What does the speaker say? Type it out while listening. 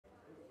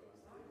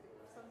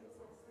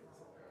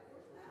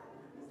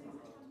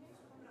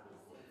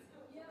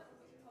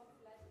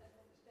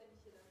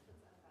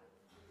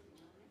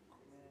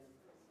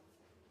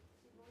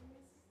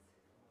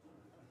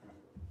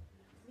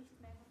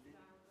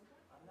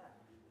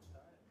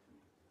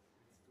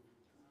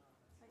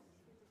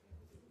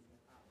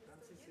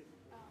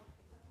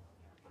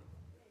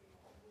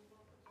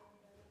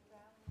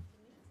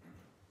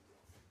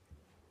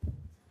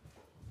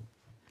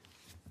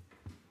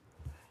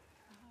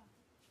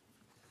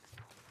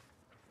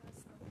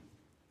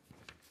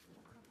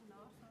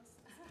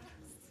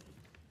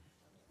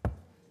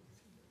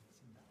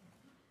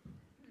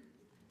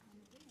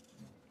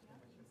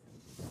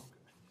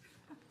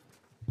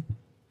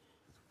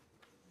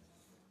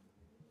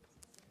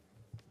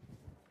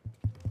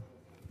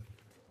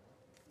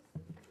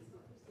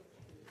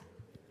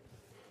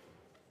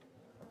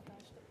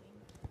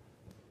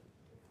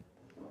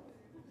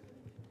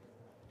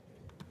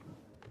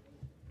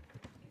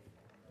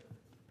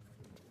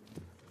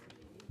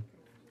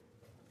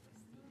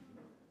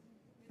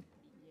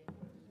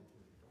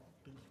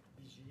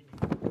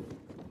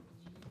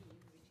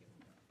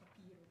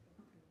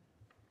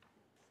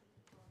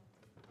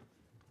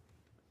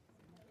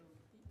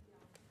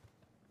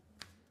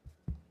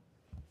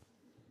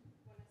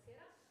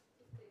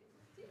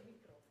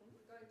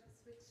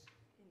switch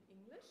in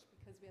English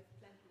because we have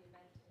planned the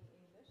event in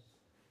English,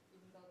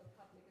 even though the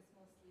public is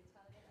mostly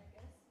Italian, I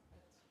guess,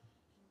 but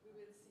we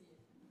will see.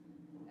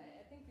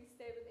 I think we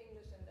stay with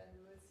English and then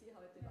we will see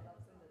how it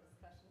develops in the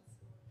discussions.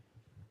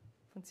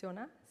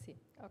 Funziona? Sì,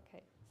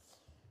 okay.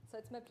 So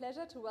it's my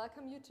pleasure to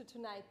welcome you to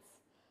tonight's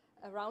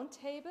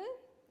roundtable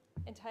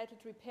entitled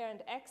Repair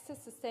and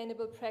Access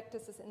Sustainable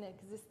Practices in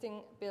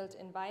Existing Built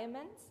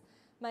Environments.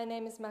 My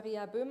name is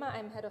Maria Böhmer.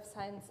 I'm head of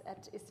science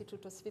at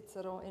Istituto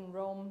Svizzero in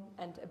Rome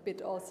and a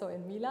bit also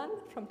in Milan,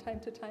 from time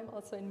to time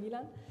also in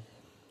Milan.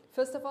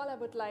 First of all, I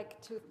would like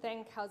to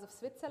thank House of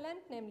Switzerland,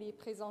 namely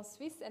Présence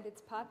Suisse and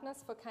its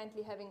partners, for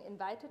kindly having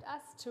invited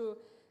us to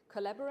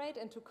collaborate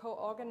and to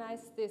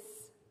co-organize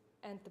this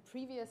and the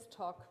previous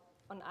talk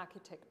on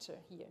architecture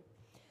here.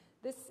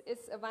 This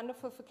is a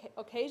wonderful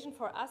occasion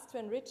for us to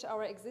enrich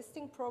our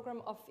existing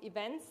program of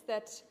events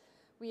that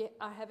we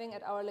are having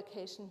at our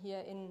location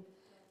here in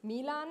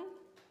Milan,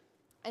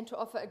 and to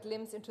offer a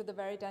glimpse into the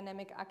very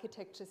dynamic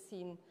architecture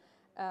scene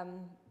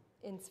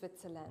in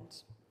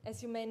Switzerland.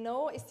 As you may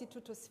know,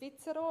 Istituto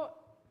Svizzero,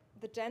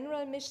 the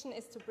general mission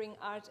is to bring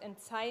art and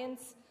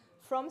science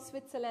from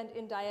Switzerland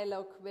in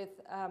dialogue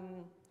with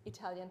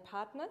Italian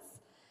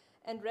partners.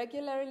 And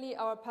regularly,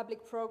 our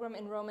public program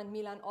in Rome and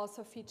Milan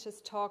also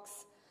features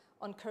talks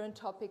on current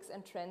topics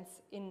and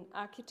trends in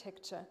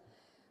architecture.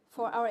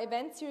 For our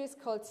event series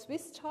called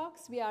Swiss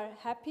Talks, we are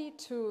happy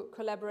to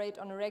collaborate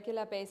on a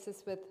regular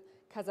basis with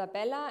Casa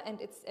and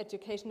its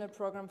educational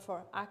program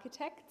for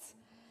architects,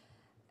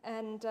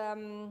 and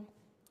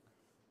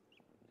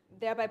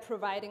thereby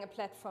providing a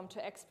platform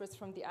to experts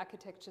from the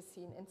architecture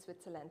scene in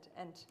Switzerland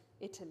and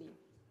Italy.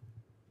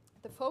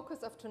 The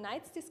focus of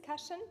tonight's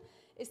discussion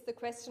is the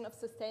question of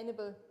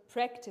sustainable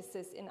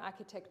practices in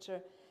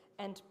architecture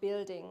and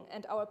building,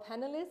 and our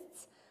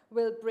panelists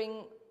will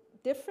bring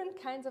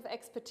different kinds of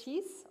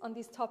expertise on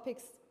these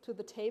topics to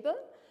the table,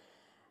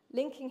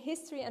 linking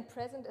history and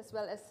present as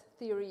well as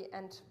theory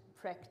and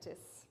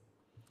practice.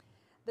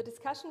 The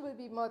discussion will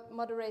be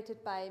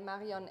moderated by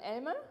Marion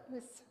Elmer,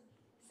 who's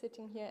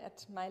sitting here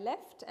at my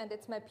left, and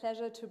it's my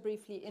pleasure to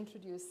briefly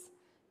introduce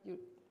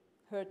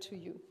her to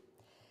you.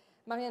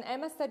 Marion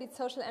Elmer studied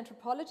social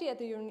anthropology at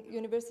the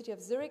University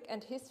of Zurich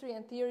and history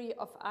and theory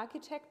of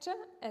architecture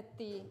at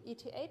the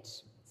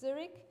ETH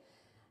Zurich.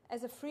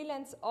 As a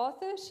freelance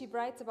author, she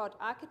writes about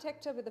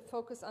architecture with a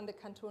focus on the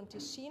Canton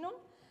Ticino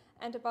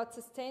and about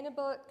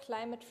sustainable,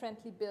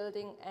 climate-friendly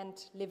building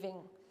and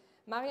living.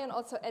 Marion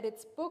also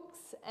edits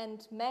books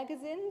and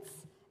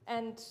magazines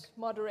and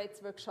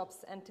moderates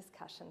workshops and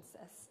discussions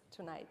as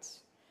tonight.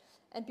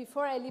 And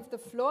before I leave the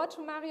floor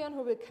to Marion,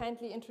 who will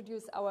kindly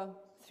introduce our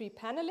three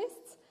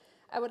panelists,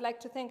 I would like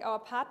to thank our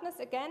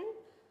partners again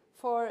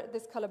for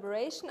this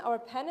collaboration, our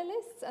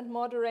panelists and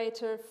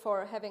moderator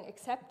for having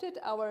accepted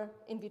our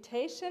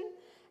invitation,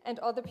 and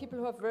all the people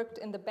who have worked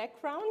in the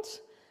background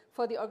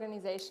for the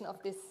organization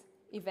of this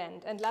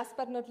event. And last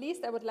but not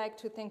least, I would like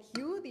to thank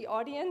you, the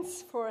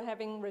audience, for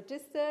having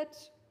registered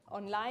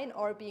online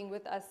or being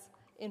with us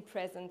in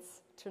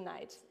presence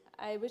tonight.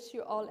 I wish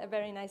you all a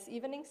very nice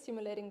evening,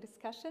 stimulating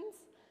discussions,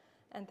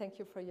 and thank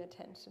you for your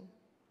attention.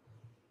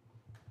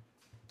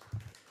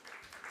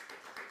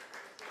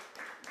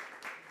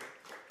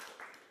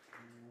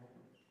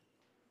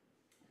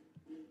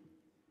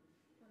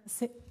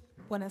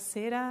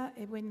 Buonasera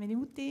e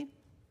benvenuti.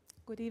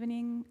 Good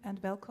evening and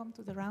welcome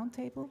to the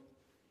roundtable.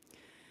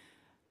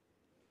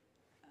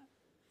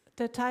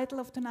 The title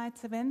of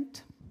tonight's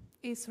event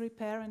is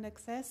Repair and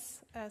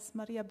Access, as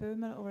Maria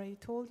Böhmer already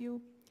told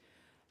you.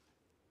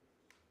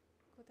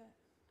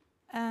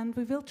 And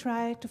we will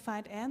try to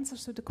find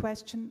answers to the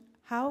question,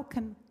 how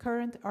can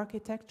current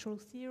architectural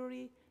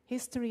theory,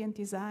 history and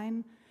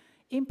design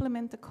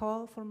implement the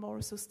call for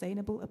more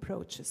sustainable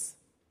approaches?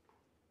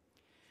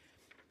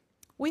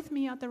 With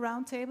me at the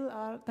roundtable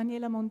are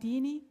Daniela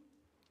Mondini,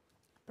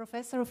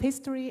 Professor of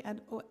History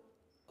and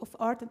of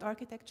Art and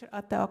Architecture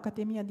at the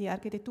Accademia di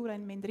Architettura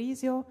in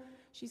Mendrisio.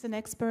 She's an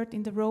expert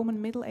in the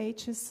Roman Middle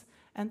Ages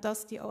and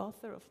thus the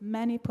author of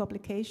many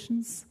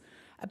publications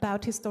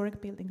about historic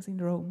buildings in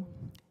Rome.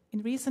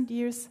 In recent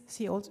years,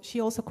 she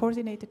also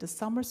coordinated a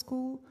summer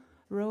school,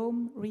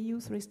 Rome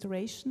Reuse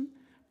Restoration,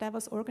 that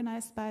was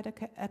organized by the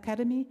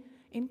Academy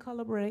in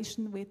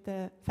collaboration with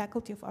the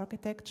Faculty of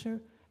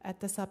Architecture at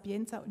the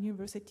Sapienza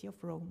University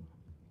of Rome.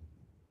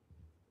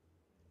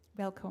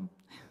 Welcome.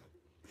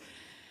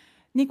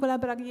 Nicolas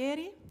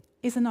Braghieri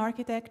is an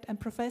architect and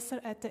professor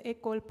at the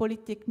École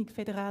Polytechnique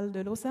Fédérale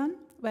de Lausanne,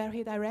 where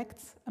he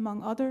directs,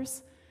 among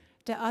others,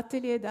 the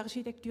Atelier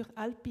d'Architecture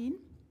Alpine.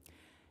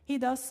 He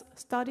thus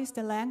studies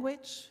the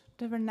language,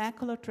 the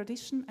vernacular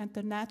tradition, and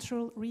the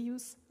natural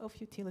reuse of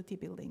utility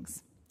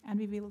buildings. And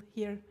we will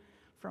hear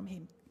from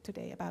him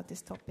today about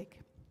this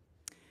topic.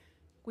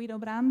 Guido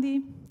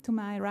Brandi, to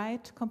my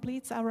right,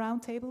 completes our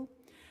roundtable.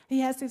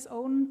 He has his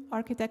own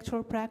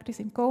architectural practice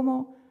in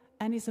Como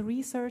and is a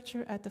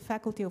researcher at the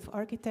Faculty of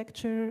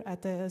Architecture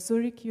at the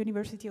Zurich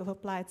University of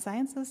Applied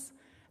Sciences.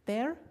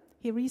 There,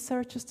 he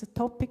researches the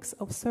topics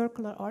of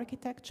circular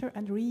architecture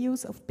and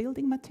reuse of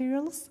building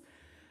materials,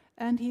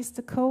 and he's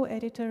the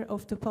co-editor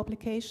of the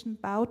publication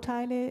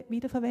Bauteile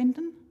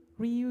wiederverwenden,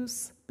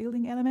 Reuse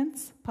Building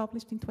Elements,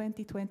 published in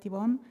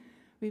 2021.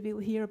 We will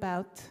hear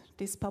about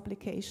this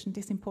publication,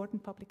 this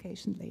important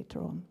publication, later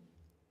on.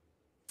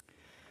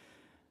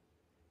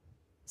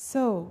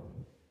 So,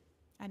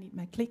 I need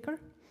my clicker.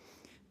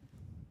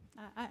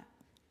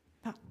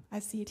 I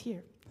see it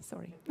here,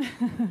 sorry.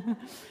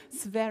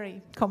 It's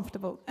very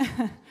comfortable.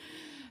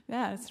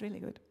 Yeah, it's really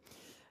good.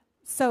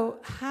 So,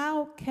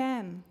 how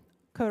can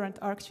current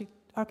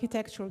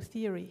architectural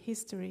theory,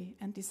 history,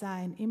 and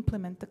design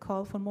implement the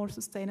call for more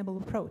sustainable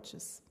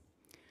approaches?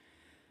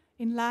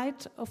 In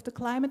light of the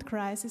climate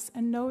crisis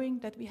and knowing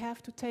that we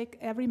have to take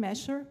every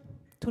measure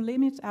to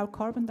limit our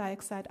carbon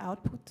dioxide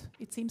output,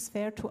 it seems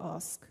fair to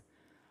ask,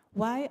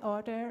 why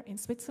are there in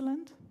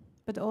Switzerland,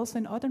 but also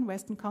in other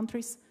Western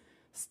countries,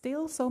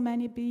 still so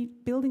many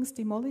buildings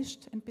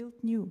demolished and built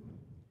new?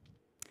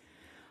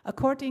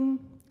 According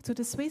to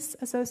the Swiss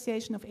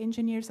Association of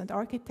Engineers and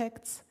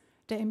Architects,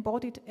 the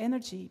embodied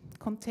energy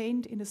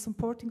contained in the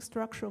supporting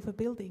structure of a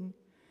building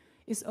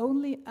is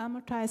only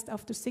amortized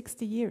after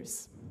 60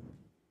 years.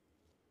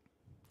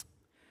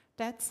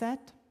 That said,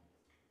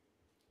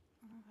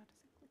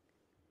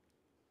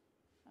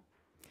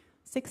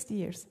 60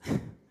 years.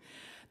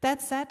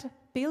 That said,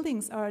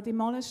 buildings are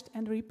demolished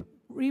and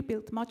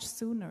rebuilt much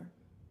sooner.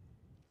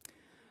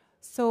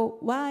 So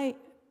why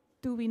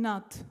do we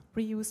not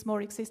reuse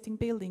more existing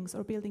buildings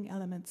or building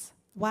elements?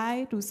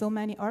 Why do so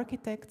many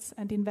architects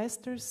and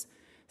investors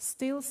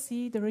still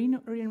see the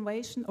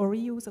renovation or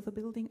reuse of a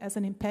building as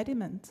an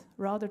impediment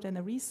rather than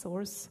a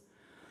resource?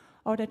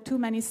 Are there too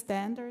many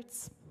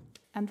standards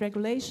and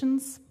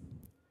regulations?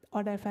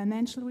 Are there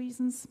financial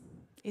reasons?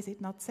 Is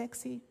it not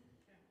sexy?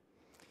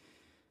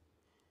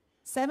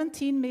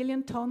 17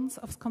 million tons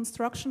of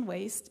construction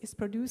waste is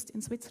produced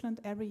in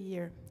Switzerland every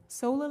year,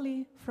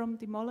 solely from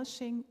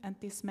demolishing and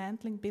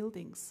dismantling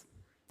buildings.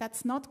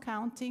 That's not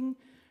counting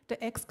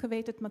the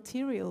excavated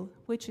material,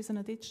 which is an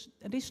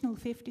additional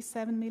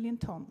 57 million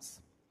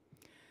tons.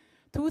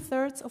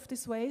 2/3 of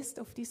this waste,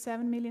 of these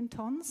 7 million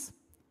tons,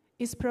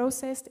 is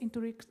processed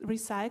into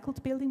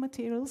recycled building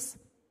materials,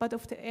 but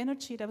of the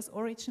energy that was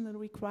originally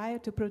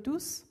required to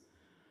produce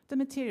the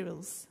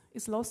materials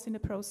is lost in the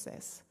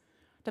process.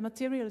 The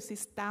materials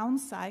is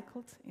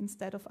downcycled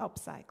instead of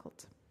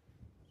upcycled.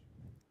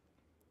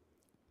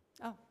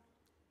 Oh,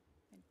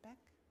 went back.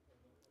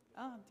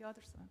 Oh, the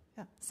other side.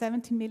 Yeah,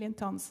 17 million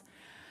tons.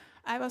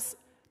 I was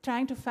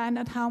trying to find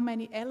out how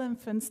many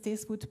elephants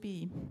this would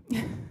be.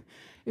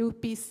 It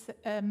would be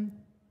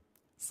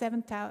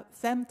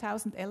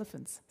 7,000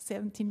 elephants,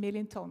 17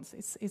 million tons.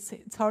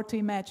 It's hard to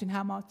imagine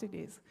how much it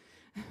is.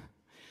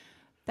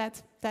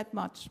 That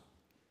much.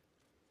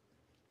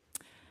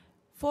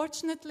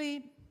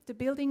 Fortunately, the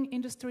building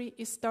industry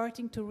is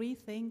starting to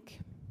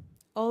rethink,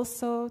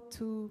 also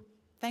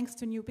thanks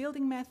to new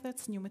building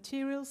methods, new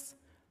materials,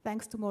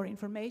 thanks to more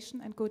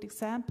information and good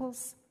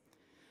examples.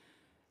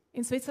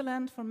 In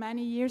Switzerland, for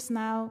many years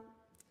now,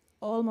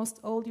 almost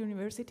all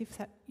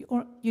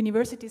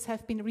universities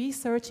have been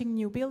researching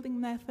new building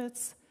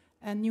methods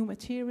and new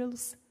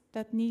materials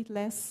that need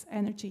less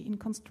energy in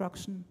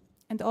construction.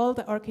 And all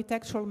the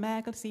architectural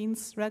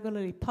magazines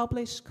regularly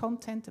publish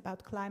content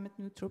about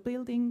climate-neutral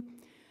building,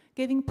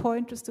 giving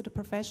pointers to the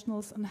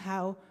professionals on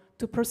how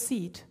to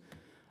proceed.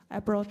 I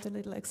brought a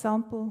little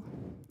example,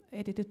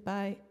 edited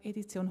by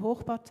Edition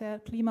Hochparterre,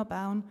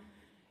 Klimabauen.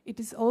 It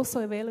is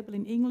also available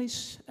in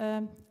English,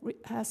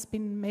 has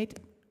been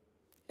made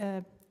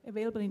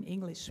available in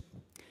English.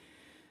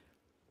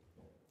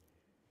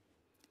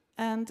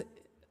 And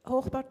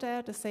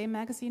Hochparterre, the same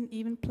magazine,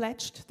 even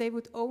pledged they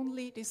would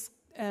only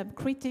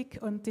critique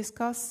and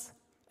discuss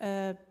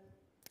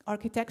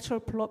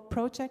architectural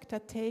projects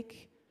that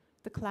take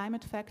the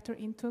climate factor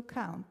into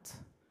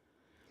account.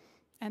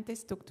 And they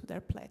stuck to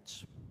their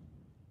pledge.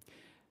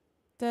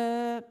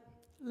 The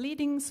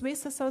leading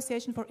Swiss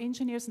Association for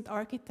Engineers and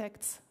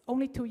Architects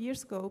only 2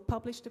 years ago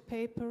published a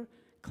paper,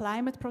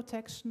 Climate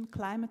Protection,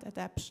 Climate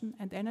Adaptation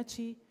and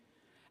Energy,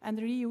 and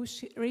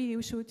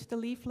reissued the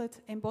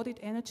leaflet Embodied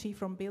Energy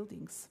from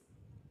Buildings.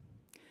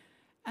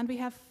 And we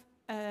have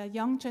a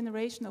young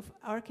generation of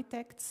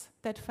architects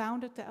that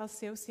founded the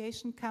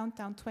association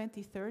Countdown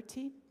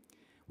 2030,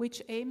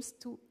 which aims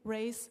to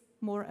raise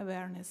more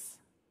awareness.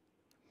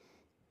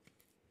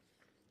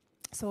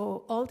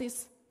 So all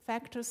these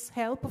factors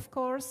help, of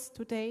course.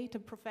 Today, the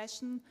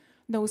profession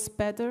knows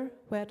better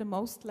where the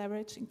most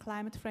leverage in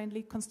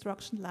climate-friendly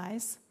construction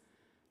lies.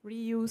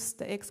 Reuse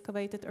the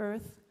excavated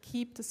earth,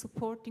 keep the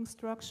supporting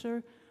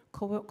structure,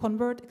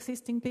 convert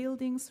existing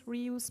buildings,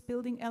 reuse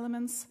building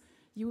elements,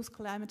 use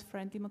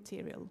climate-friendly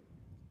material.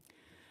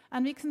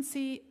 And we can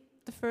see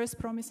the first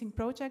promising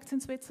projects in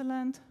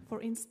Switzerland.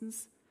 For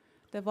instance,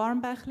 the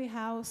Warmbächli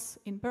house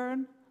in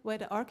Bern, where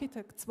the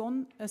architects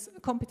won a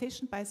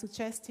competition by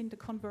suggesting the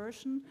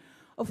conversion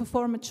of a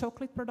former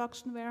chocolate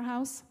production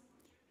warehouse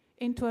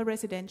into a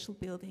residential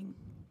building.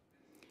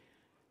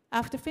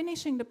 After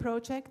finishing the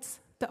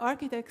projects, the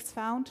architects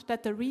found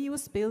that the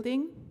reused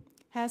building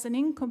has an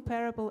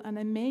incomparable and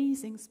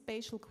amazing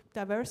spatial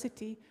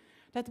diversity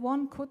that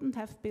one couldn't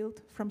have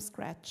built from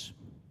scratch.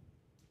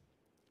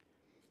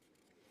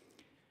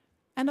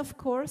 And of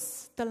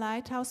course, the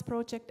lighthouse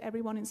project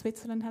everyone in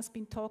Switzerland has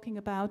been talking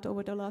about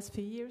over the last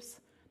few years,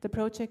 the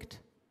project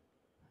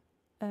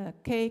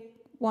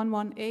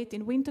K118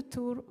 in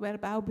Winterthur, where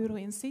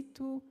Baubüro in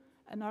situ,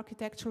 an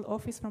architectural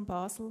office from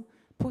Basel,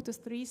 put a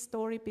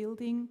 3-story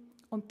building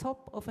on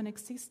top of an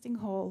existing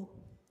hall.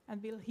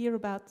 And we'll hear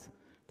about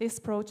this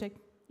project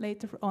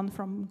later on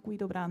from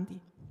Guido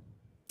Brandi.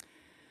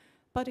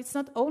 But it's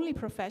not only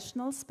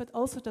professionals, but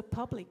also the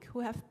public who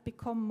have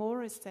become more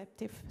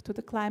receptive to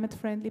the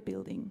climate-friendly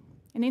building.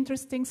 An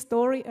interesting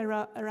story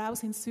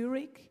arose in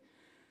Zurich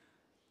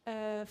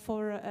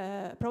for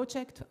a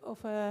project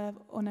of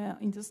on an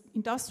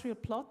industrial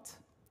plot.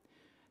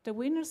 The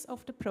winners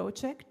of the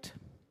project,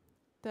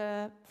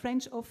 the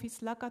French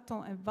office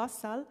Lacaton and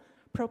Vassal,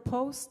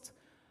 proposed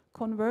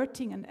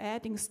converting and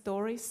adding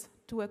stories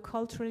to a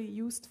culturally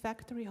used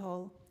factory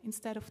hall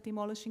instead of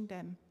demolishing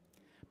them.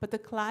 But the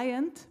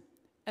client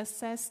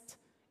assessed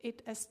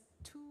it as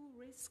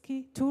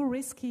too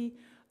risky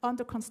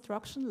under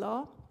construction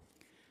law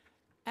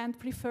and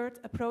preferred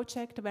a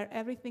project where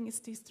everything is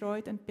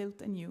destroyed and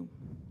built anew.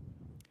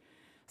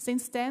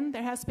 Since then,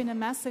 there has been a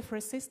massive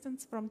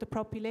resistance from the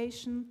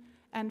population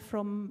and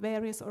from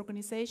various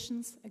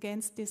organizations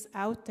against this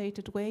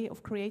outdated way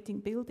of creating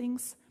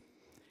buildings.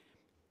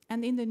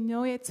 And in the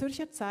Neue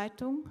Zürcher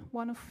Zeitung,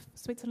 one of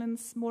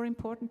Switzerland's more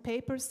important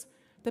papers,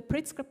 the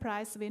Pritzker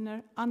Prize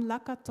winner Anne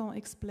Lacaton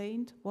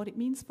explained what it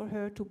means for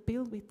her to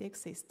build with the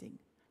existing.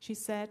 She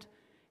said,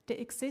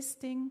 "The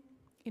existing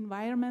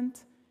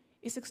environment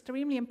is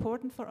extremely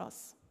important for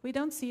us. We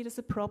don't see it as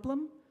a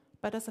problem,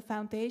 but as a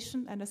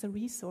foundation and as a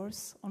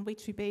resource on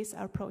which we base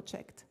our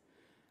project.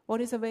 What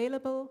is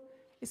available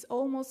is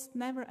almost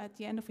never at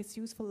the end of its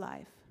useful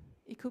life.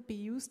 It could be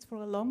used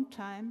for a long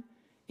time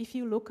if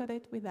you look at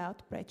it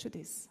without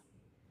prejudice."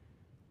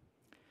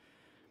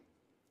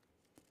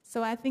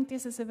 So I think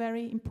this is a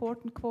very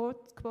important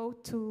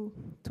quote to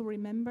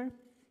remember.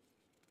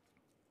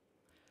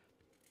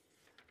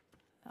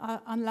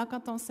 Anne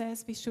Lacaton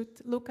says we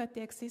should look at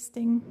the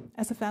existing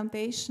as a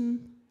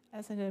foundation,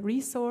 as a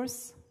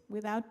resource,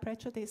 without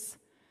prejudice.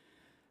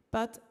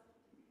 But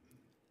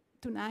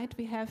tonight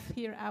we have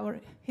here our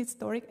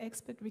historic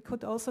expert. We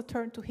could also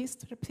turn to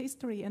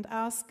history and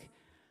ask,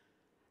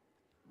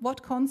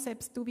 what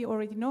concepts do we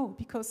already know?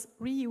 Because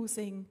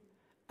reusing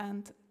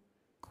and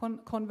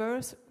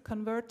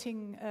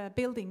converting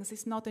buildings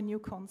is not a new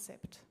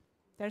concept.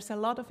 There's a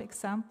lot of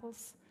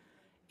examples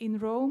in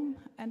Rome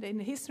and in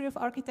the history of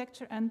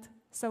architecture, and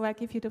so I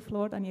give you the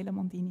floor, Daniela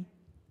Mondini.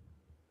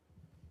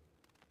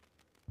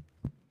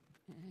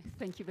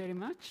 Thank you very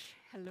much.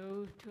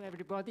 Hello to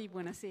everybody,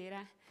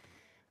 buonasera.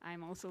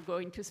 I'm also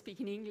going to speak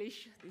in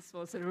English. This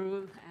was a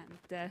rule,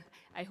 and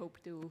I hope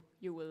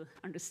you will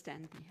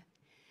understand me.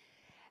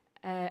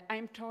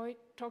 I'm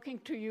talking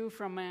to you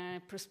from a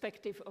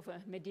perspective of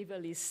a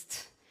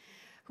medievalist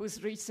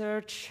whose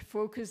research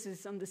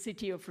focuses on the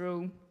city of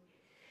Rome.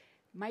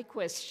 My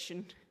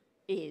question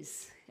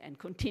is, and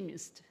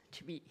continues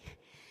to be,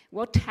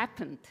 what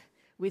happened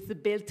with the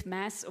built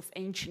mass of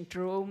ancient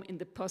Rome in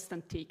the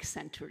post-antique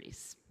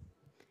centuries?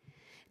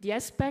 The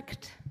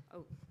aspect,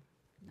 oh,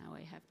 now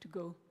I have to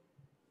go,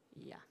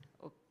 yeah,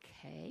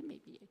 okay,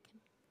 maybe I can.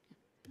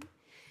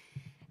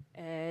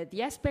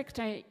 The aspect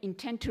I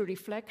intend to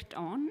reflect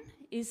on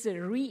is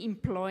a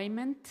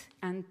re-employment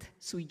and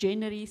sui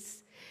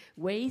generis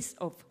ways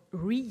of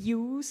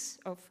reuse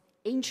of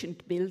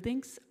ancient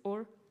buildings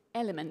or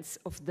elements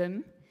of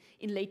them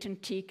in late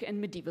antique and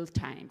medieval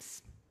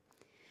times.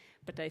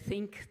 But I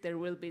think there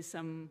will be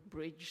some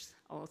bridges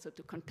also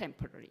to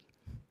contemporary.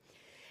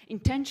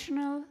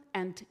 Intentional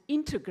and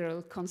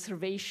integral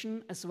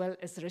conservation as well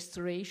as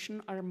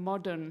restoration are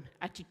modern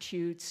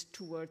attitudes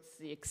towards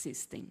the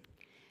existing.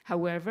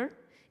 However,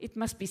 it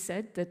must be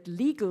said that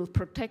legal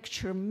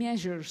protection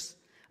measures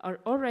are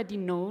already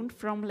known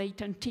from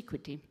late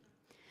antiquity.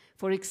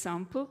 For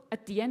example,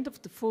 at the end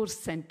of the 4th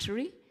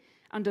century,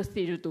 under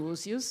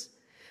Theodosius,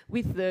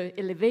 with the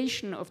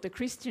elevation of the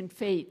Christian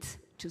faith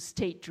to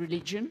state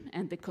religion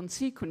and the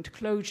consequent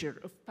closure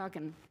of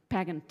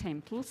pagan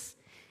temples,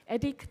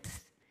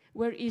 edicts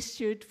were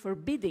issued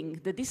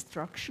forbidding the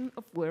destruction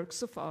of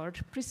works of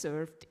art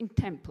preserved in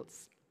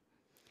temples.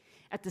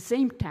 At the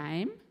same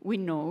time, we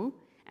know,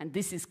 and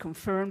this is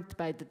confirmed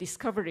by the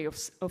discovery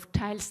of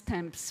tile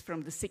stamps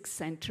from the 6th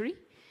century,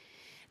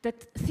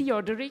 that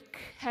Theodoric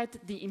had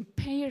the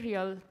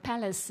imperial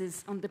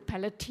palaces on the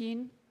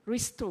Palatine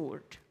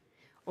restored,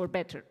 or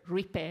better,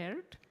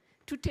 repaired,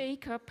 to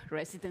take up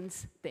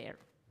residence there.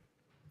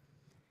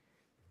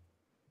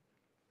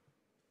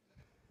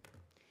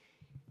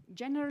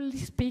 Generally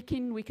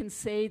speaking, we can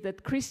say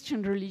that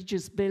Christian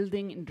religious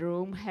buildings in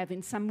Rome have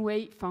in some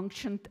way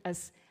functioned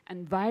as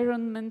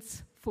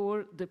environments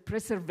for the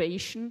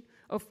preservation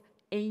of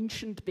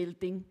ancient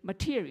building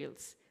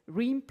materials,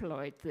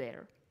 re-employed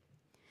there.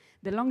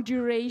 The long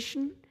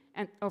duration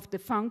of the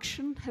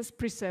function has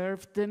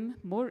preserved them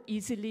more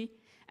easily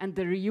and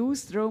the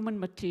reused Roman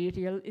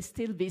material is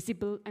still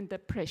visible and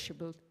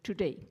appreciable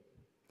today.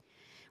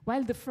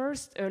 While the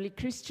first early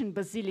Christian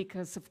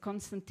basilicas of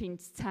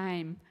Constantine's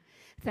time,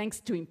 thanks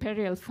to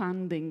imperial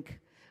funding,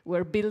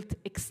 were built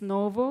ex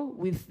novo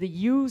with the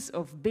use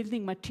of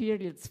building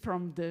materials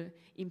from the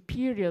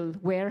imperial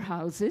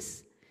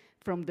warehouses,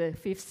 from the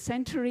 5th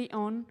century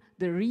on,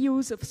 the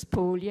reuse of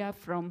spolia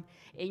from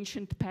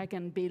ancient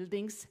pagan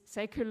buildings,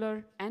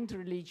 secular and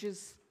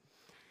religious.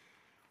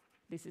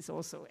 This is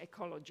also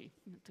ecology,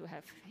 to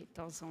have it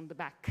also on the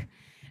back.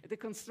 The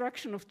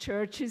construction of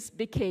churches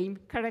became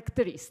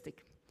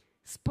characteristic.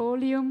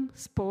 Spolium,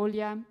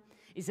 spolia,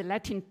 is a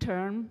Latin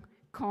term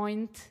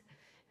coined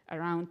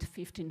around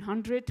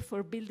 1500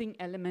 for building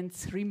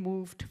elements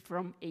removed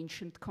from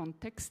ancient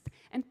context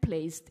and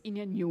placed in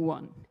a new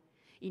one.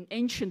 In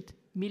ancient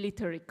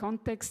military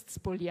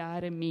context,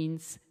 spoliare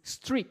means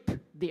strip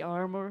the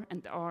armor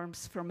and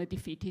arms from a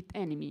defeated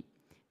enemy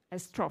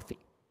as trophy.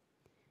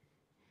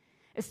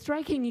 A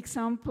striking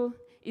example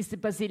is the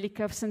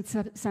Basilica of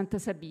Santa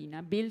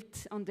Sabina,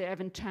 built on the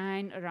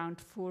Aventine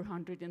around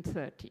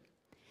 430.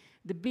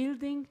 The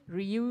building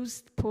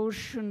reused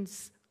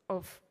portions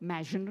of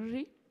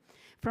masonry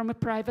from a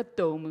private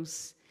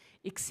domus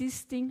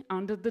existing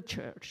under the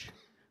church.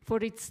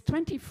 For its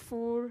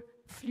 24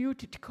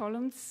 fluted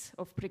columns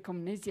of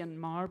Precomnesian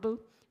marble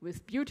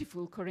with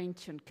beautiful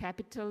Corinthian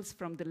capitals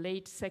from the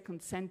late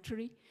 2nd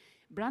century,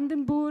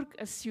 Brandenburg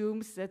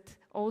assumes that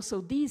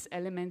also these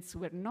elements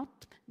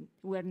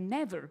were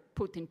never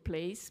put in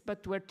place,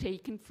 but were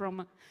taken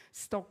from a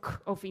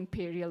stock of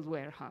imperial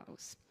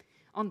warehouse.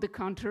 On the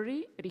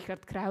contrary,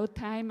 Richard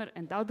Krautheimer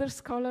and other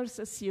scholars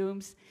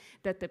assumes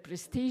that the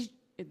prestigious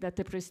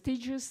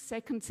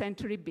 2nd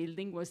century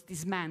building was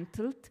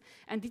dismantled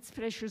and its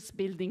precious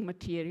building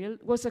material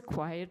was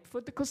acquired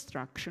for the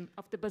construction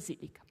of the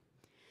basilica.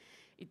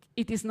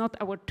 It is not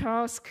our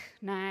task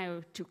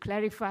now to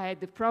clarify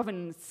the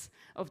provenance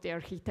of the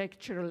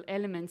architectural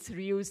elements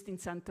reused in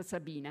Santa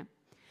Sabina.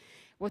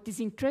 What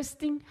is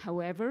interesting,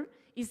 however,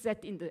 is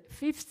that in the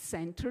 5th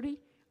century,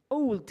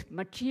 old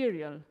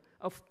material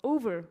of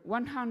over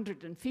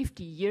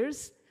 150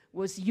 years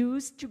was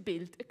used to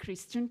build a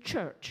Christian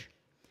church.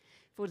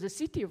 For the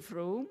city of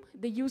Rome,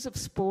 the use of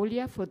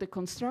spolia for the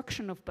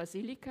construction of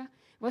basilica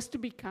was to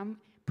become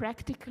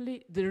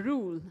practically the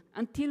rule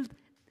until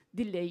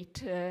the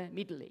late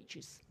Middle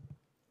Ages.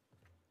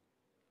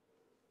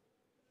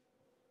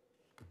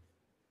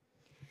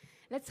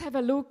 Let's have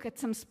a look at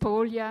some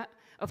spolia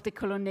of the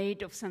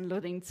colonnade of San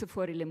Lorenzo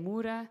fuori le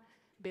Mura,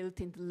 built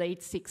in the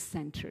late 6th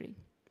century.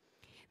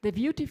 The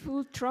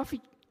beautiful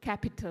trophy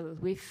capital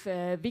with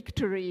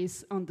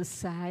victories on the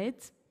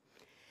sides,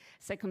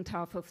 second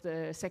half of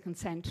the 2nd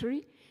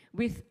century,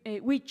 with,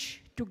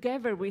 which,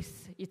 together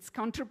with its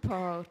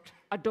counterpart,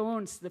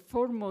 adorns the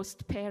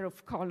foremost pair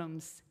of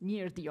columns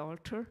near the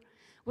altar,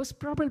 was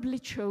probably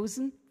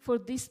chosen for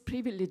this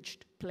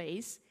privileged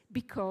place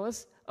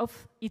because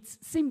of its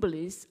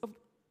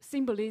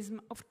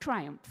symbolism of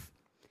triumph.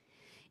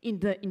 In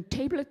the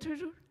entablature,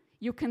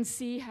 you can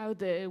see how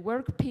the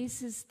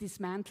workpieces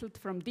dismantled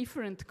from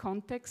different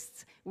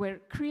contexts were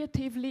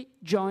creatively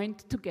joined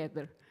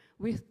together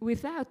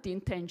without the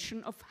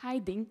intention of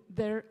hiding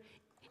their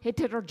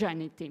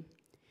heterogeneity.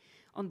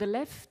 On the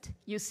left,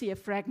 you see a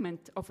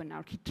fragment of an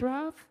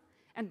architrave,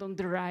 and on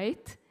the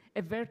right,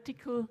 a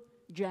vertical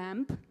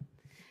jamb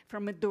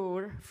from a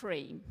door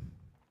frame.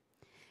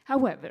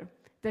 However,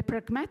 the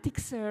pragmatic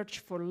search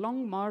for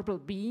long marble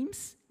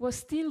beams was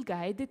still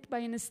guided by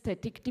an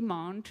aesthetic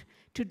demand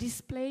to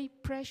display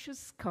precious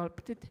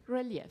sculpted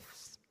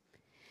reliefs.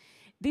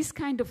 This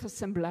kind of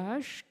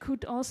assemblage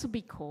could also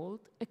be called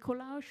a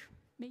collage,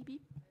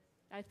 maybe?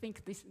 I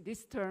think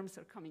these terms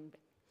are coming back.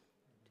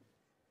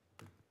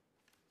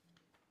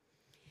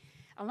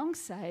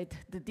 Alongside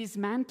the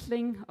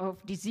dismantling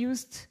of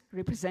disused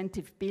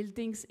representative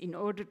buildings in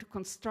order to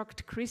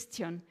construct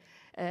Christian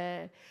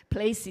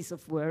places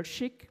of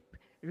worship,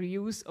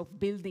 reuse of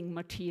building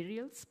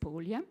materials,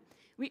 spolia,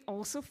 we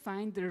also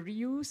find the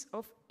reuse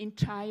of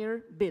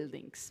entire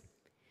buildings.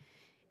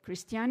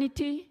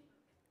 Christianity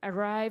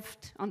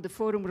arrived on the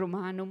Forum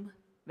Romanum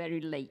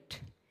very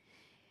late.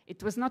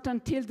 It was not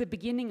until the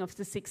beginning of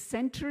the 6th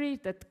century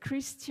that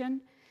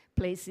Christian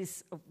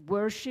places of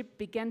worship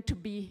began to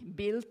be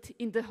built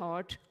in the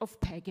heart of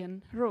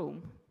pagan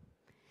Rome.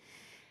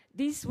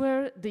 These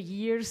were the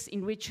years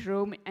in which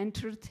Rome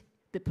entered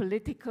the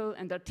political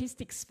and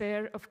artistic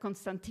sphere of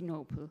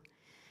Constantinople,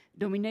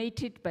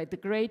 dominated by the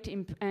great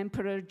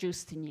Emperor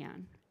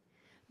Justinian.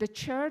 The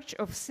Church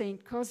of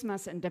St.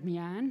 Cosmas and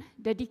Damian,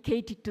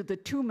 dedicated to the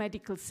two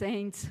medical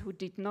saints who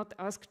did not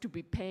ask to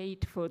be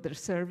paid for their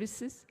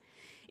services,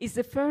 is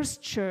the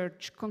first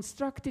church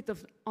constructed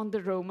on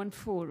the Roman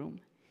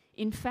Forum.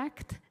 In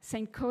fact,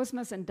 St.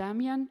 Cosmas and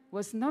Damian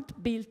was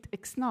not built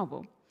ex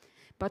novo,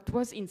 but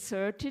was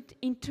inserted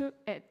into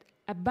an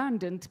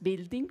abandoned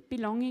building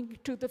belonging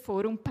to the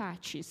Forum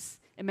Pacis,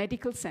 a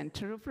medical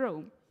center of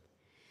Rome.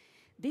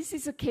 This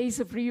is a case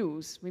of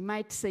reuse, we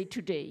might say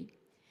today,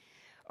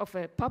 of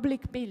a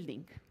public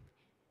building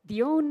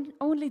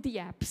Only the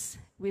apse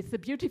with the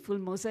beautiful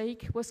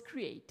mosaic was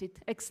created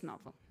ex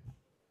novo.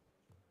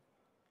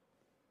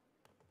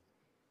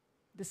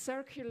 The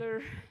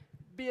circular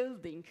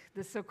building,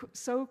 the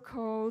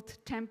so-called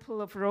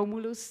Temple of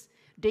Romulus,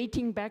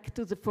 dating back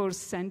to the 4th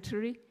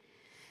century,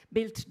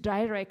 built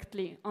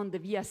directly on the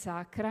Via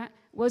Sacra,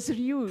 was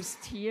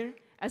reused here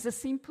as a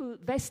simple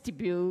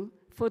vestibule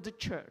for the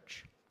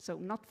church. So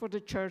not for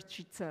the church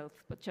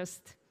itself, but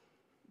just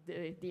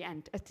at the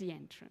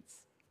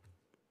entrance.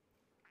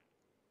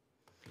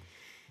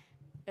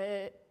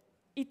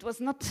 It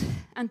was not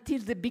until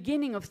the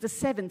beginning of the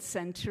 7th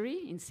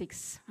century, in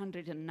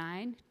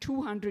 609,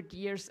 200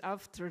 years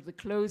after the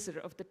closure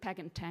of the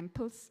pagan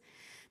temples,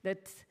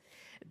 that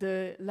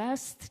the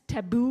last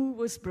taboo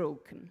was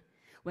broken,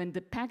 when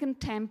the pagan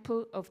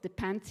temple of the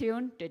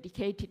Pantheon,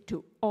 dedicated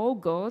to all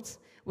gods,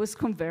 was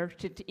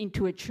converted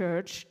into a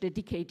church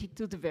dedicated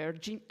to the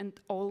Virgin and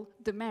all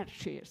the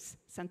martyrs,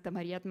 Santa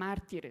Maria ad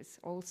Martires,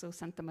 also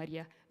Santa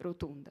Maria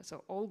Rotunda.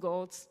 So all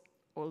gods,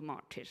 all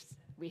martyrs.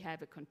 We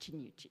have a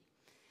continuity.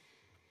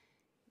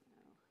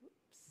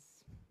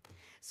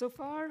 So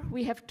far,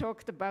 we have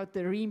talked about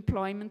the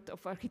re-employment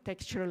of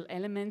architectural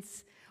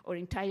elements or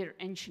entire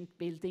ancient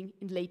building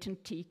in late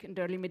antique and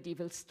early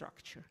medieval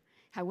structure.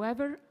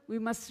 However, we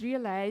must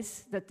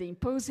realize that the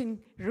imposing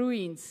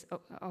ruins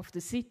of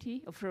the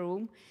city of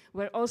Rome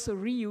were also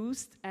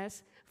reused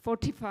as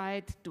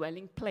fortified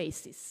dwelling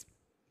places.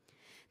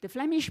 The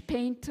Flemish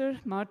painter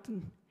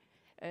Martin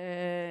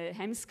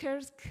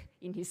Heemskerk,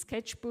 in his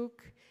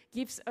sketchbook,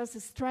 gives us a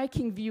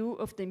striking view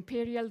of the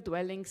imperial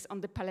dwellings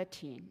on the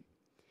Palatine.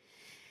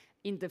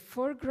 In the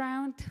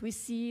foreground, we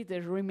see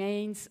the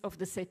remains of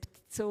the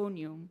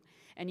Septizonium,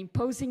 an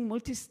imposing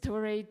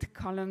multi-storied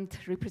columned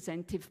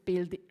representative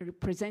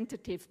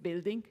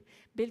building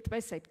built by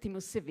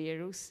Septimus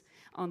Severus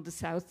on the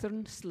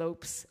southern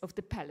slopes of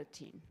the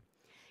Palatine.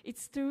 It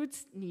stood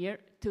near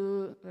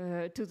to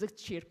the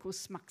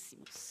Circus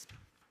Maximus.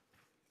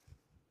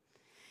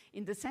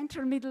 In the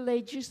Central Middle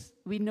Ages,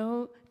 we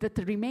know that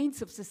the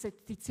remains of the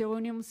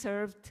Septizonium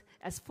served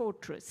as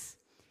fortress.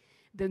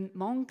 The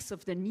monks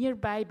of the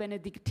nearby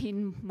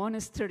Benedictine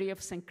monastery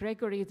of St.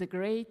 Gregory the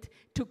Great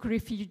took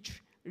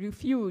refuge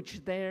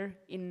there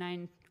in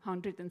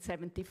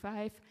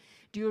 975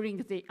 during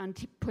the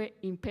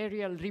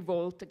anti-imperial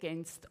revolt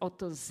against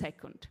Otto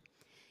II.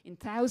 In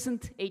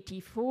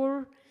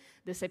 1084,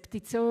 the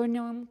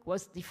Septizonium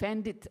was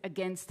defended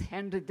against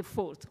Henry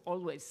IV.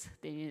 Always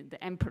the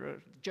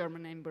emperor, the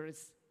German emperor,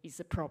 is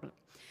a problem.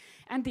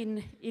 And in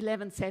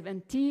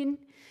 1117,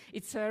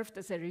 it served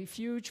as a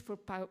refuge for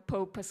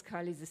Pope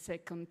Paschalis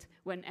II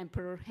when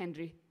Emperor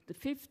Henry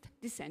V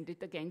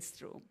descended against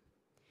Rome.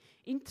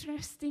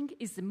 Interesting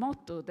is the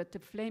motto that the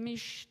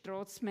Flemish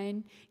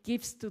draughtsman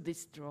gives to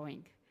this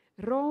drawing.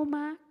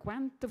 Roma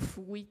quanto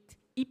fuit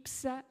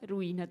ipsa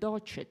ruina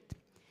docet.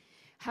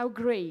 How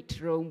great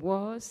Rome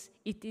was,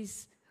 it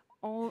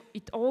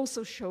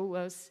also shows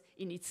us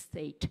in its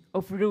state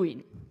of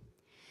ruin.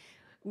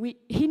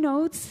 He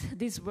notes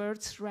these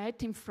words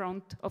right in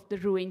front of the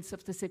ruins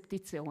of the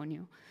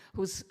Septizonium,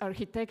 whose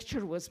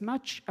architecture was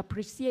much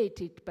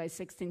appreciated by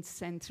 16th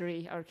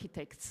century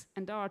architects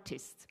and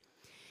artists.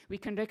 We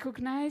can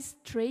recognize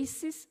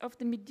traces of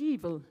the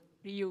medieval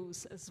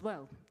reuse as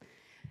well.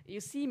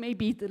 You see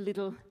maybe the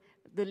little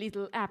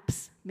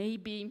apse,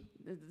 maybe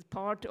the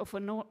part of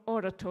an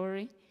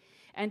oratory,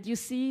 and you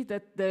see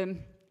that the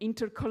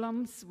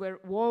intercolumns were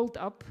walled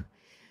up,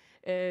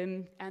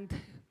 and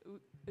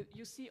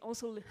you see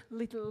also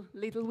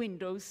little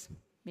windows,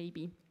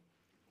 maybe.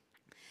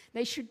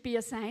 They should be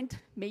assigned,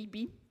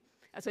 maybe.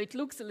 So it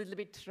looks a little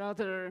bit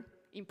rather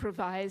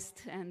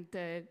improvised, and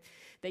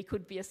they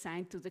could be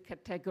assigned to the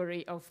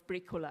category of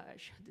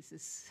bricolage. This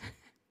is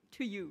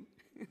to you.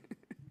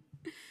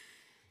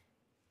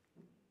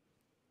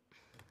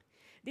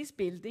 This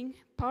building,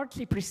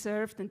 partly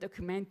preserved and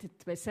documented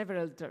by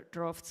several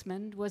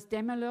draftsmen, was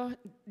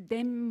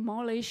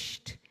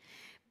demolished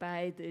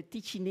by the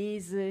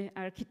Ticinese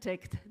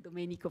architect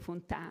Domenico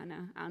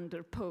Fontana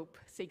under Pope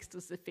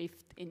Sixtus V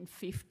in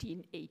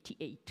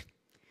 1588.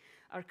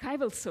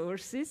 Archival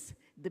sources,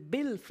 the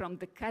bill from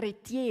the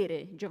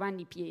carrettiere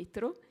Giovanni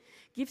Pietro,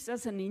 gives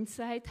us an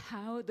insight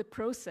how the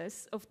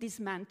process of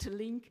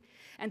dismantling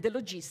and the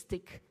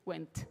logistic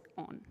went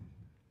on.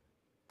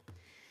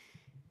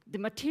 The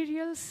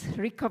materials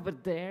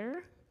recovered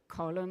there,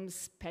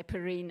 columns,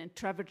 peperine, and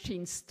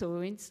travertine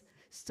stones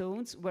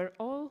were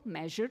all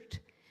measured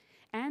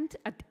and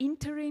at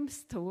interim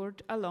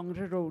stored along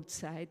the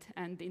roadside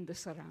and in the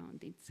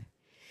surroundings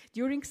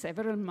during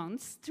several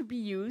months to be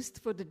used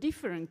for the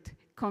different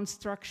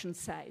construction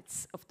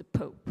sites of the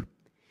Pope.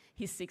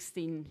 His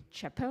Sixtine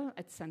Chapel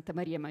at Santa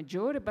Maria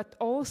Maggiore, but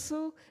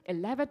also a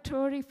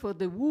lavatory for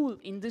the wool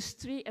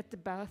industry at the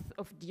bath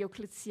of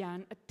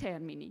Diocletian at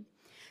Termini,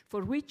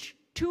 for which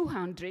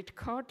 200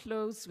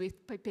 cartloads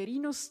with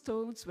peperino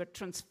stones were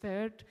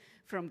transferred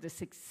from the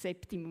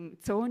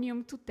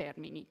Septizonium to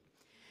Termini.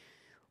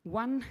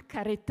 One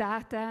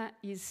carrettata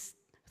is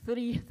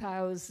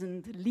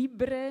 3,000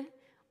 libbre,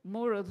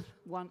 more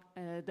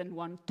than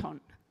 1 ton.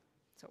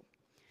 So,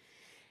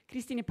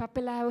 Christine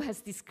Papelau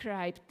has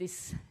described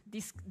this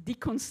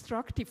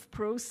deconstructive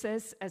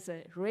process as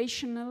a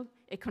rational,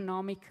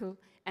 economical,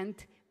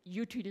 and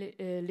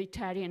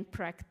utilitarian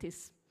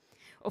practice.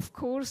 Of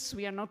course,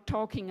 we are not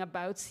talking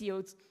about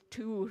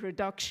CO2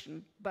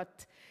 reduction,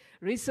 but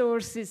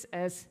resources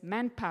as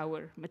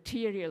manpower,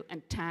 material,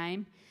 and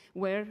time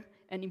were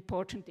an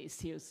important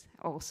issues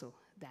also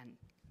then.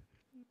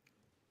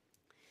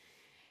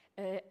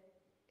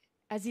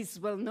 As is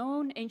well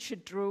known,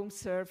 ancient Rome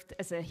served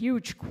as a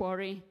huge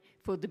quarry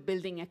for the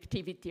building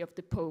activity of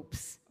the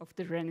popes of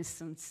the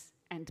Renaissance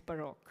and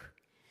Baroque.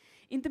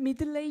 In the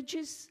Middle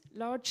Ages,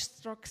 large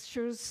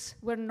structures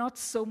were not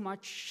so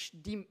much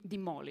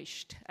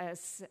demolished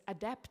as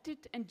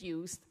adapted and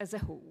used as a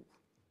whole.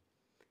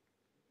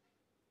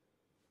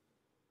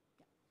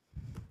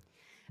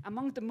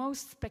 Among the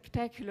most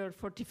spectacular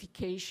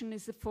fortification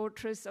is the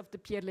fortress of the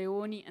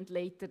Pierleoni and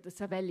later the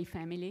Savelli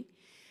family,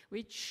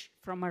 which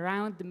from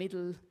around the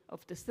middle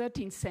of the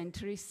 13th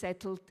century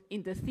settled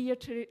in the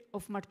theatre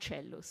of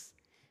Marcellus,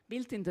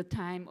 built in the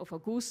time of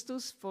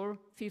Augustus for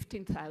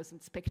 15,000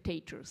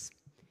 spectators.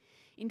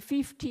 In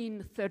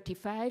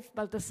 1535,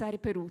 Baldassare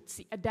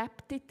Peruzzi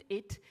adapted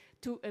it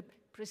to a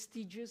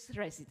prestigious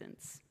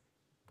residence.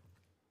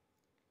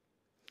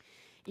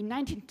 In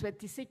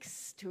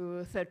 1926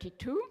 to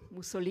 32,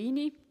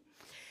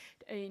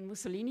 in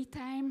Mussolini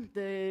time,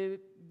 the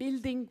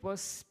building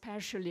was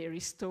partially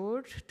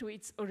restored to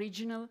its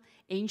original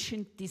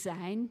ancient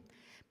design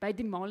by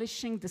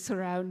demolishing the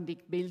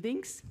surrounding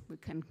buildings. We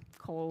can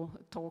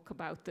talk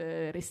about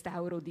the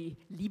Restauro di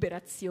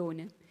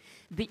Liberazione.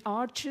 The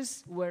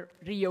arches were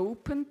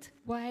reopened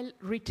while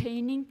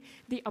retaining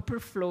the upper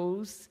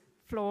floors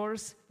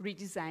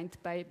redesigned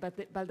by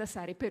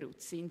Baldassare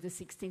Peruzzi in the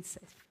 16th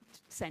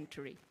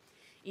century.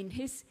 In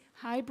his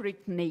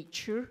hybrid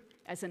nature,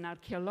 as an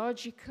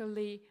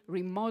archaeologically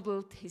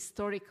remodeled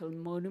historical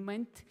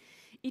monument,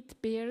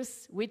 it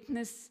bears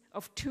witness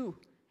of 2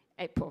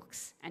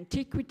 epochs,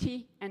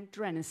 antiquity and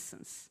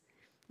Renaissance,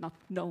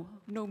 no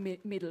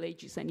Middle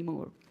Ages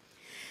anymore,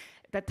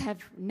 that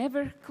have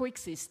never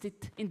coexisted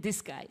in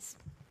this guise.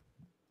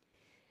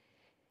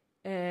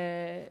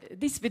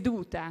 This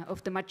veduta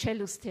of the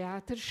Marcellus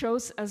Theatre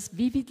shows us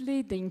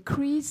vividly the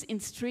increase in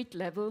street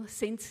level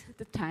since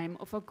the time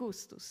of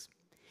Augustus.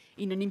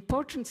 In an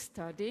important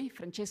study,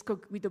 Francesco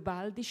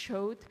Guidobaldi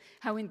showed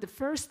how in the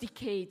first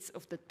decades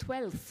of the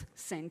 12th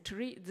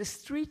century, the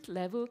street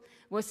level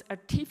was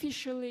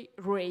artificially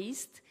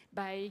raised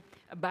by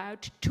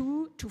about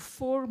 2 to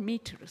 4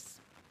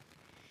 meters.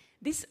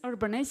 This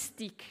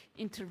urbanistic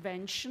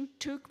intervention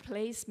took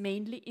place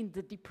mainly in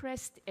the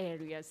depressed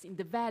areas, in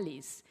the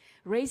valleys,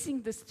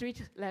 raising the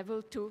street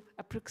level to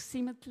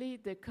approximately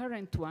the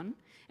current one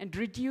and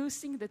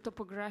reducing the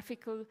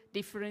topographical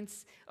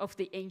difference of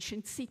the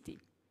ancient city.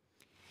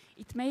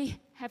 It may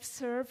have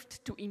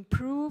served to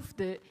improve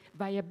the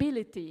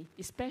viability,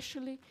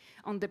 especially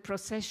on the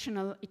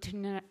processional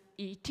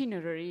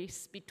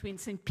itineraries between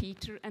St.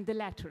 Peter and the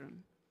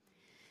Lateran.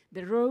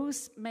 The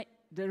roads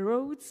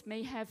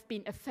may have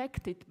been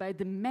affected by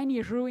the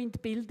many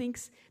ruined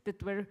buildings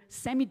that were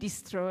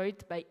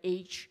semi-destroyed by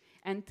age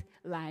and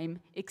lime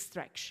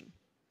extraction.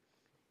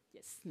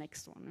 Yes,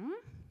 next one.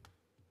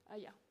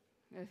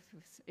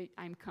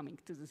 I'm coming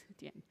to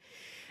the end.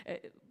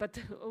 But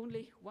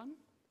only one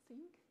thing.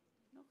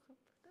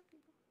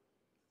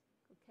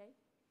 Okay.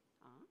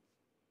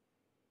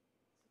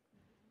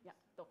 Ja,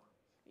 doch.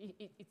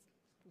 It's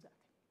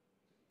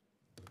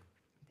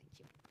Thank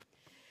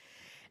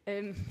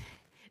you.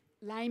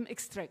 Lime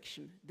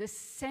extraction. The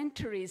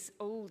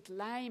centuries-old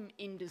lime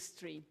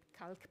industry,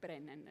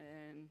 Kalkbrennen,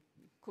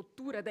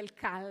 cottura del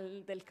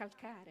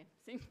calcare,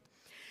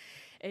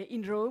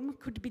 in Rome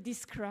could be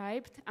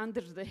described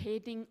under the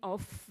heading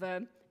of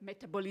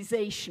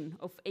metabolization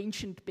of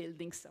ancient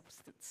building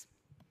substance.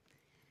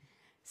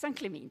 San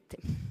Clemente.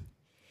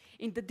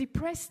 In the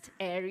depressed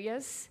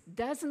areas,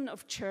 dozens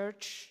of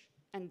churches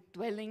and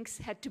dwellings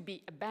had to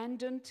be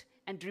abandoned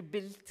and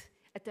rebuilt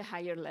at a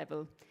higher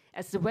level,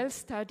 as the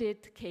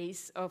well-studied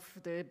case of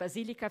the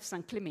Basilica of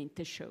San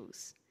Clemente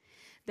shows.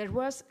 There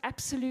was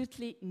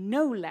absolutely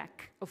no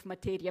lack of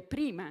materia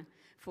prima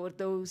for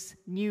those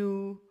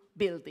new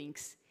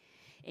buildings.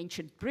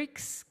 Ancient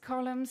bricks,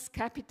 columns,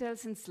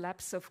 capitals, and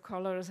slabs of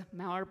colored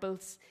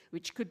marbles,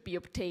 which could be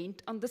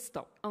obtained on the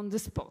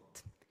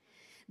spot.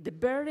 The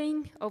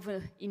burying of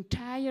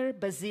entire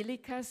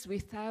basilicas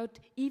without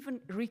even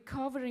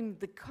recovering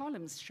the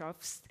columns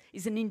shafts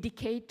is an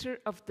indicator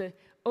of the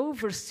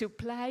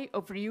oversupply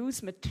of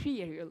reused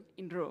material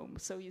in Rome.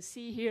 So you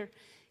see here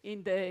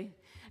in the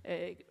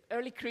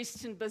early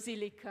Christian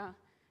basilica,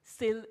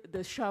 still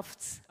the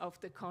shafts of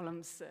the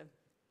columns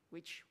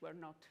which were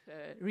not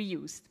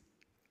reused.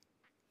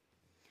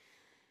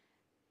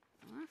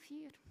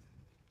 Here,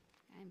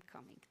 I'm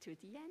coming to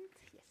the end,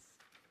 yes.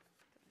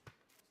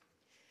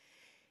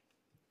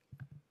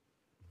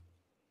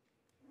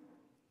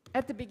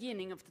 At the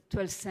beginning of the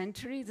 12th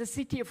century, the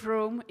city of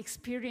Rome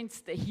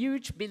experienced a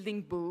huge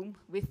building boom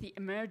with the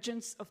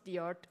emergence of the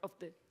art of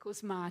the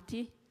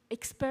cosmati,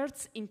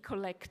 experts in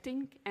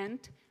collecting and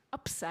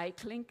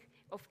upcycling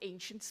of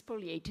ancient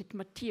spoliated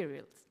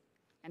materials,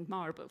 and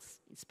marbles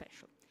in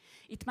special.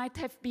 It might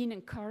have been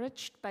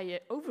encouraged by an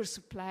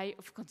oversupply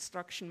of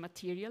construction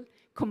material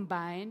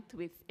combined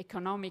with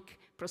economic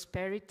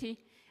prosperity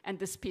and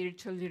the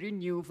spiritual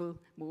renewal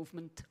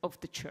movement of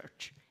the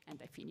church. And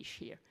I finish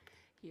here.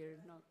 Here,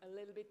 a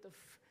little bit of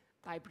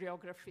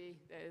bibliography.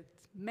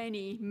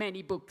 Many,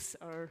 many books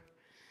are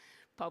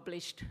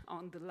published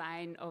on the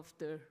line of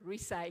the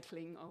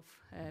recycling of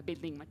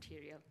building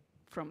material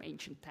from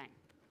ancient time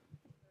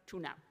to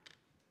now.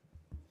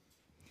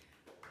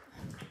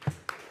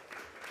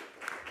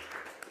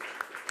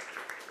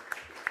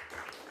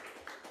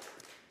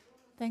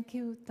 Thank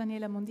you,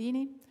 Daniela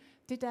Mondini.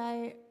 Did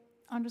I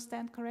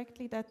understand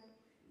correctly that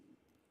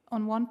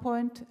on one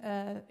point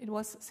it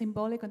was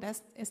symbolic and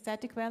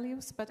aesthetic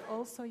values, but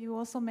also you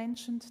also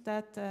mentioned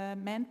that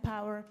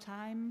manpower,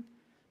 time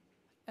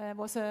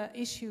was an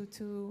issue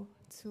to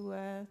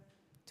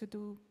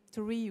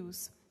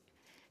reuse?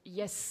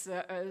 Yes,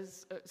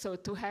 so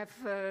to have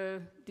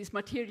this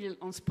material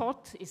on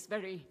spot is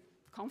very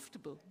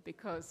comfortable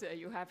because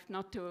you have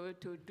not to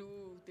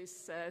do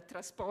this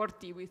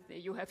trasporti with,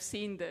 you have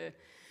seen the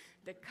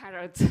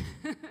carrots.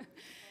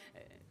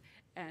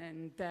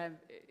 And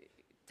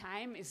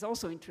time is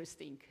also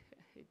interesting.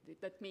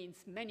 That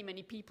means many,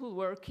 many people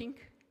working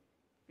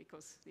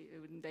because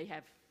they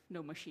have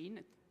no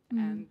machine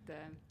and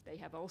they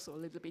have also a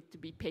little bit to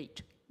be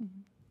paid.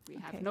 We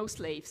have no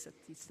slaves at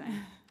this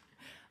time.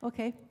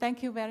 Okay,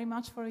 thank you very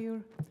much for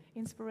your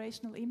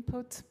inspirational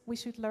input. We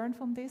should learn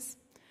from this.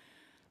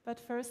 But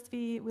first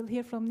we will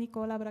hear from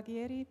Nicola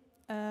Braghieri.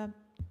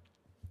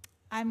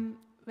 I'm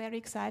very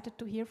excited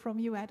to hear from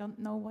you. I don't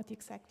know what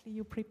exactly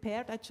you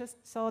prepared. I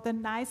just saw the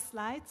nice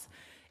slides.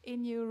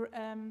 In your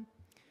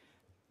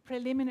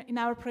in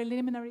our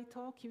preliminary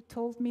talk, you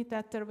told me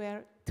that there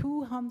were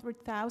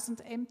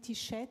 200,000 empty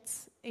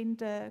sheds in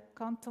the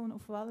canton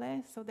of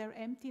Valais. So they're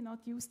empty, not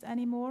used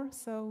anymore.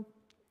 So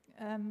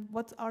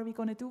what are we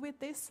going to do with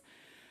this?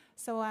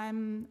 So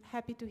I'm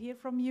happy to hear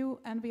from you,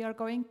 and we are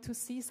going to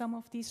see some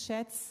of these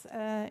sheds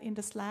in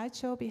the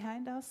slideshow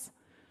behind us.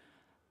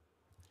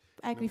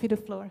 I give you the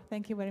floor.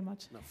 Thank you very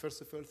much. No,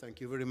 first of all, thank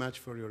you very much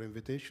for your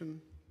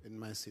invitation in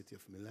my city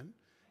of Milan.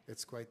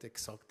 It's quite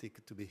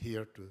exotic to be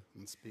here to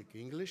speak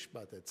English,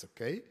 but it's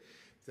okay.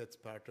 That's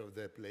part of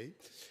the play,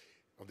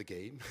 of the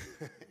game.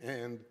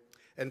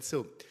 and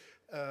so,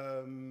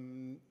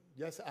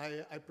 yes,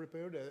 I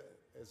prepared a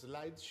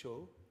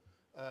slideshow.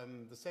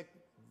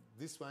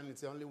 This one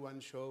is the only one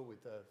show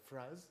with a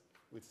phrase,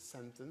 with a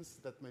sentence,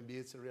 that maybe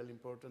it's really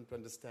important to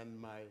understand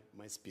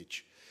my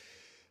speech.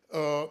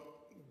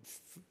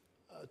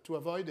 To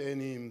avoid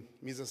any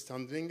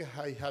misunderstanding,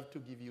 I have to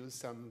give you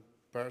some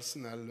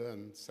personal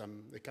and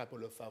a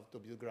couple of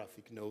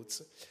autobiographic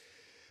notes.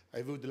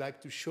 I would like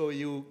to show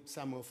you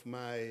some of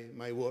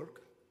my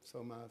work,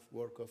 some of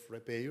work of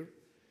repair,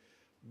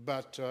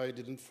 but I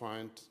didn't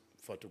find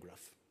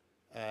photograph.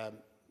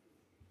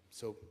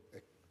 So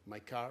my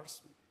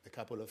cars, a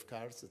couple of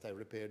cars that I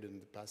repaired in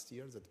the past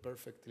years that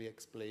perfectly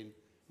explain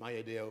my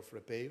idea of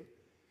repair,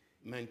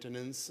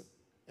 maintenance,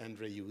 and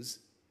reuse.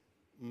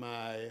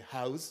 My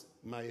house,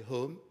 my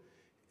home,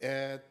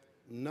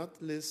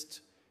 not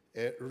least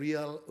a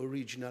real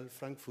original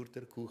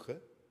Frankfurter Kuchen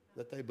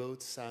that I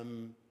bought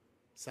some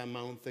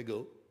months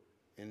ago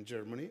in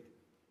Germany,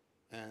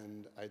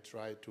 and I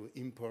try to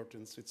import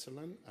in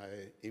Switzerland.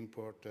 I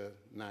import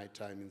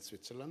nighttime in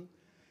Switzerland,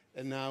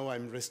 and now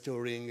I'm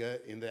restoring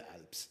in the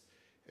Alps,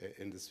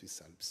 in the Swiss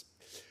Alps.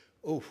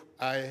 Oh,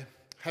 I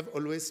have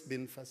always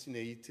been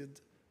fascinated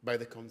by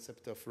the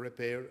concept of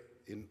repair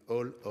in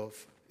all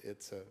of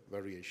its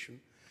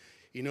variation,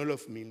 in all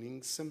of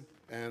meanings,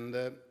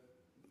 and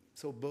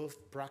so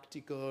both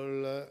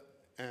practical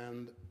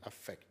and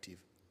affective.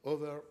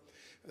 Over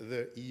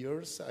the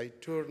years, I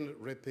turned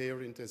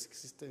repair into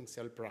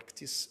existential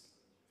practice,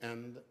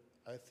 and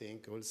I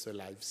think also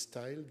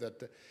lifestyle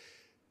that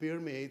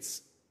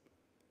permeates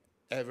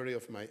every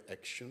of my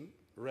action,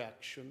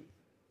 reaction,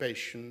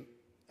 passion,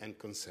 and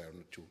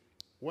concern too.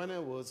 When I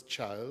was a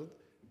child,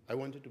 I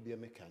wanted to be a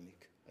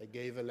mechanic. I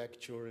gave a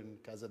lecture in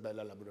Casa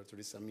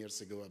laboratory some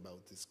years ago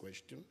about this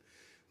question.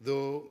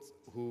 Those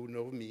who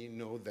know me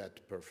know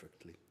that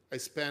perfectly. I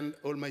spend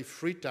all my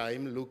free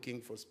time looking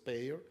for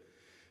spare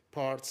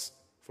parts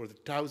for the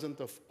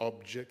thousands of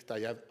objects I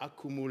have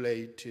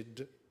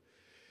accumulated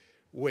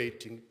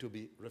waiting to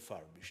be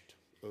refurbished.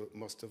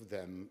 Most of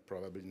them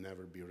probably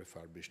never be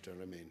refurbished and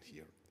remain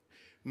here.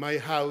 My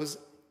house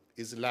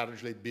is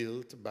largely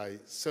built by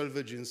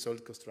salvaging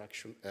old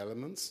construction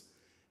elements,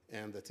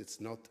 and that it's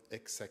not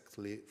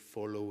exactly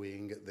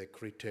following the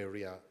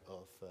criteria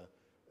of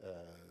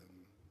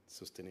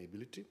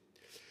sustainability.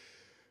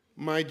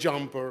 My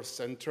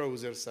jumpers and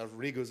trousers are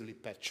rigorously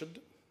patched.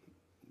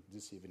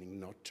 This evening,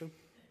 not.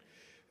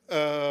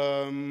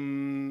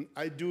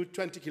 I do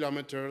 20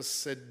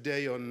 kilometers a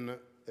day on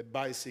a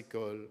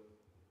bicycle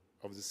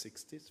of the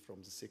 60s,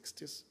 from the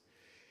 60s.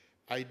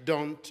 I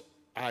don't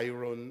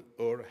iron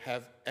or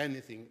have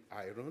anything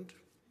ironed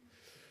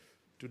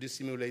to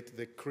dissimulate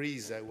the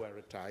crease I wear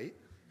a tie.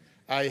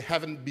 I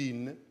haven't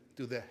been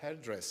to the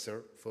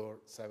hairdresser for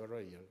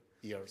several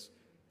years,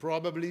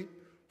 probably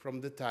from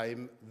the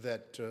time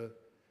that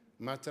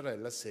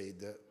Mattarella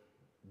said,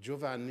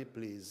 Giovanni,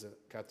 please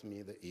cut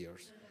me the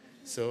ears.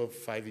 So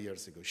 5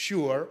 years ago.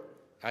 Sure,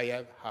 I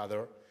have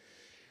other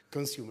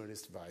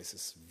consumerist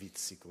vices,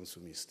 vizi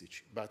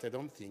consumistici, but I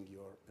don't think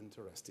you're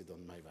interested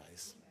on my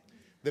vice.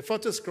 The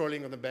photos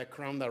scrolling on the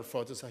background are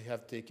photos I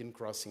have taken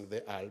crossing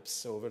the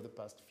Alps over the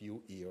past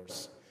few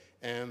years,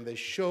 and they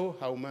show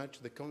how much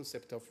the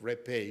concept of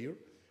repair,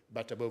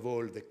 but above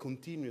all the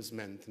continuous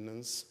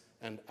maintenance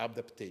and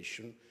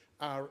adaptation,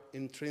 are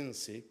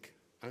intrinsic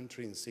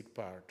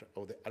part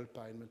of the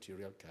Alpine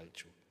material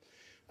culture.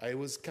 I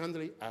was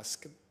kindly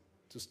asked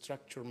to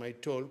structure my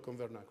talk on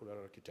vernacular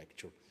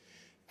architecture.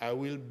 I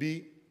will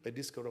be a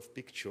discourse of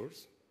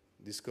pictures,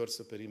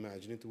 discorso per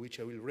immagini, to which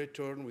I will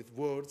return with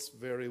words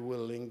very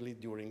willingly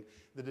during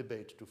the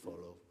debate to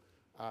follow.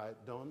 I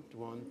don't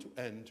want to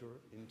enter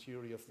into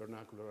theory of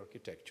vernacular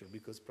architecture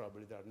because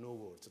probably there are no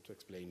words to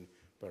explain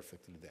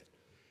perfectly that.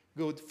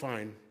 Good,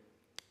 fine.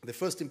 The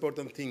first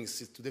important thing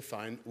is to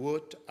define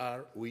what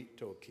are we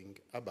talking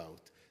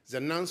about. The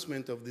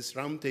announcement of this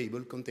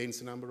roundtable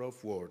contains a number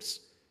of words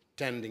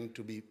tending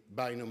to be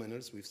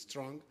binomials with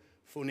strong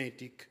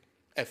phonetic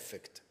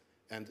effect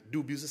and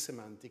dubious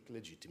semantic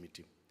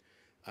legitimacy.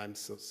 I'm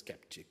so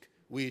skeptic,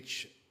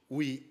 which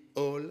we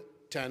all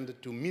tend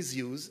to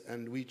misuse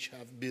and which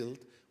have built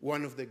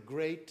one of the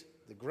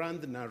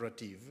grand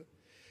narrative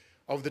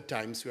of the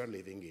times we are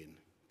living in.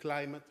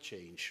 Climate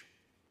change,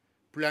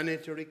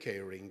 planetary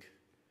caring,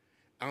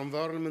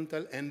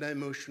 environmental and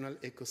emotional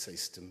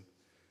ecosystem,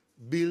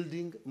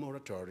 building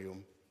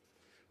moratorium,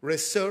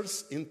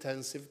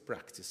 resource-intensive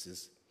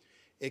practices,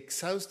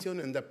 exhaustion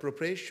and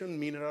appropriation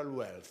mineral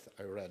wealth,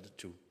 I read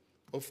too.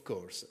 Of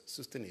course,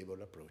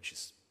 sustainable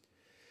approaches.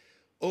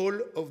 All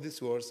of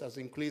these words are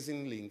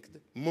increasingly linked,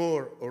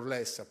 more or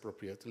less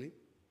appropriately,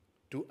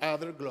 to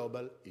other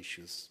global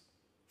issues,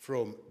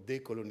 from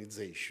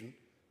decolonization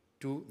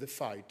to the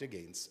fight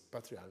against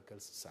patriarchal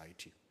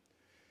society.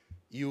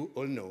 You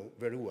all know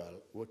very well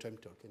what I'm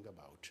talking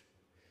about.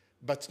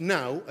 But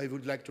now I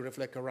would like to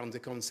reflect around the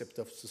concept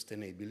of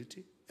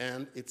sustainability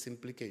and its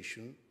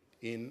implication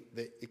in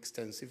the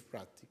extensive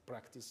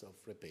practice of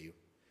repair.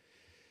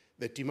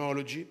 The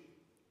etymology,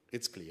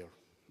 it's clear,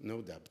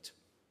 no doubt.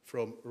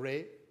 From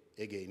re,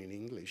 again in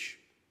English,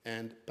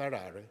 and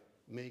parare,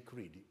 make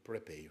ready,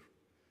 prepare.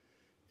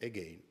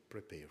 Again,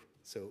 prepare,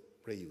 so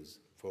reuse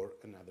for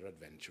another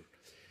adventure.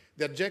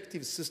 The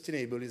adjective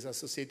sustainable is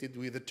associated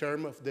with the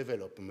term of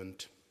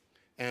development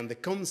and the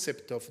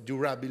concept of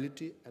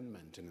durability and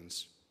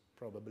maintenance,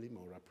 probably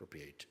more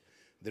appropriate.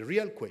 The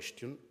real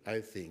question,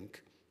 I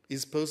think,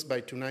 is posed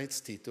by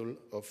tonight's title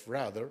of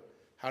rather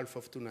half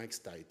of tonight's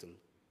title,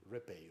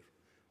 repair.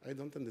 I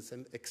don't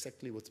understand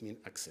exactly what means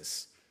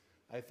access.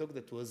 I thought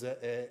that was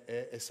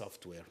a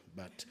software,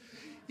 but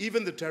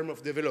even the term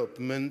of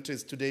development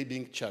is today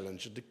being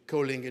challenged,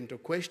 calling into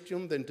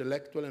question the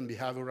intellectual and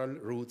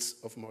behavioral roots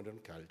of modern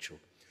culture.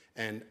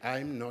 And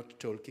I'm not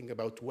talking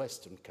about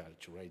Western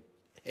culture, I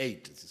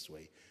hate it this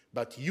way,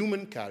 but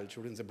human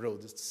culture in the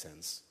broadest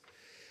sense.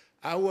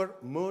 Our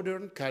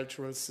modern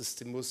cultural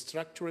system was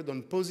structured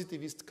on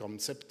positivist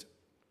concept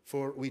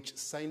for which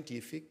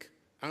scientific,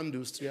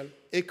 industrial,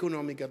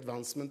 economic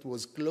advancement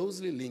was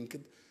closely linked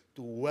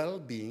to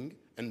well-being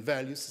and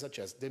values such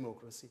as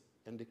democracy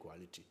and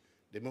equality.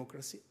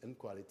 Democracy and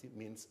equality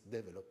means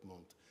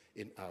development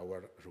in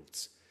our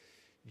roots.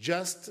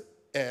 Just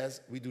as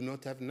we do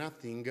not have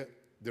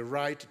the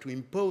right to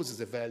impose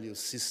the value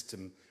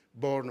system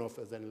born of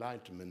the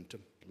Enlightenment,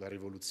 la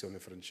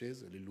Rivoluzione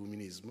Francese,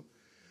 l'Illuminismo,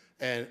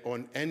 and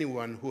on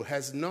anyone who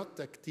has not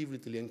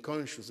actively and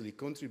consciously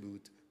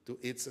contributed to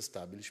its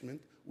establishment,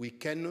 we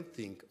cannot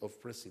think of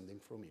prescinding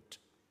from it.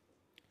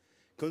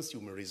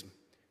 Consumerism.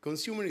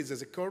 Consumerism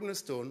is a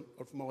cornerstone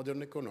of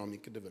modern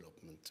economic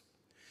development,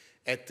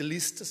 at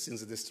least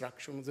since the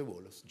destruction of the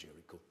Wall of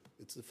Jericho.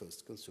 It's the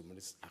first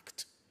consumerist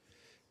act.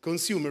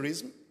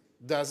 Consumerism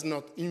does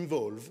not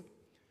involve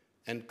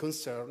and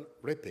concern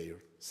repair,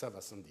 ça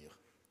va sans dire.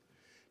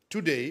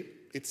 Today,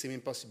 it seems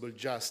impossible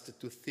just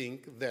to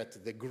think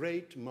that the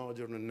great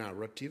modern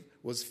narrative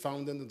was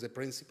founded on the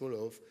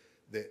principle of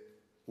the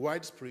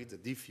widespread, the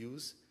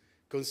diffuse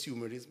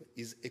consumerism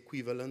is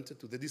equivalent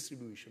to the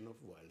distribution of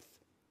wealth.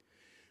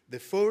 The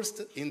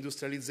forced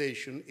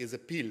industrialization is a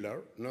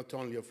pillar not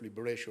only of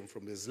liberation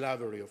from the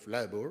slavery of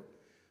labor,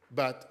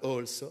 but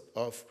also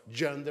of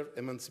gender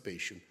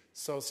emancipation,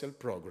 social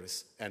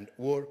progress, and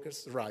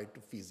workers' right to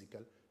physical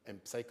and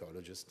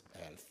psychologist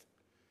health.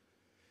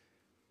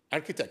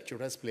 Architecture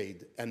has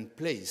played and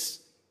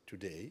plays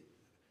today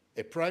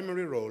a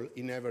primary role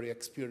in every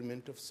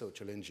experiment of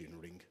social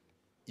engineering.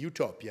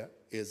 Utopia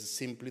is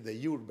simply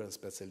the urban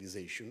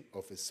specialization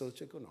of a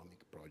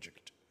socio-economic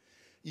project.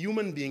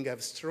 Human beings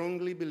have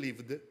strongly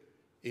believed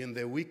in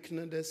the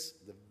wickedness,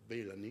 the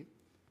villainy,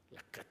 la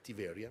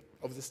cattiveria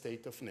of the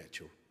state of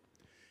nature,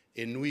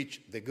 in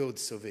which the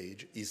gods of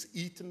age is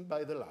eaten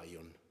by the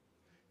lion,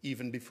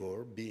 even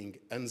before being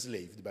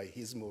enslaved by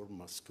his more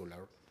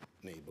muscular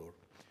neighbor.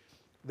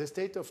 The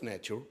state of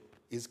nature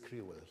is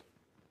cruel,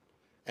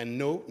 and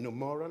no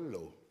moral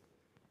law,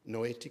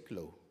 no ethic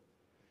law,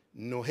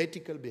 no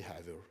ethical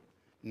behavior,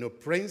 no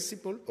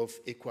principle of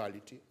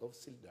equality, of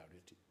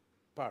solidarity,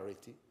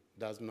 parity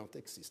does not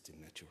exist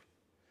in nature.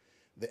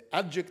 The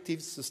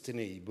adjective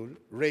sustainable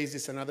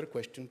raises another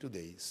question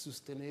today: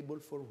 sustainable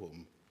for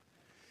whom?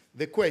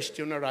 The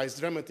question arises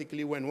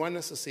dramatically when one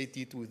associates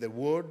it with the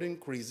world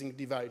increasingly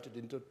divided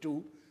into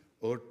 2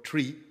 or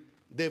 3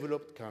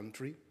 developed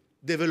countries,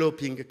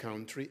 developing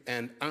country,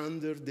 and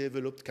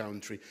underdeveloped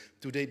country.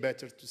 Today,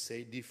 better to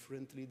say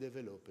differently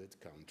developed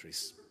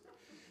countries.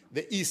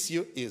 The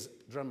issue is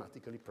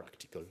dramatically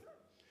practical.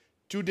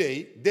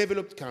 Today,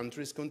 developed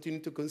countries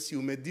continue to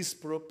consume a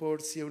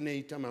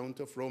disproportionate amount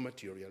of raw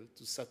material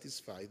to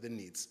satisfy the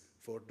needs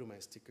for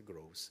domestic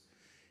growth.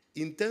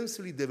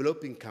 Intensely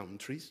developing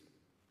countries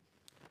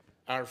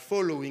are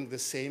following the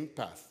same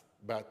path,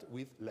 but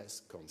with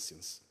less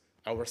conscience.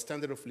 Our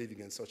standard of living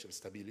and social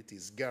stability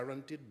is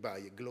guaranteed by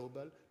a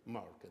global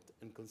market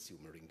and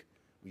consumering.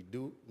 We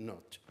do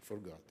not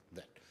forget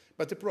that.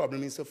 But the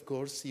problem is, of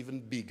course,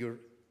 even bigger.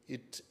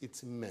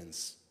 It's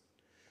immense.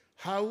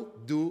 How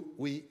do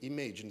we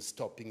imagine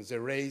stopping the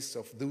race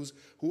of those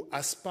who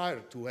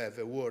aspire to have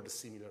a world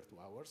similar to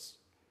ours?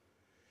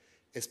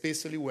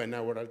 Especially when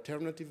our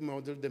alternative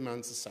model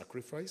demands a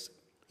sacrifice,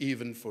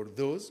 even for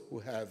those who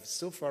have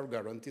so far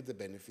guaranteed the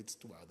benefits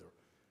to others.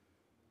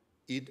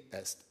 Id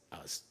est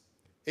us.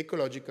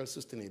 Ecological,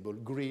 sustainable,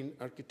 green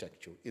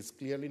architecture is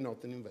clearly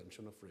not an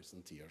invention of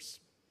recent years.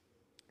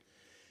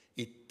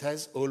 It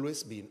has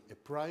always been a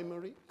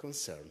primary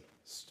concern,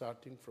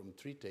 starting from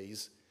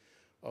treaties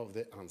of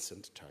the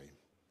ancient time.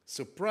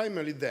 So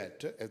primarily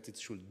that, as it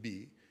should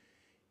be,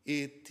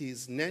 it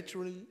is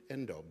natural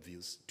and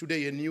obvious.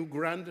 Today, a new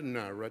grand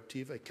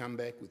narrative, I come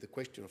back with the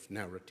question of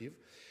narrative,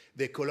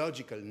 the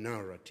ecological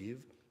narrative,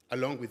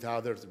 along with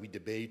others we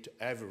debate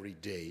every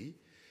day,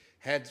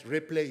 had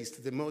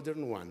replaced the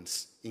modern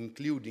ones,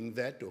 including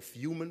that of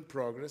human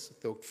progress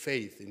through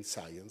faith in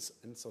science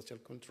and social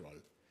control.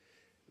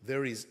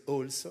 There is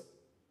also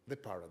the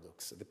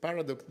paradox. The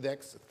paradox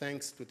that,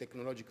 thanks to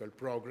technological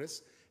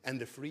progress and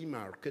the free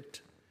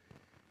market,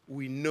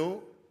 we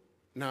now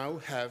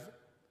have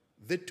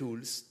the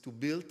tools to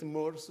build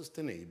more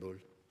sustainable,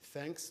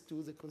 thanks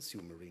to the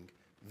consumering,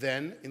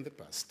 than in the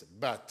past.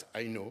 But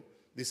I know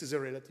this is a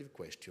relative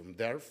question,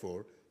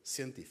 therefore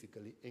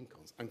scientifically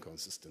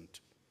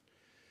inconsistent.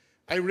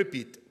 I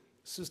repeat,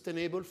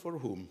 sustainable for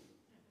whom?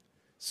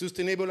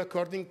 Sustainable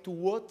according to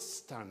what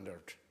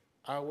standard?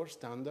 Our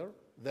standard?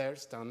 Their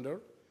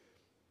standard?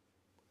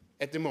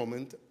 At the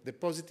moment, the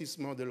positive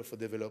model of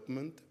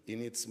development,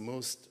 in its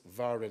most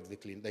varied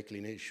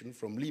declination,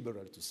 from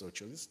liberal to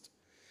socialist,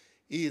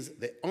 is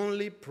the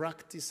only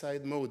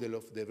practiced model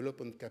of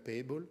development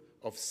capable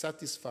of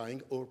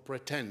satisfying or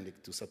pretending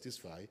to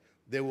satisfy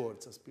the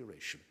world's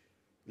aspiration.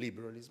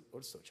 Liberalism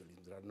or socialism,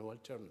 there are no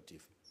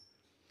alternatives.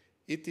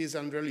 It is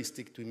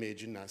unrealistic to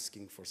imagine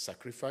asking for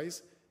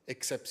sacrifice,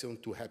 exception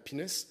to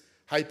happiness,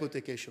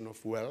 hypothecation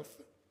of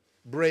wealth,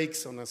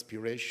 breaks on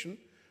aspiration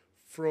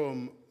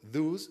from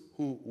those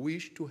who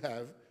wish to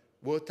have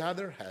what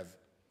others have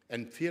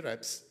and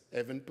perhaps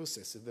haven't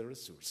possessed the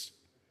resource.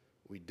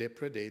 We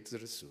depredate the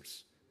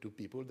resource to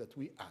people that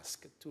we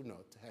ask to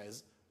not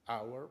as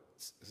our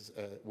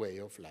way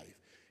of life.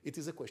 It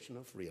is a question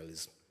of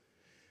realism.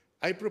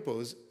 I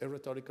propose a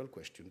rhetorical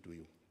question to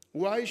you.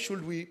 Why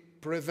should we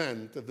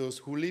prevent those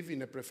who live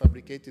in a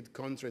prefabricated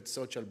concrete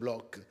social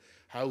block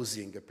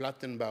housing, a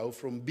Plattenbau,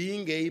 from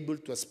being able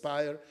to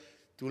aspire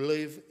to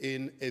live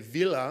in a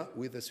villa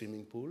with a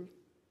swimming pool?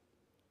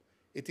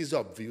 It is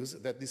obvious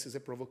that this is a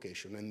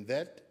provocation and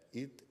that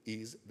it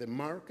is the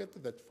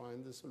market that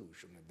finds the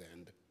solution at the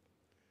end.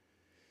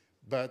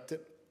 But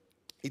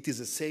it is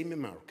the same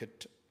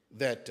market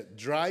that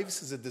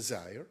drives the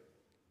desire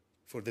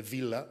for the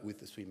villa with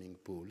the swimming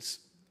pools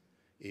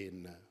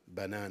in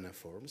banana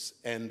forms,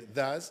 and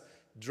thus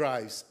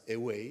drives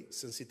away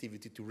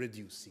sensitivity to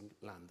reducing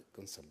land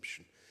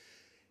consumption.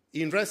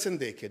 In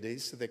recent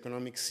decades, the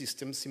economic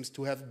system seems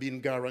to have been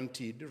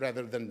guaranteed,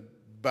 rather than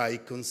by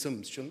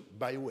consumption,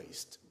 by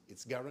waste.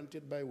 It's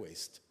guaranteed by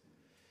waste.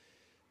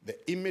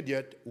 The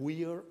immediate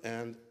wear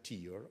and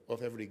tear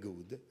of every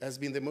good has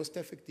been the most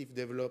effective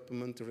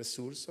development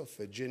resource of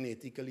a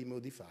genetically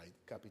modified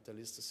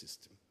capitalist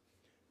system.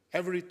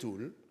 Every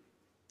tool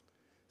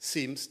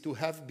seems to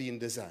have been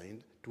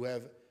designed to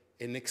have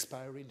an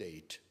expiry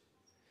date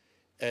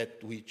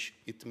at which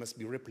it must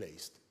be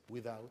replaced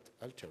without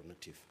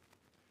alternative.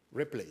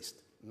 Replaced,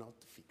 not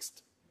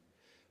fixed.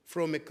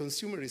 From a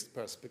consumerist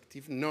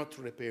perspective, not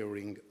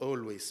repairing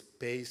always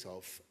pays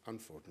off,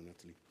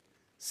 unfortunately.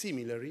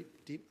 Similarly,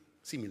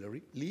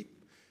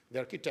 the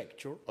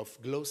architecture of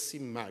glossy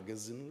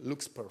magazine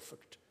looks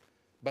perfect,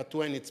 but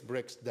when it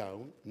breaks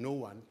down, no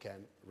one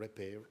can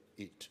repair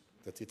it.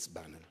 that it's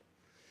banal.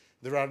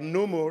 There are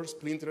no more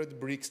splintered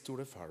bricks to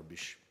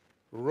refurbish,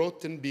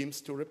 rotten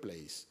beams to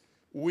replace,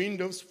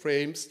 windows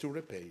frames to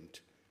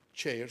repaint,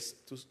 chairs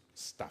to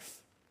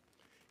stuff.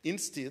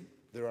 Instead,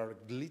 there are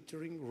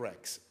glittering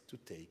wrecks to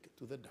take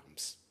to the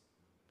dumps.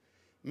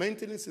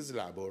 Maintenance is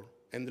labor,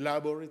 and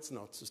labor is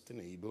not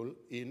sustainable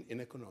in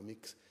an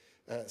economic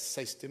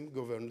system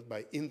governed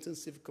by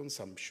intensive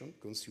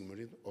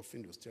consumerism of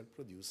industrial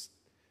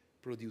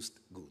produced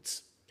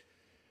goods.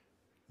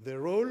 The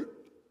role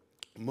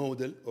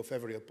model of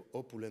every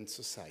opulent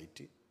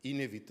society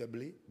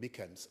inevitably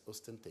becomes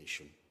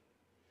ostentation.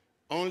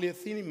 Only a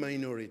thin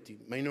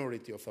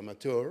minority of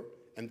amateur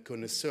and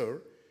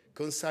connoisseur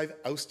conceive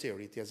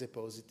austerity as a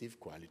positive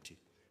quality,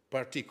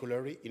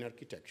 particularly in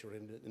architecture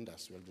and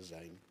industrial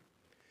design.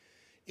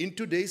 In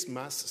today's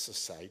mass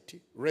society,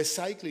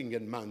 recycling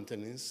and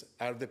maintenance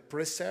are the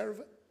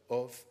preserve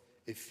of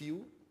a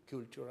few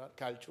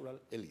cultural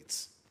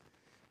elites,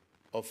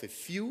 of a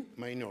few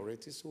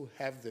minorities who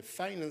have the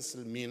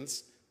financial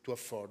means to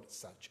afford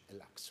such a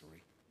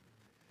luxury.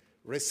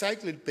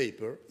 Recycled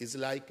paper is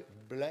like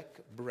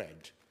black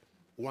bread,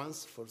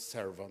 once for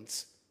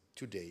servants,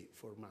 today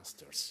for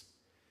masters.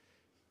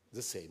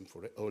 The same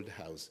for the old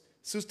house.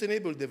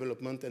 Sustainable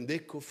development and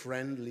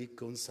eco-friendly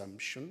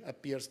consumption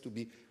appears to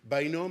be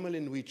binomial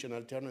in which an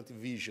alternative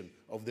vision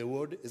of the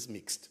world is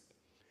mixed,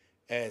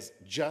 as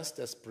just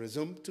as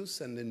presumptuous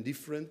and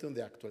indifferent on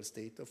the actual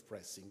state of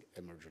pressing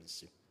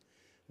emergency.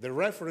 The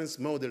reference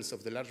models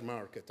of the large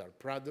market are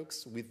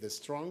products with the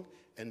strong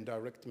and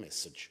direct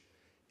message,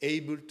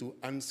 able to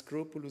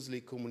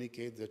unscrupulously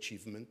communicate the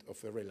achievement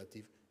of a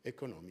relative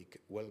economic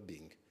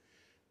well-being.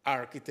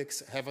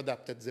 Architects have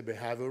adapted the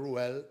behavior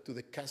well to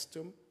the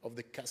custom of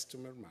the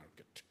customer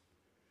market,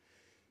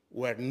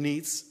 where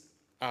needs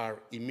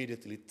are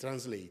immediately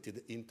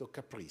translated into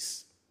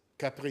caprice.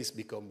 Caprice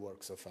become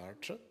works of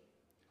art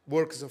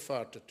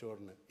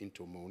turn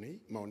into money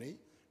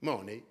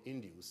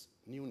induce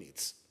new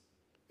needs.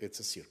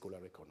 It's a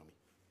circular economy.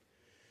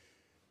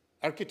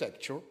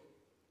 Architecture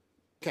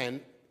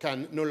can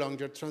no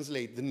longer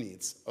translate the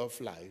needs of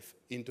life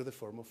into the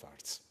form of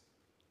arts.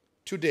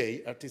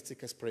 Today,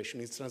 artistic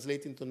expression is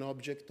translated into an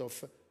object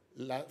of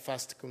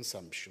fast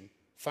consumption,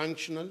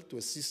 functional to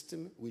a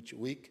system with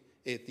weak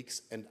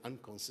ethics and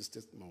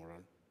inconsistent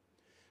moral.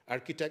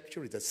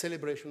 Architecture is a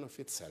celebration of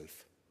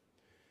itself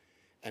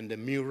and a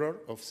mirror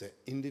of the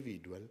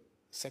individual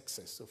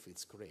success of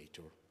its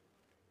creator.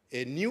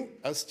 A new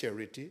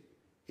austerity.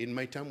 In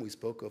my time, we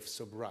spoke of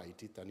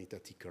sobriety, Tanita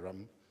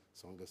Tikaram,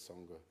 song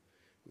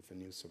with a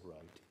new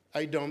sobriety.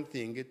 I don't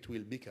think it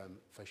will become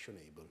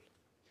fashionable.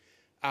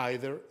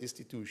 Either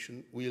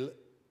institution will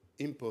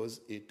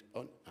impose it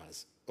on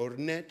us, or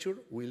nature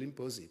will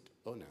impose it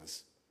on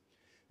us.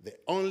 The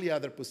only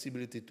other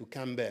possibility to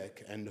come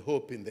back and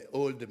hope in the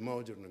old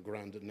modern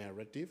grand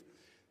narrative,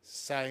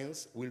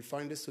 science will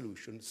find a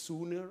solution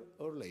sooner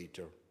or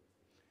later,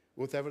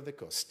 whatever the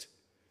cost.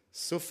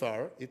 So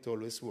far, it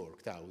always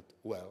worked out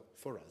well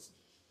for us.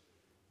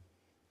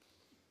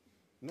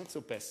 Not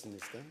so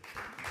pessimist, eh?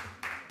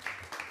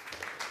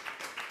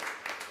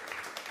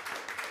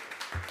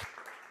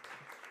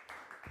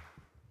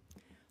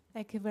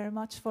 Thank you very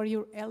much for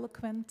your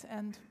eloquent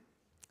and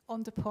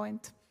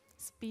on-the-point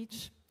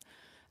speech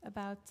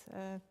about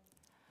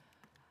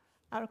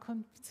our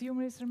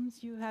consumerism.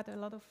 You had a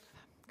lot of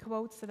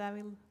quotes that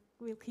I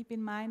will keep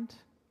in mind.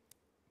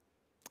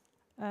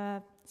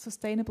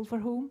 Sustainable for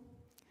whom?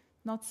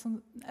 Not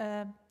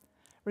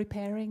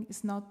repairing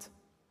is not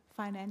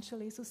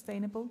financially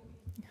sustainable.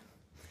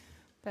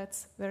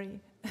 That's a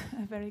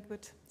very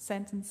good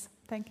sentence.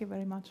 Thank you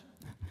very much.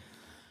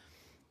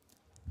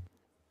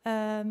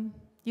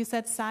 You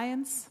said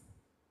science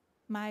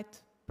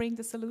might bring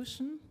the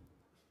solution.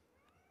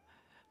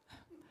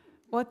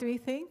 What do you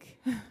think?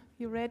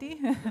 You ready?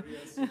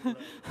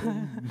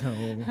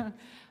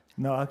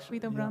 No, actually.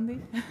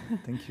 Yeah.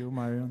 Thank you,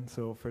 Marion.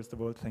 So first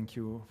of all, thank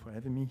you for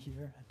having me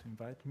here and to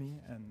invite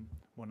me. And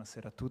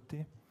buonasera a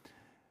tutti.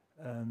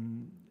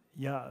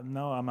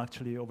 Now I'm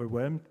actually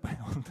overwhelmed by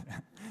all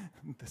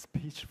the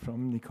speech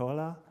from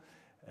Nicola,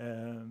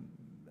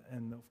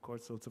 and of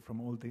course also from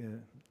all the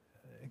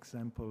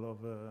example of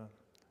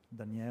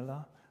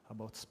Daniela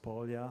about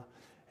spolia,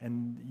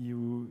 and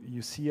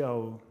you see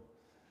how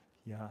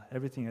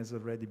everything has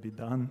already been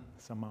done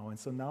somehow. And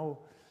so now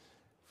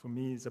for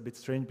me it's a bit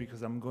strange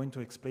because I'm going to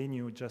explain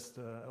you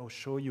I'll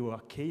show you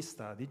a case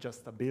study,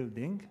 just a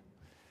building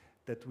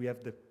that we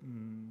have the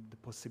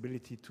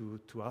possibility to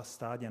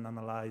study and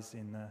analyze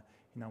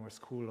in our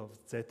school of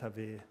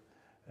ZV,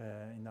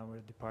 in our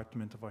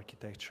Department of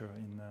Architecture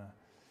in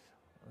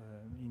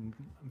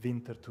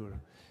Winterthur.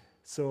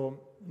 So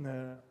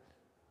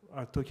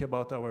I'll talk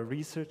about our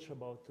research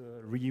about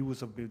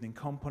reuse of building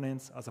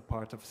components as a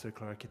part of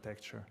circular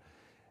architecture.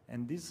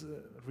 And this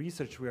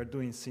research we are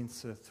doing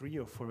since 3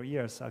 or 4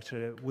 years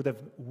actually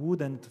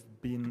wouldn't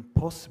have been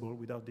possible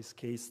without this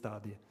case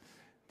study.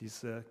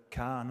 This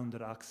K under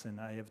Achsen,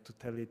 I have to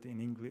tell it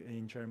in English,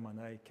 in German,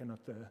 I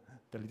cannot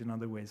tell it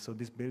another way. So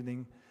this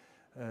building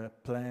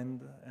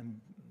planned and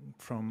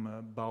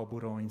from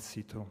Baubureau in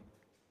situ.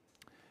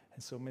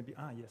 And so maybe,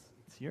 yes,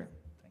 it's here,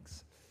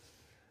 thanks.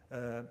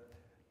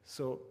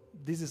 So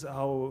this is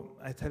how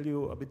I tell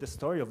you a bit the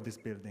story of this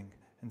building,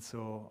 and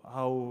so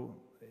how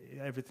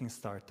everything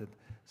started.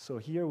 So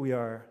here we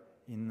are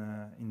in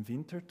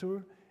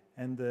Winterthur,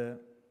 and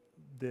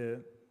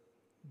the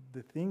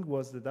thing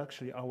was that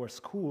actually our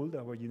school,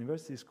 our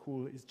university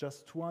school, is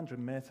just 200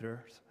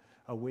 meters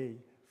away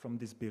from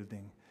this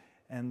building.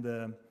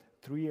 And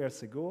 3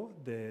 years ago,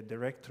 the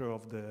director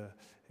of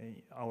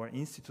our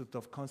Institute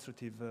of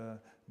Constructive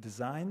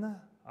Design,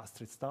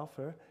 Astrid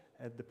Stauffer,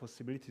 had the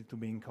possibility to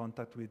be in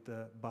contact with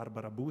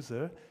Barbara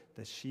Buser,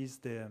 that she's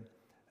the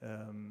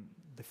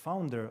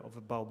founder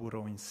of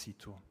Baubureau in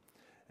situ.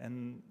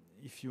 And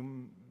if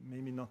you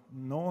maybe not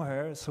know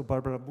her, so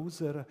Barbara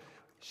Buser,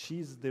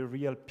 she's the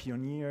real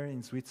pioneer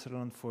in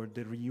Switzerland for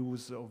the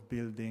reuse of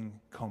building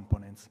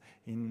components.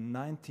 In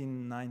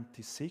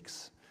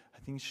 1996, I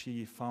think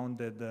she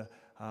founded an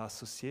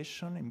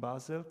association in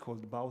Basel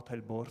called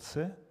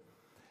Bauteilbörse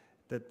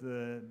that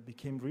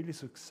became really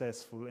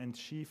successful, and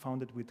she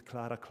founded with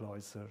Clara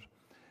Kleuser.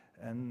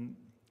 And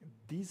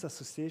this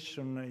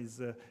association is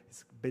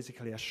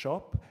basically a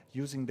shop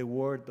using the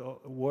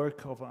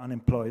work of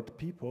unemployed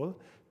people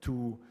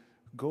to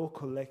go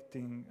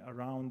collecting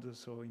around,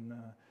 so in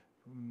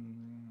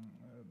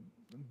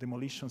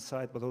demolition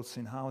site, but also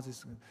in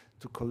houses,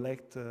 to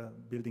collect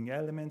building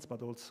elements,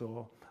 but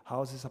also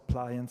houses,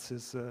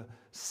 appliances,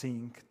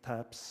 sink,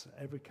 taps,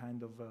 every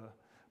kind of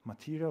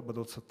material, but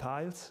also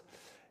tiles,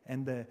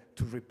 and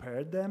to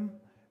repair them,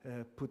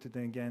 put it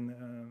again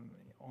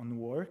on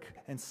work,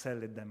 and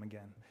sell it them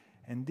again.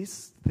 And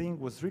this thing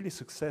was really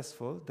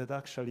successful that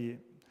actually,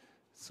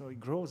 so it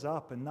grows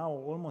up, and now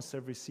almost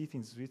every city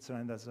in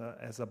Switzerland has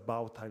a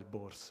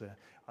Bauteilbörse,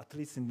 at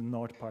least in the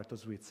north part of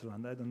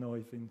Switzerland. I don't know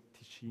if in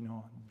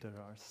Ticino there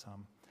are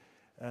some.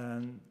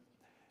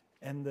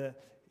 And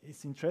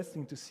it's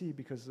interesting to see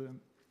because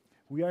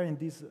we are in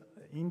this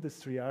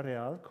industry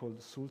area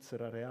called Sulzer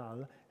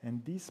Areal,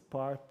 and this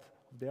part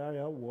of the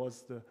area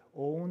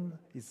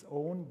is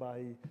owned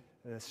by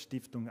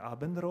Stiftung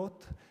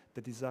Abendroth,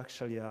 that is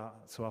actually a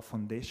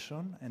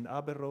foundation, and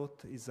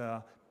Abendroth is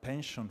a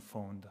pension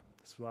fund,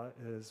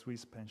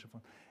 Swiss pension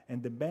fund.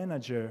 And the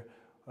manager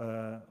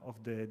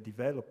of the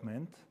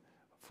development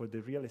for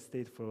the real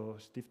estate for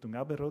Stiftung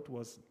Abendroth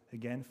was,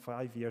 again,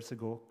 5 years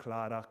ago,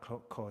 Clara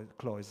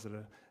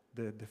Kleuser,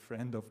 the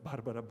friend of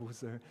Barbara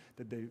Buser,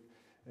 that they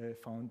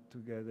found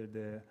together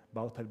the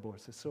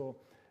Bauteilbörse. So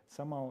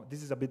somehow,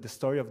 this is a bit the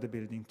story of the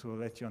building to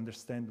let you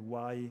understand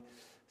why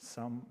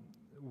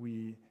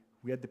we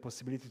had the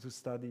possibility to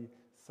study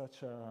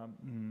such a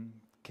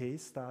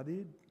case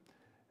study,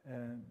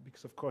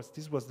 because of course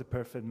this was the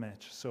perfect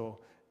match. So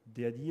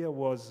the idea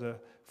was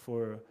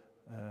for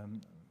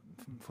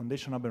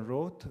Foundation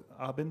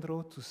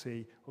Abendroth to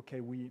say,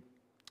 okay, we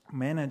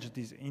manage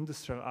this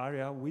industrial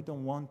area, we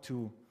don't want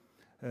to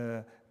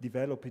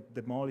develop it,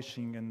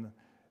 demolishing and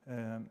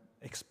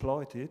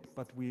exploit it,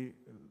 but we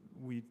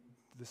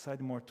decide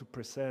more to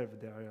preserve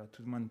the area,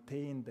 to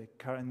maintain the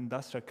current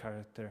industrial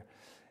character.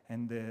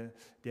 And the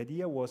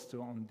idea was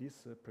to, on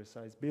this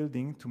precise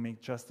building, to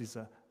make just this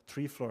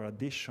 3-floor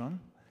addition,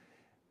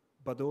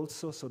 but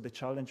also, so the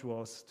challenge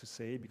was to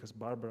say, because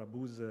Barbara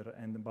Buser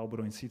and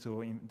Baubureau in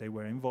situ, they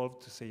were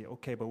involved, to say,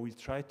 okay, but we'll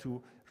try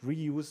to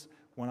reuse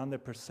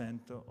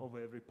 100% of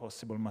every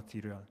possible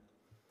material.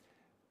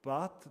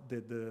 But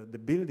the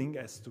building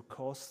has to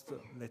cost,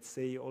 let's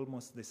say,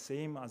 almost the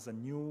same as a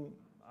new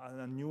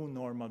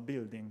normal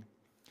building.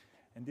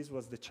 And this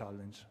was the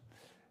challenge.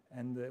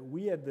 And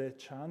we had the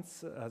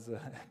chance, as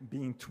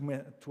being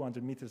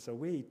 200 meters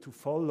away, to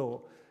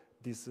follow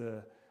this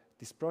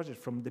project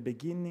from the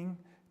beginning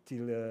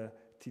till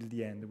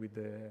the end, with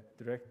the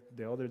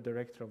other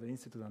director of the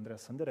institute,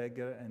 Andreas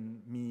Sanderegger,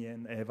 and me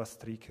and Eva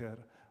Stricker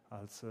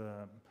as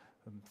a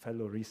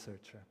fellow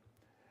researcher.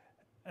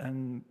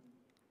 And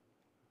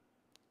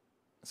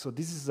so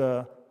this is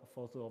a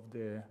photo of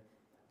the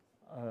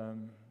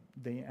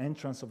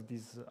entrance of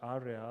this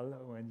areal,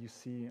 when you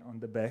see on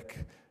the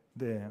back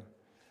the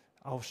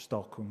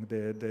Aufstockung,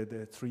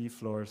 the 3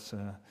 floors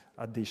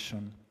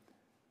addition.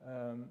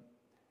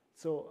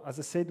 So as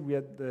I said, we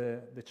had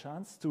the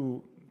chance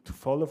to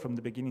follow from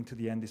the beginning to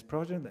the end this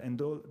project, and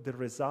the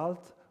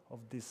result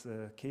of this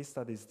case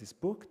study is this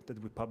book that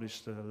we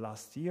published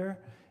last year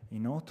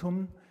in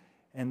autumn,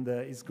 and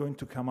it's going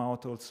to come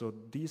out also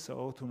this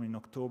autumn in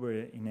October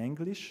in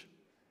English.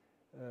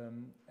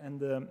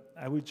 And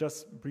I will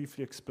just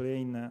briefly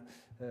explain,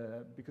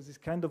 because it's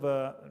kind of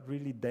a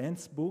really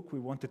dense book. We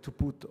wanted to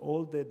put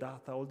all the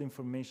data, all the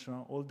information,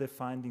 all the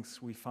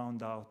findings we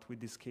found out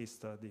with this case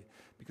study,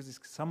 because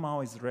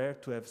somehow it's rare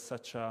to have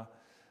such a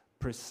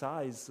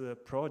precise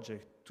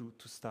project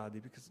to study,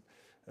 because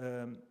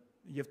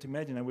you have to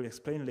imagine, I will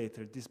explain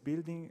later, this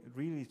building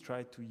really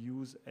tried to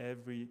use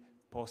every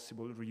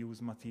possible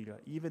reused material.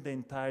 Even the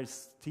entire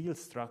steel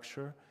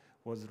structure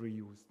was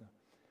reused.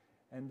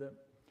 And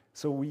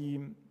so we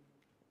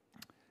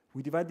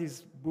We divide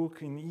this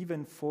book in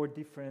even 4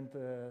 different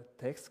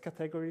text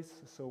categories.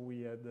 So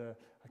we had a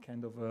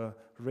kind of a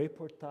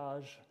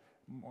reportage,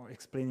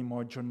 explaining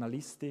more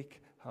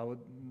journalistic, how,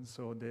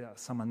 so there are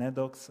some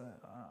anecdotes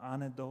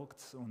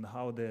on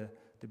how the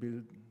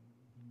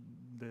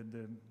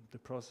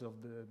process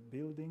of the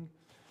building.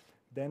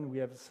 Then we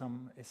have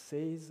some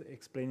essays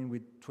explaining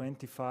with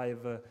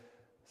 25,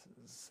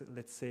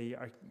 let's say,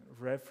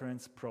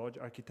 reference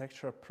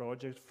architectural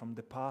projects from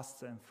the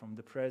past and from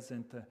the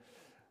present.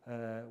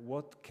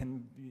 What can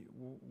be,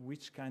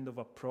 which kind of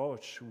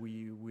approach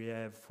we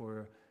have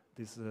for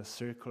this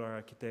circular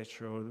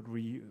architecture, or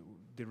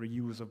the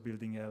reuse of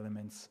building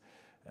elements,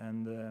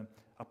 and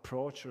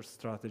approach or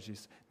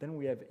strategies. Then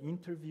we have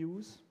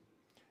interviews,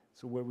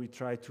 so where we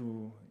try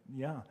to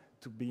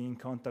be in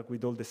contact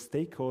with all the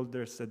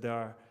stakeholders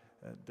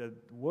that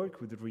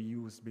work with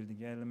reused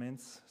building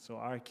elements, so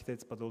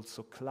architects, but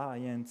also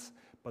clients,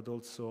 but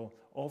also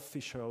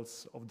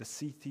officials of the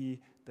city,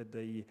 that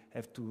they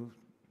have to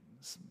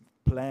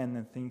plan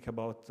and think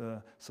about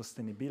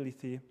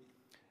sustainability,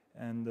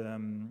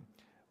 and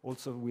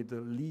also with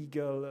the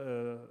legal,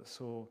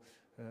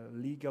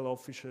 legal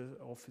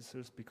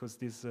officers, because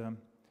this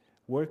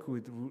work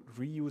with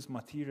reused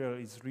material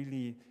is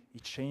really,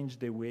 it changed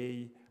the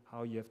way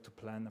how you have to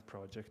plan a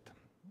project.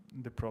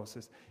 The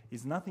process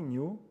is nothing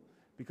new,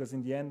 because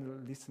in the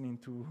end, listening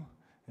to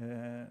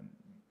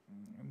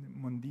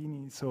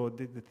Mondini, so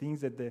the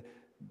things that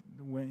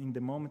when in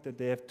the moment that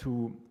they have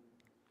to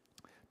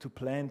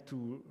plan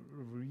to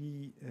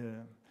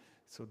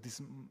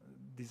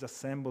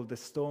disassemble the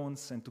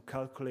stones and to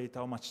calculate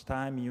how much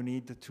time you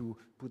need to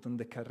put on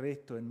the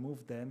carretto and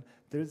move them,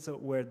 those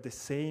were the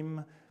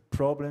same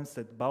problems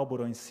that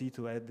Bauburo in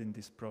situ had in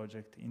this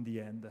project in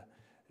the end.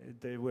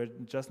 They were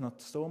just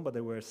not stone, but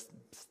they were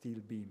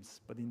steel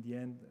beams, but in the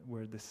end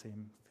were the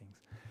same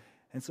things.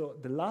 And so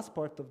the last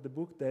part of the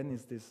book then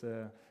is this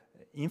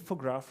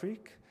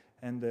infographic,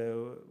 and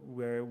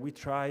where we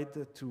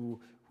tried to,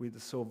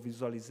 with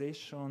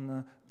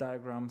visualization,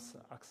 diagrams,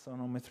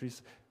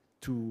 axonometries,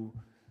 to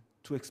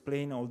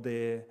explain all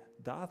the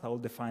data, all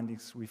the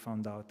findings we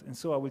found out. And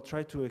so I will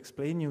try to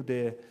explain you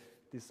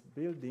this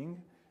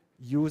building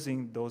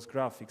using those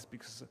graphics,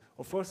 because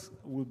of course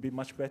it would be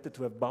much better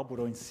to have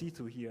Bauburo in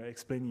situ here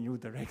explaining you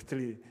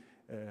directly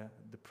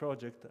the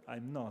project.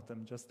 I'm not,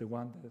 I'm just the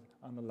one that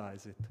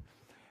analyzes it.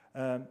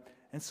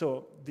 And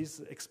so this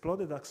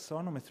exploded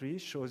axonometry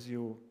shows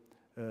you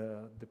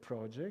the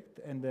project,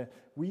 and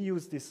we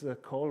use this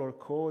color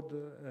code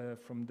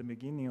from the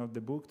beginning of the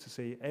book to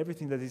say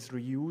everything that is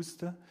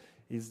reused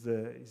is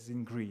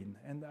in green.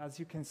 And as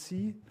you can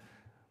see,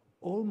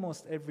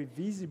 almost every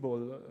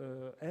visible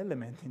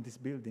element in this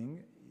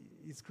building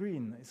is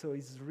green, so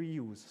it's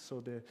reused.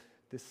 So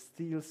the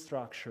steel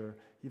structure,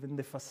 even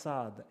the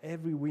facade,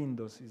 every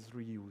window is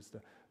reused.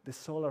 The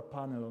solar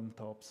panel on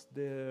tops,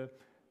 the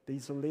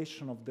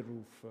isolation of the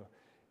roof,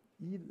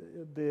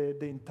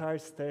 the entire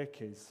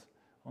staircase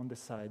on the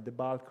side, the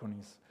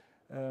balconies.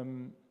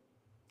 And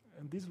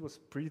this was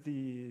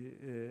pretty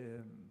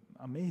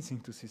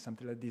amazing to see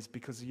something like this,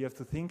 because you have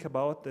to think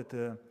about that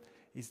there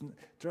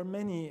are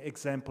many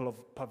examples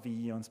of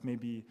pavilions,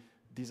 maybe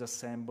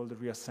disassembled,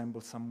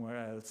 reassembled somewhere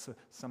else,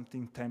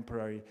 something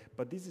temporary.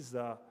 But this is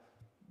a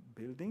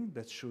building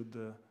that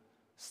should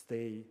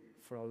stay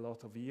for a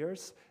lot of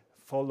years,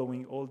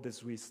 following all the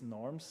Swiss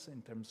norms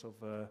in terms of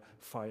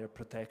fire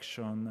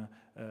protection,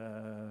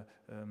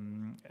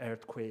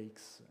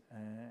 earthquakes,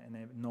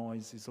 and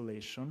noise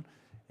isolation.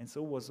 And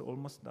so it was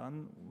almost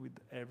done with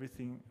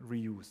everything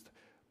reused.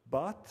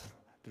 But,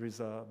 there is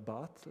a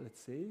but,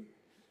 let's say.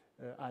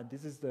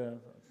 This is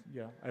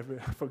I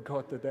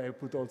forgot that I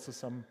put also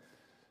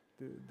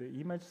the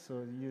image.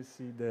 So you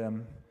see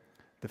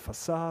the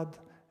facade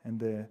and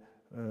the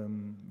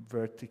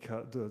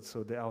vertical,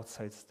 so the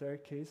outside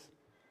staircase.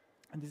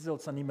 And this is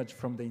also an image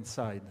from the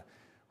inside,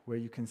 where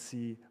you can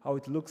see how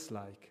it looks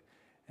like.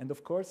 And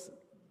of course,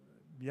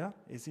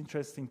 it's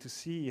interesting to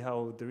see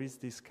how there is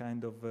this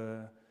kind of,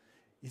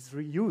 it's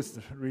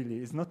reused, really,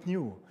 it's not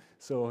new.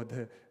 So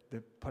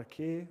the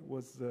parquet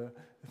was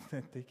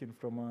taken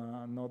from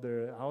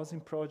another housing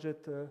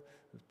project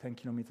 10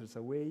 kilometers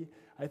away.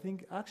 I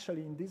think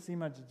actually in this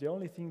image, the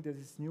only thing that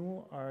is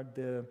new are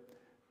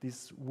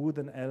this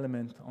wooden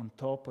element on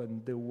top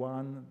and the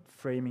one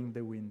framing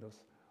the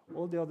windows.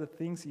 All the other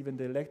things, even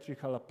the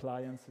electrical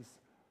appliances,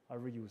 are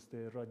reused.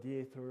 The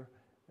radiator,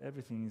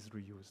 everything is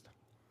reused.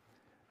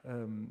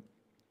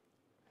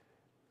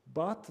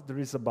 But there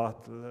is a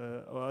but,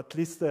 or at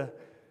least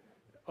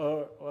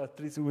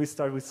we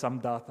start with some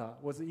data.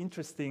 It was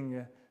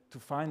interesting to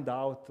find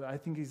out. I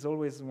think it's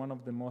always one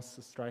of the most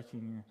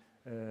striking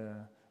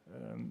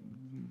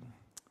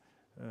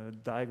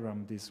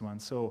diagram, this one.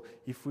 So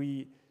if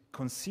we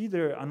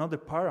consider another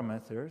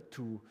parameter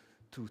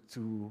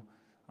to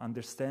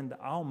understand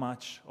how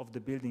much of the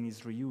building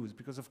is reused,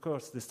 because of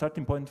course the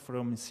starting point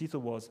from in situ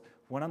was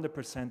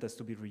 100% has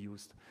to be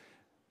reused.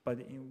 But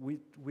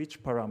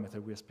which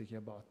parameter we are speaking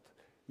about?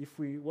 If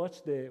we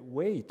watch the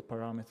weight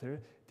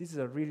parameter, this is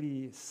a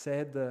really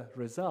sad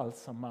result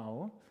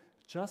somehow,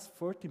 just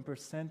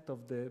 14%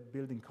 of the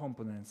building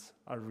components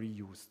are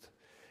reused.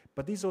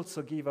 But this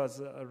also gives us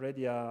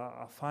already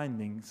a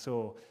finding.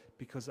 So,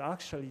 because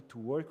actually to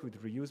work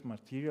with reused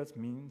materials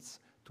means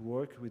to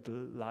work with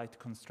light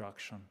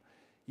construction.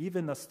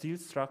 Even a steel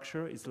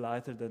structure is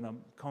lighter than a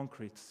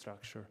concrete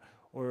structure,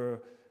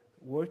 or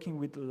working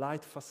with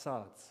light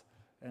facades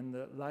and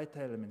light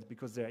elements,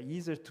 because they are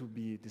easier to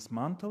be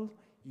dismantled,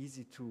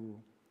 easy to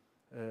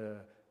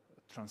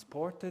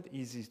transported,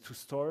 easy to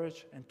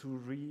storage, and to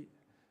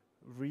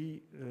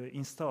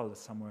reinstall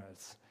somewhere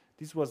else.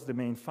 This was the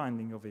main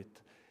finding of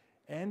it.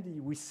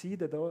 And we see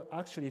that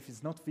actually, if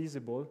it's not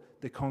visible,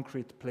 the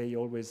concrete play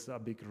always a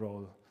big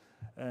role,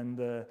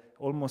 and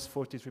almost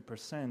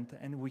 43%.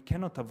 And we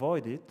cannot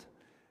avoid it.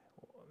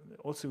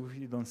 Also,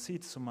 we don't see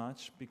it so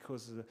much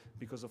because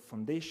of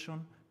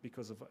foundation,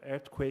 because of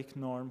earthquake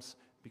norms,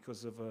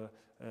 because of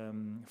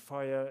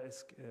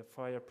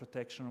fire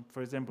protection.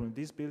 For example, in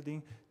this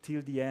building,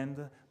 till the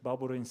end,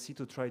 Barbaro in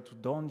situ tried to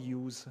don't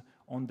use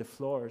on the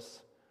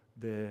floors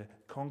the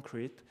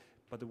concrete,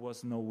 but there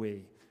was no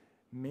way.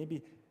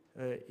 Maybe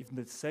if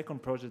the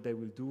second project they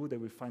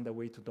will find a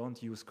way to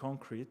don't use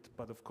concrete,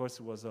 but of course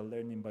it was a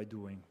learning by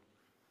doing.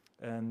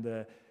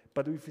 And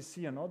but if you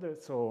see another,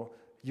 so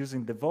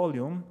using the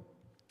volume,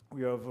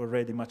 we are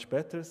already much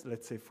better,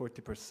 let's say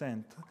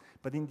 40%.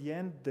 But in the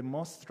end, the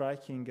most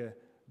striking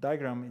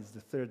diagram is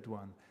the third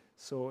one.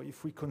 So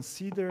if we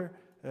consider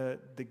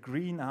the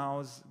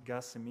greenhouse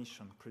gas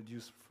emission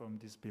produced from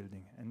this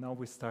building, and now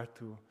we start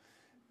to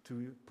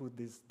put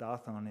this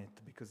data on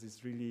it, because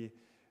it's really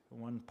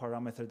one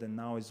parameter that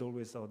now is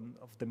always of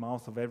the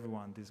mouth of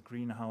everyone, these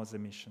greenhouse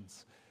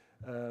emissions.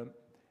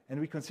 And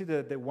we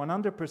consider that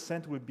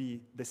 100% will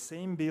be the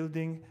same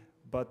building,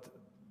 but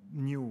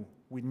new,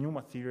 with new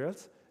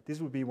materials. This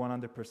will be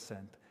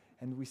 100%.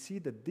 And we see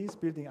that this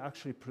building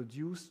actually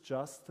produced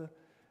just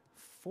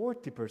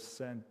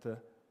 40%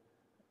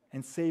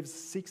 and saves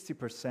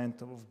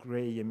 60% of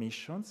gray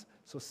emissions,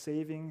 so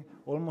saving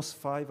almost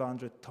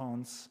 500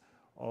 tons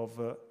of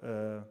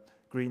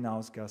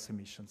greenhouse gas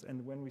emissions.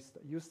 And when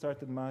you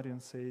started, Marion,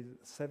 say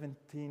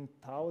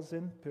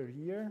 17,000 per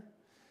year?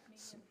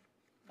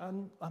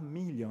 A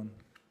million.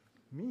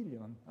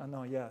 Million?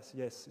 No, yes,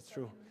 it's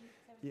true.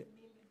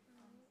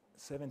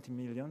 70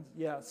 million.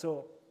 Yeah,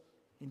 so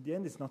in the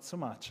end, it's not so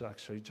much,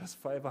 actually, just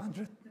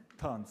 500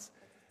 tons.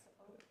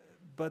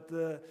 But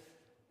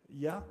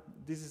yeah,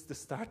 this is the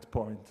start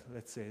point,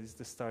 let's say, it's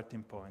the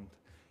starting point.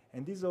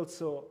 And this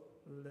also,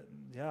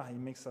 yeah, it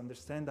makes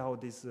understand how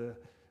this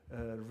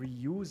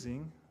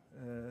reusing,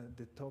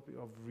 the topic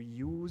of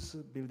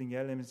reuse building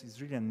elements is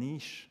really a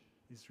niche.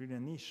 It's really a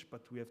niche,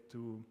 but we have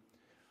to,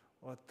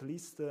 or at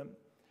least,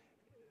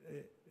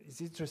 it's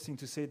interesting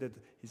to say that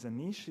it's a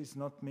niche. It's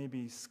not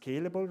maybe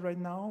scalable right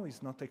now.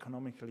 It's not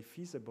economically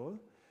feasible,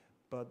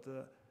 but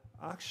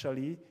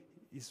actually,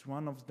 is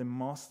one of the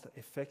most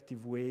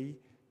effective way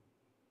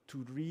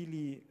to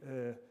really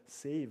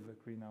save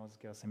greenhouse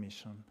gas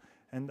emission.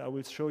 And I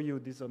will show you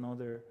this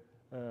another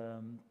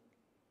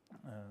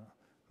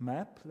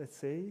map, let's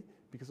say,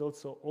 because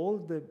also all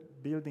the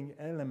building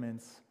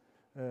elements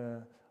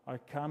are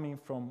coming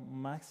from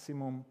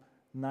maximum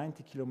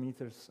 90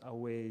 kilometers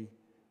away,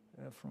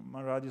 from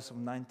a radius of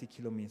 90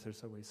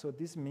 kilometers away. So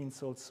this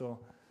means also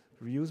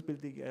reuse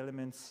building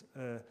elements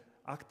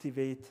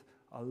activate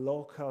a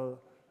local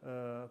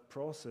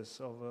process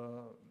of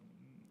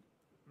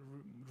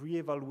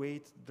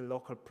re-evaluate the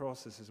local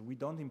processes. We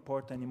don't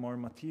import any more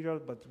material,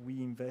 but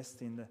we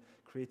invest in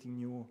creating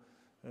new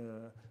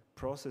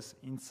process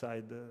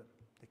inside the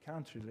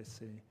country, let's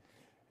say.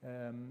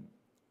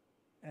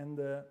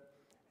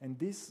 And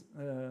this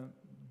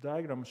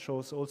diagram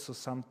shows also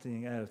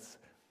something else,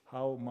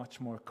 how much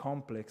more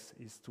complex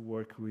is to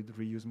work with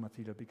reused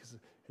material. Because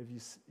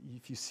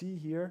if you see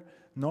here,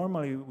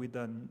 normally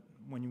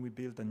when we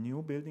build a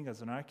new building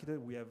as an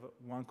architect, we have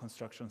one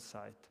construction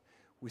site.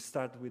 We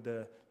start with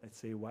let's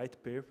say, white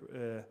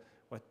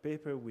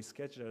paper. We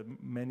sketch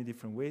many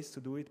different ways to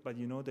do it, but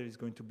you know there is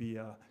going to be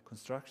a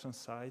construction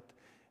site,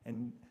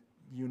 and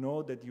you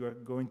know that you are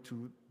going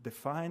to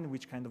define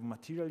which kind of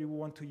material you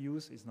want to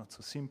use. It's not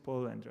so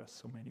simple, and there are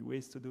so many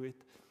ways to do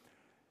it.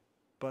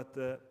 But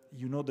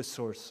you know the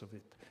source of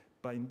it.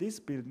 But in this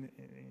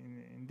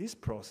in this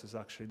process,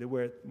 actually, there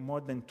were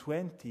more than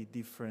 20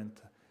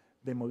 different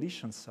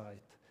demolition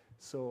sites.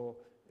 So,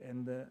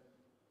 and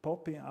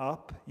popping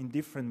up in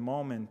different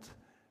moments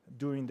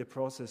during the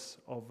process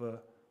of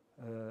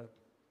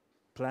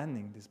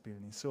planning this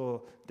building.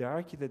 So the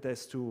architect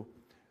has to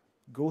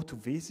go to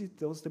visit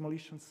those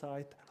demolition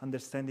sites,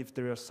 understand if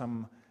there are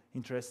some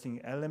interesting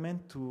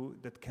elements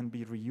that can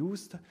be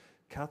reused,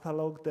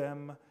 catalog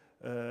them,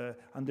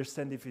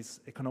 understand if it's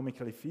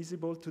economically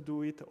feasible to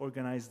do it,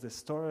 organize the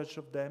storage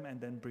of them,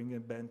 and then bring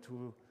it back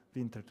to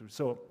Winterthur.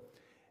 So,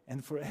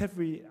 and for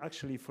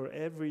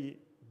every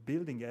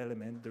building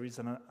element, there is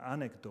an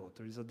anecdote,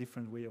 there is a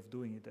different way of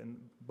doing it, and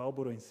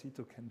Barbaro in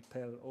situ can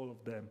tell all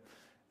of them.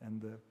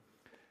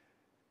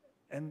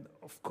 And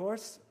of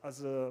course,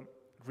 as a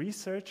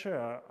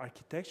researcher,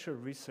 architecture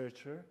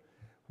researcher,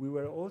 we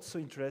were also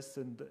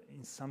interested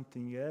in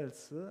something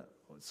else.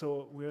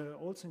 So we're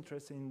also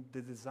interested in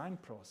the design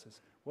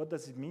process. What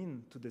does it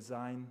mean to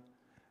design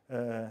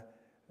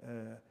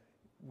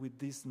with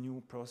this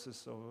new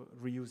process of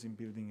reusing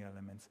building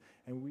elements?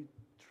 And we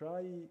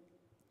try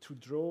to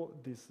draw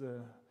this,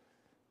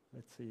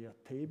 let's say, a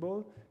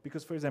table,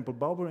 because, for example,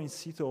 Barbaro in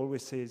situ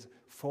always says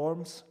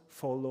forms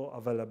follow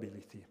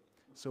availability.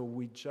 So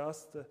we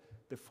just,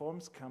 the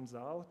forms comes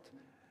out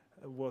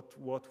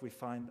what we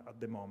find at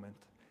the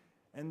moment.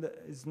 And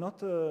it's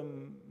not,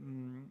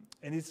 and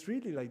it's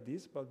really like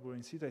this, Barbaro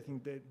in situ. I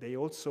think they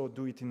also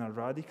do it in a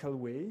radical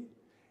way.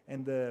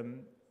 And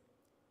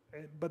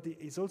but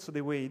it's also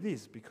the way it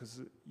is, because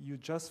you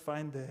just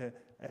find the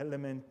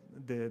element,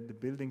 the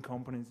building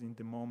components in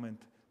the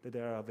moment that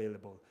they are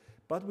available.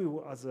 But we,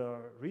 as a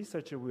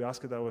researcher, we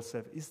asked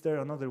ourselves, is there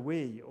another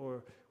way?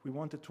 Or we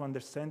wanted to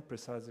understand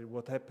precisely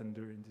what happened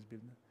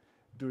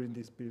during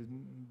this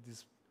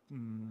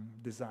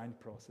design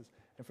process.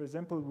 And for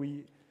example,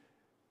 we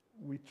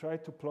try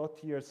to plot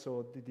here,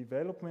 so the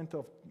development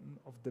of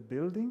the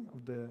building,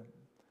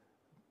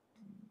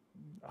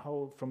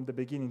 how from the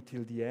beginning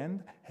till the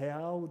end,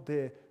 how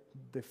the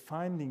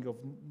finding of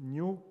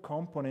new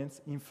components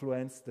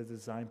influence the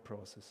design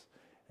process.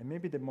 And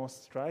maybe the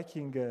most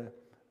striking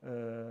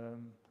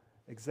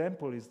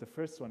example is the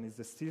first one, is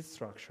the steel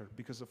structure,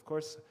 because of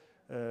course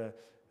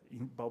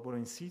in Barbaro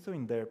in situ,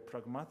 in their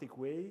pragmatic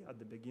way, at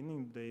the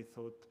beginning they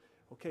thought,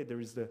 okay, there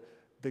is the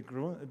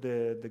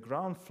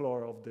ground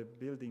floor of the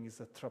building is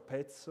a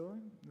trapezoid,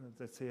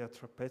 let's say a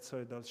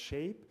trapezoidal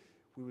shape.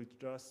 We will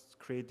just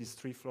create these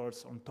 3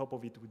 floors on top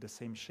of it with the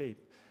same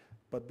shape.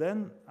 But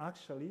then,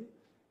 actually,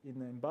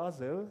 in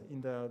Basel, in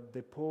the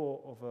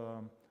depot of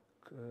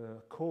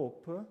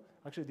Coop,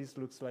 actually this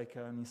looks like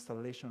an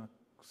installation, a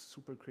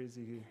super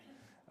crazy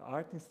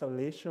art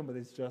installation, but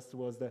it just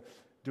was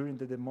during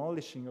the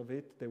demolishing of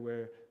it, they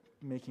were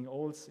making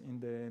holes in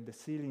the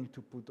ceiling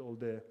to put all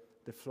the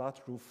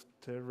flat roof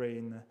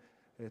terrain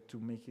to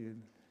make it,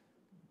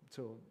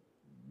 so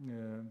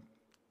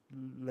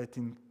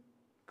letting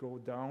go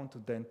down to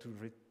then to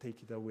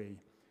take it away.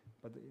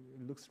 But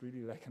it looks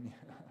really like an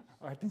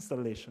art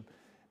installation.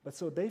 But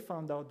so they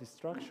found out this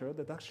structure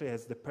that actually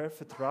has the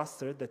perfect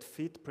raster that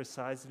fit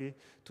precisely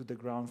to the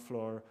ground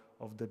floor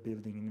of the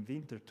building in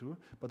Winterthur.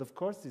 But of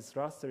course, this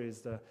raster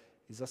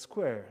is a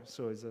square,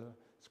 so it's a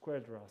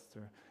squared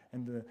raster.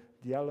 And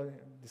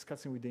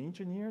discussing with the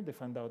engineer, they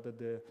found out that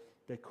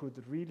they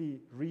could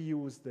really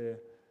reuse the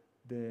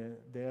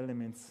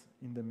elements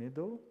in the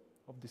middle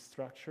of the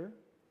structure.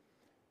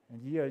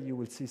 And here you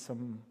will see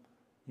some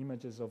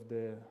images of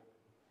the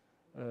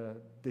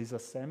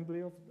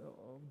disassembly of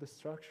the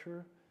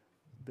structure,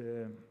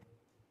 the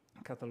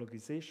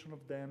catalogization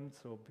of them,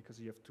 so because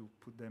you have to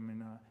put them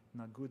in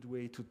a good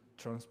way to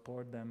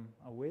transport them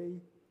away.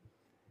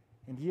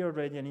 And here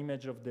already an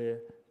image of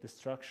the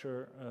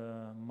structure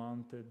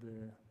mounted,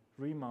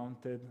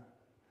 remounted,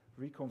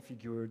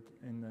 reconfigured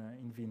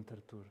in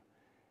Winterthur.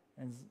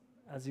 And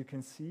as you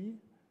can see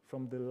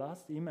from the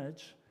last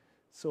image,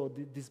 so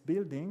this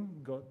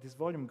building this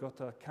volume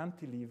got a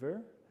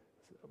cantilever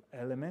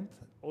element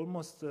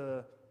almost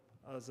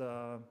as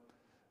a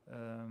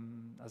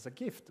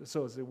gift.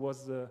 So it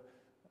was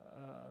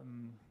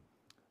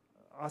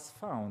as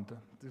found.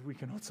 We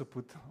can also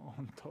put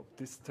on top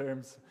these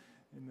terms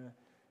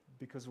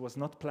because it was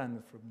not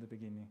planned from the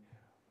beginning.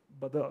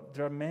 But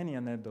there are many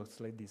anecdotes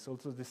like this.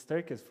 Also the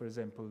staircase, for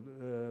example,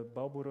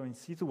 Barbaro in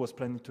situ was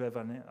planning to have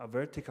a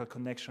vertical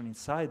connection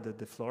inside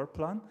the floor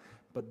plan,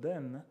 but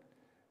then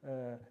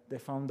they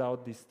found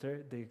out the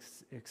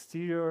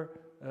exterior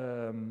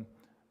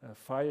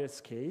fire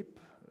escape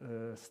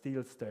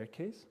steel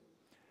staircase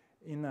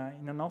in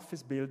an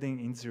office building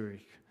in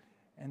Zurich.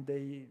 And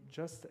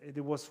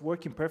it was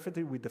working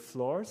perfectly with the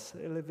floors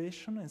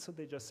elevation, and so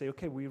they just say,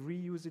 okay, we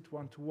reuse it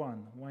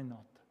one-to-one, why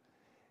not?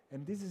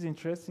 And this is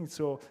interesting,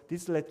 so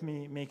this let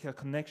me make a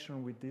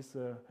connection with this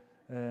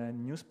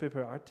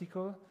newspaper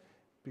article,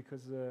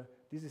 because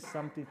this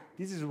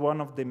is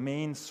one of the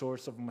main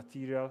source of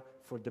material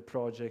for the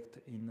project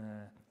in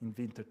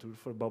Winterthur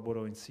for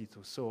Barbaro in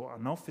situ. So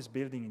an office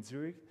building in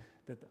Zurich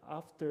that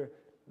after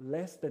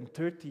less than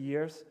 30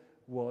 years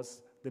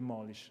was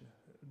demolished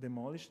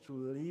to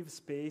leave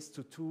space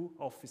to 2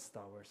 office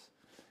towers.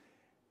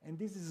 And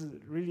this is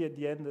really at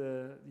the end,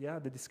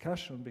 the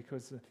discussion,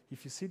 because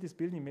if you see this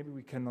building, maybe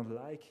we cannot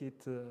like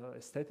it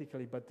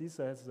aesthetically, but this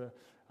has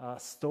a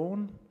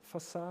stone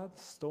facade,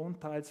 stone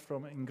tiles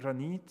in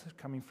granite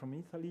coming from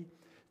Italy,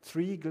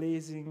 3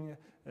 glazing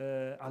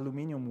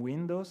aluminum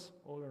windows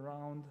all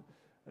around.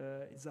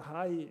 It's a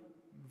high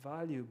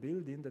value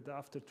building that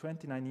after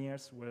 29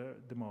 years were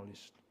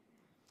demolished.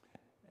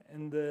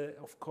 And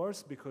of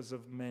course, because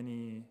of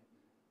many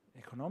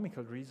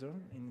economical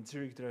reasons, in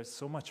Zurich there is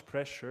so much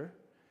pressure.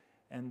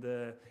 And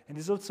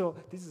this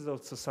is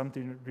also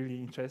something really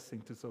interesting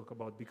to talk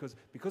about,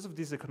 because of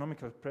this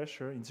economical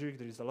pressure in Zurich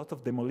there is a lot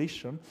of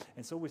demolition,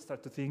 and so we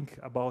start to think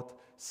about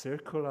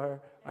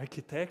circular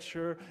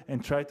architecture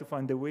and try to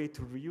find a way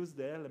to reuse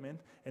the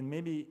element. And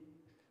maybe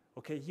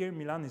Okay, here in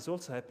Milan is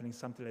also happening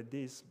something like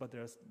this, but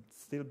there are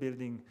still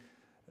building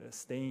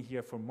staying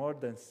here for more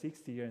than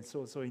 60 years.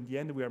 And so in the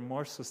end, we are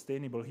more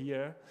sustainable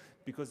here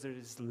because there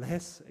is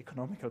less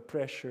economical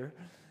pressure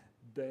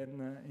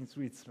than in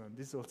Switzerland.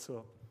 This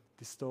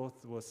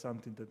thought was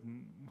something that,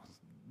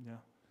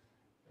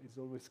 it's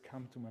always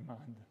come to my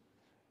mind.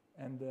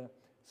 And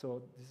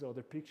so this is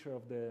other picture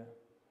of the,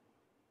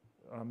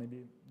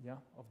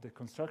 of the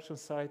construction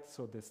site.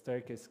 So the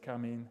staircase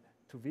coming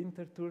to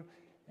Winterthur.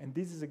 And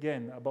this is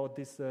again about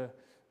these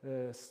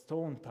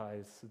stone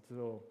tiles.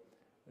 So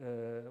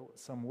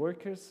some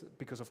workers,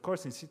 because of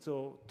course in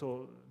situ,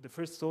 the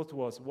first thought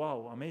was,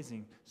 wow,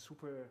 amazing,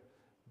 super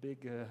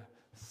big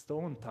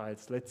stone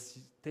tiles. Let's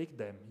take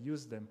them,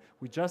 use them.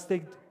 We just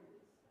take.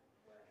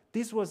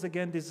 This was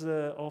again this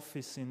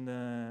office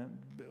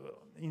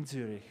in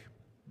Zurich,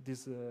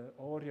 this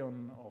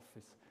Orion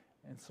office.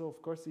 And so,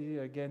 of course,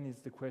 here again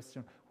is the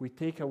question, we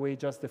take away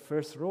just the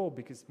first row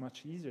because it's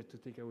much easier to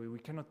take away. We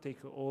cannot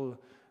take all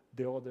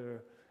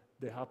the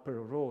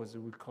upper rows,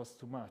 it will cost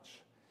too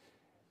much.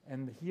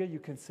 And here you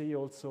can see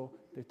also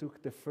they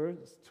took the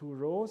first 2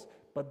 rows,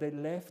 but they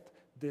left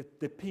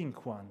the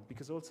pink one,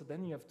 because also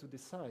then you have to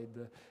decide,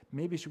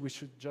 maybe we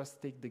should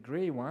just take the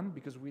gray one,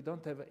 because we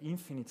don't have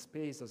infinite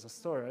space as a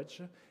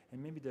storage,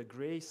 and maybe the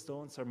gray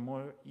stones are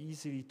more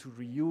easily to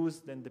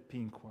reuse than the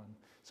pink one.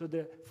 So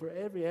for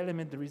every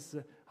element there is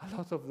a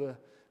lot of the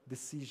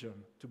decision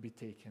to be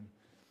taken.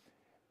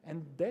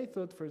 And they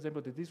thought, for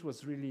example, that this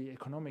was really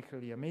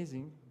economically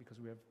amazing, because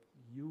we have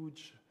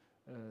huge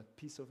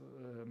piece of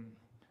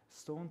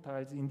stone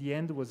tiles. In the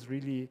end was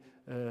really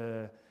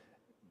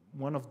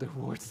one of the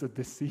worst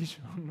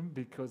decision,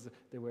 because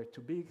they were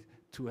too big,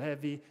 too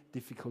heavy,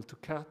 difficult to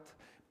cut,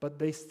 but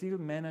they still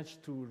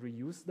managed to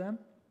reuse them.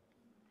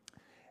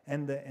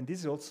 And this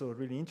is also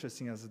really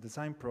interesting as a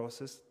design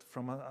process.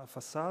 From a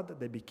facade,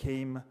 they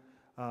became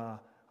a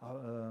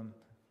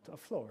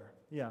floor,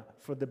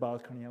 for the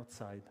balcony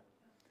outside.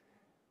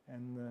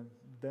 And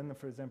then,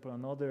 for example,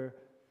 another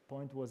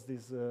point was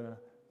this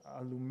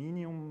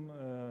aluminum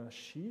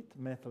sheet,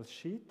 metal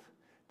sheet,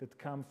 that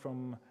come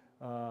from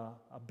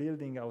a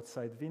building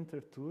outside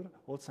Winterthur,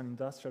 also an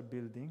industrial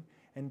building,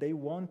 and they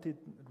wanted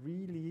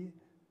really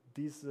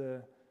this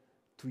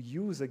to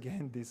use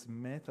again this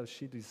metal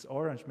sheet, this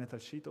orange metal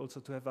sheet, also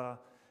to have a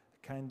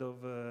kind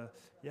of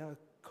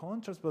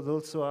contrast, but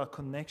also a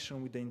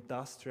connection with the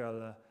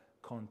industrial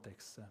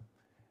context.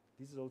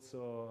 This is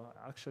also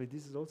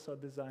a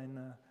design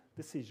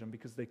decision,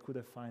 because they could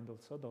have found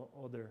also the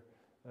other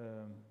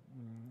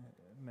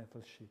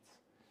metal sheets.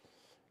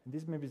 And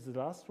this maybe is the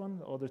last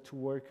one. Other 2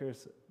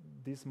 workers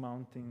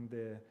dismounting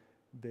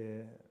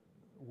the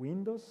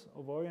windows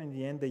of Orion. In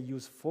the end, they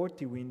use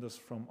 40 windows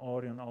from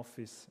Orion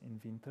office in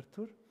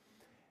Winterthur.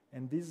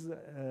 And this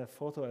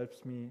photo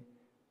helps me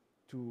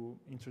to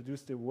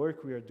introduce the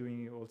work we are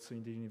doing also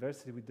in the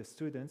university with the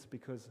students,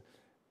 because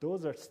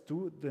those are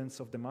students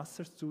of the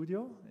master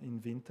studio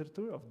in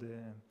Winterthur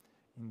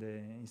in the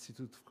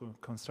Institute of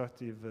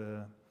Constructive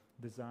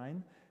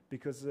Design,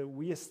 because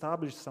we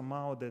established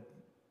somehow that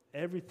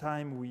every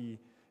time we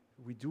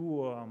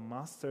do a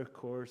master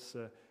course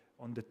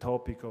on the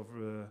topic of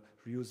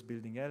reused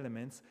building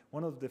elements,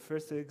 one of the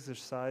first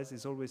exercises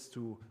is always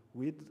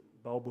with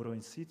Baubüro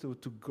in situ,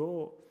 to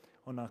go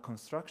on a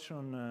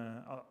construction,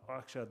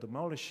 actually a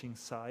demolishing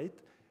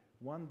site,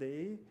 one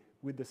day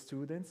with the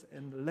students,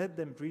 and let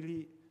them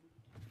really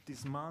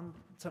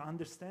to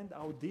understand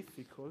how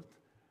difficult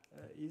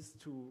is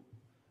to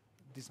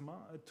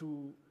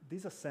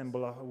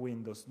disassemble our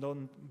windows, not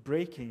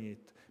breaking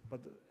it.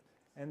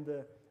 And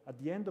at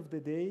the end of the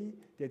day,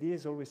 the idea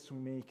is always to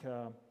make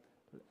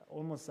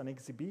almost an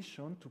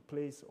exhibition, to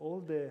place all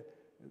the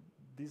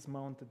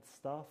dismounted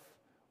stuff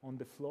on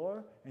the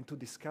floor, and to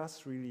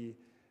discuss really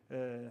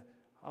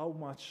how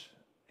much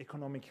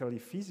economically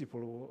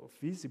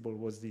feasible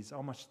was this,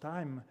 how much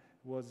time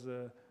was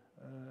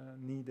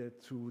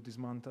needed to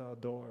dismount a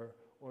door,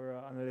 or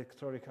an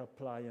electronic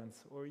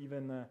appliance, or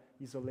even an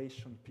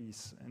isolation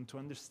piece, and to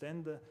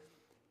understand,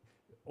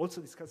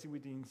 also discussing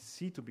with in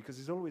situ, because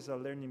it's always a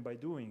learning by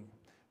doing.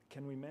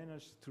 Can we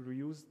manage to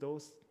reuse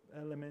those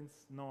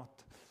elements?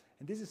 Not.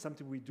 And this is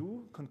something we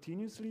do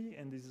continuously,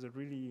 and this is a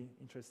really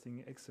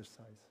interesting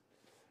exercise.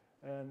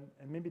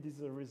 And maybe this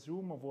is a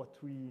resume of what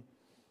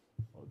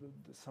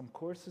some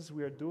courses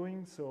we are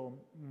doing. So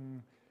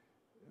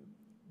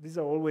these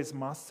are always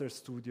master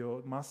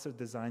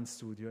design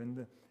studio,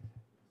 and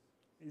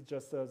it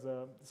just as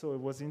so it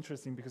was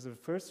interesting, because the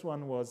first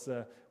one was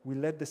we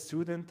let the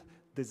student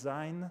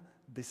design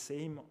the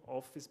same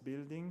office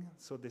building,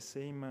 so the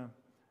same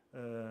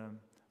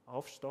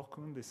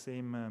Aufstockung, the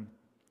same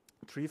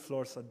 3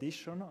 floors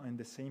addition in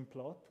the same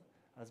plot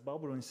as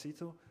Baubüro in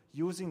situ,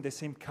 using the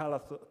same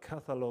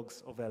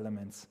catalogs of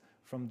elements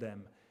from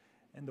them.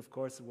 And of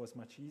course, it was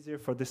much easier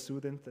for the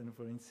student than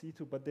for in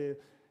situ, but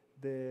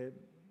it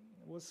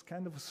was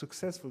kind of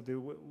successful.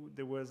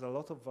 There was a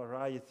lot of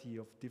variety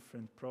of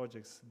different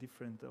projects,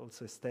 different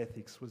also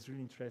aesthetics. It was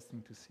really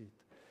interesting to see it.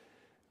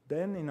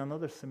 Then in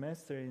another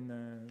semester, in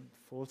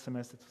fall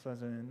semester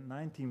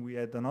 2019, we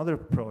had another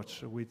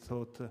approach. We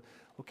thought,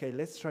 okay,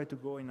 let's try to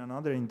go in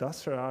another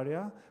industrial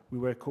area. We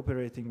were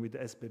cooperating with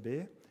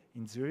SBB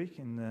in Zurich,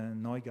 in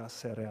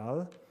Neugasse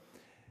Real.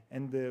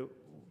 And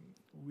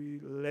we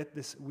let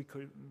the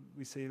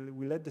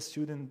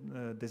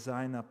student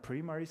design a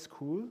primary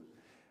school,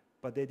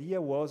 but the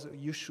idea was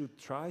you should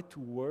try to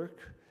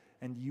work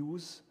and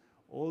use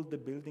all the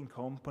building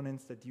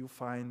components that you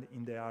find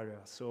in the area.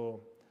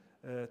 So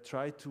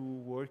try to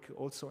work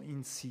also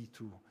in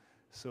situ.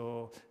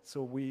 So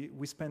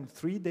we spent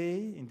 3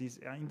 days in this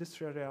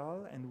industrial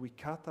real, and we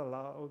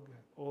catalog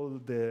all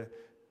the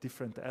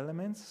different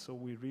elements. So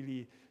we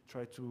really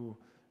try to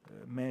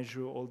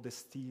measure all the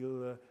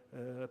steel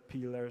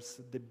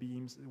pillars, the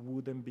beams,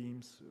 wooden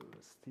beams,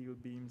 steel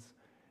beams,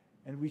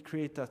 and we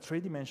create a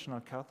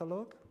 3-dimensional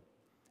catalog.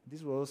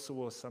 This also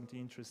was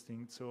something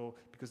interesting. So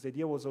because the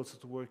idea was also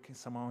to work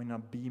somehow in a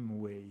beam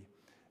way.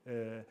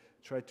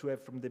 Try to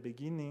have from the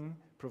beginning,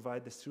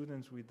 provide the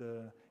students with,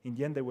 in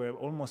the end there were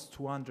almost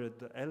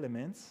 200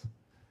 elements,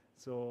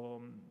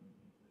 so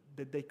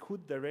that they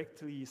could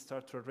directly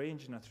start to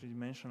arrange in a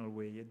 3-dimensional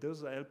way. It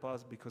does help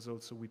us because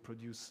also we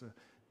produce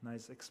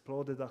nice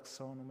exploded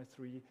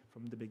axonometry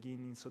from the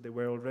beginning, so they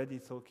were already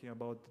talking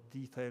about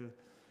detail,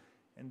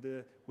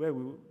 and where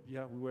we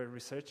were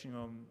researching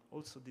on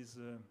also this,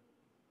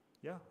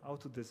 how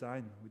to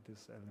design with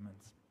these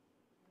elements.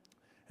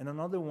 And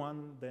another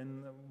one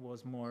then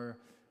was more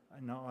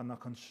on a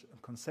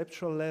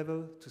conceptual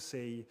level, to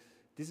say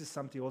this is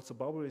something also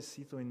Barbara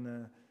Sito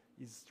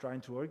is trying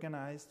to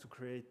organize, to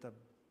create a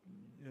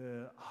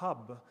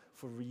hub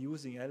for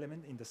reusing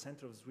element in the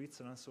center of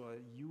Switzerland, so a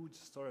huge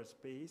storage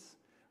space,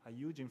 a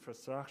huge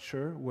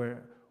infrastructure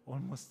where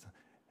almost,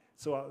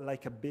 so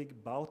like a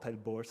big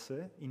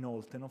Bauteilbörse in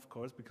Olten, of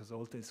course, because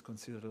Olten is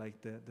considered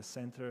like the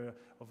center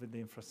of the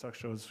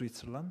infrastructure of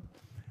Switzerland.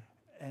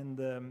 And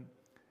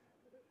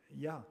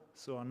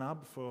so an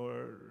hub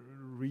for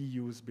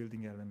reuse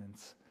building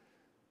elements.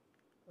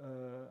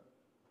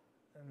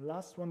 And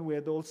last one, we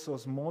had also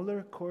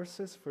smaller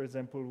courses. For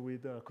example,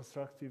 with a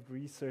constructive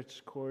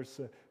research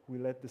course, we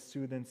let the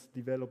students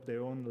develop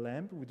their own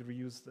lamp with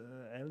reused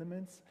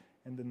elements.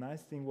 And the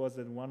nice thing was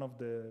that one of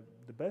the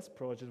best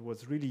projects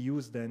was really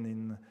used then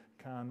in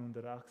Cannes und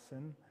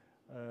Achsen.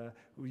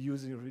 We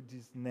use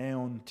this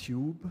neon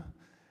tube,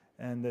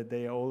 and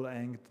they all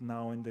hanged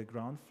now in the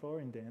ground floor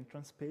in the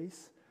entrance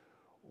space.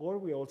 Or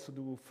we also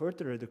do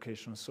further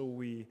education. So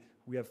we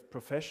have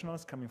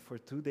professionals coming for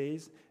 2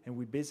 days, and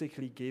we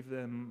basically gave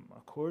them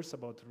a course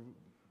about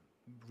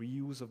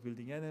reuse of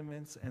building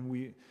elements, and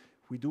we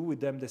do with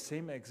them the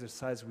same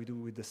exercise we do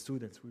with the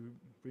students. We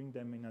bring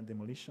them in a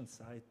demolition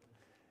site,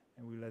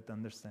 and we let them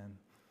understand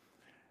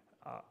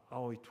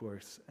how it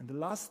works. And the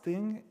last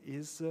thing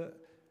is,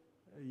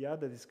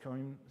 that is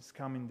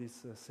coming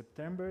this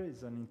September,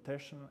 is an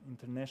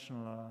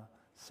international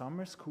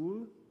summer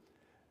school,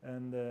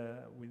 and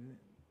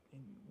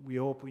we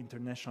hope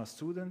international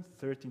students,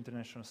 30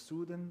 international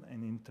students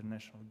and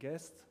international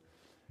guests.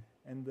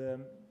 And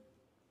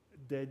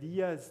the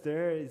idea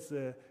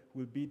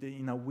will be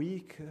in a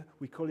week,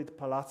 we call it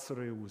Palazzo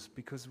Reus,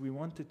 because we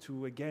wanted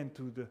to, again,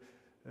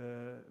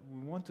 we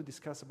want to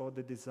discuss about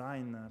the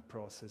design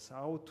process,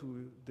 how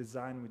to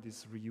design with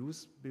these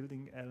reuse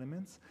building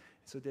elements.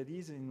 So that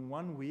is in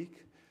 1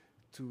 week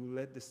to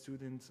let the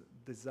students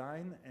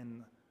design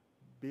and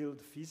build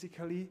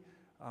physically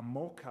a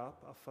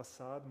mock-up, a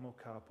facade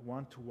mock-up,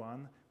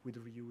 1-to-1 with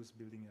reused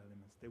building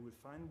elements. They will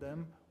find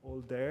them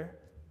all there.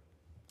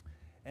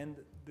 And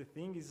the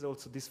thing is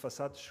also this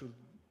facade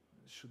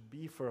should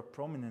be for a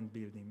prominent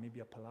building,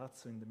 maybe a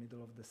palazzo in the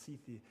middle of the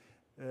city.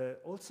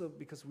 Also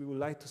because we would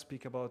like to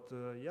speak about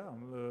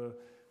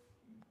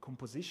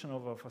composition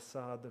of a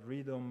facade,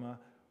 rhythm,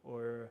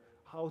 or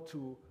how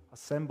to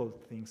assemble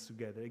things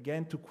together.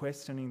 Again, to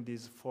questioning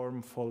this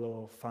form,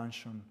 follow,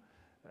 function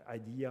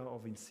idea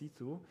of in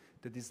situ,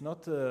 that is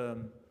not,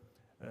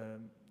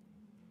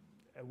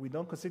 we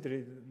don't consider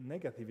it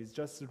negative, it's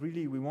just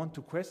really we want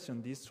to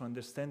question this to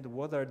understand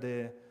what are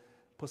the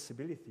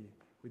possibilities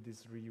with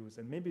this reuse.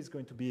 And maybe it's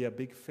going to be a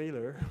big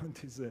failure,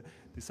 this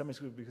summer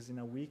school, because in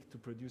a week to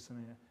produce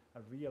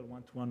a real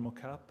 1-to-1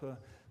 mock-up,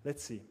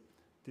 let's see.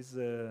 This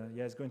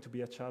is going to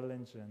be a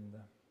challenge, and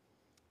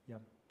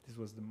this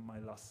was my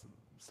last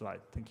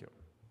slide. Thank you.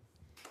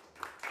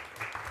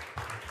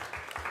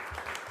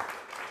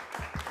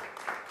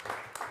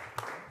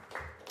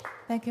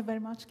 Thank you very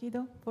much,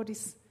 Guido, for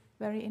this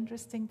very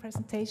interesting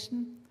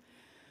presentation.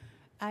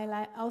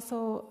 I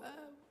also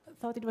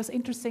thought it was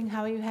interesting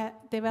how you had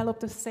developed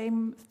the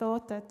same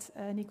thought that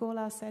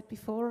Nicola said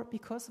before.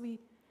 Because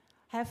we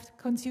have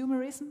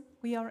consumerism,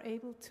 we are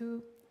able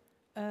to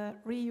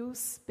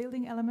reuse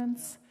building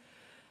elements,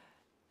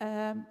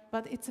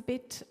 but it's a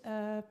bit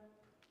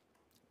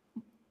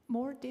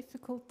more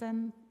difficult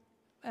than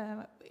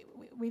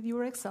with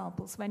your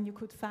examples, when you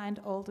could find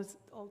all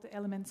the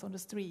elements on the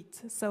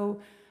street. So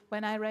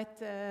when I read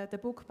the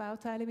book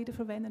Bauteile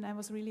wiederverwenden, I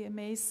was really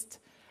amazed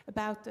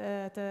about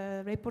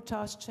the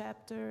reportage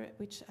chapter,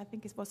 which I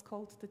think it was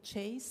called The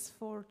Chase,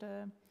 for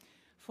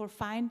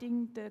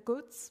finding the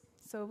goods,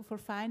 so for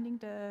finding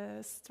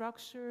the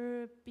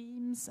structure,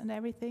 beams and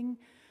everything.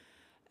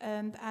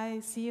 And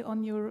I see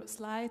on your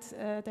slide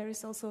there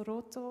is also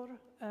Rotor,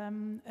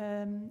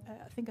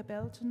 I think a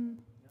Belgian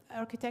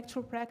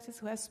architectural practice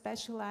who has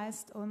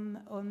specialized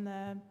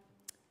on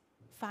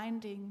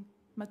finding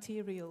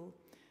material.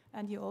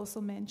 And you also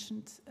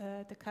mentioned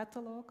the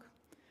catalog.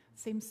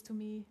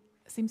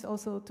 Seems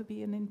also to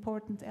be an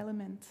important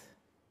element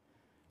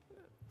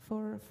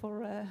for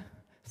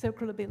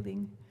circular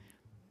building.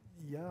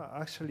 Yeah,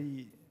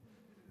 actually,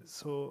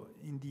 so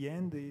in the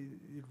end,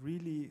 it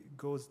really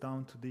goes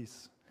down to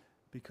this,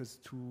 because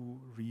to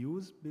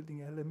reuse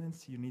building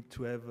elements, you need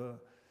to have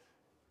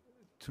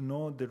to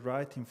know the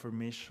right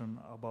information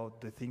about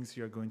the things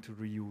you are going to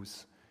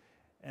reuse,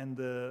 and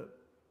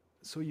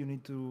so you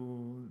need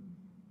to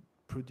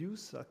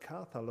produce a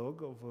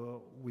catalog of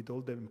with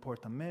all the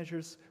important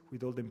measures,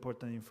 with all the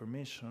important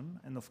information,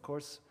 and of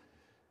course,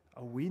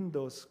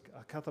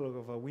 a catalog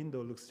of a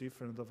window looks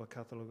different of a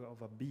catalog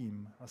of a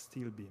beam, a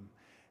steel beam,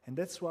 and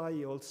that's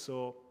why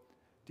also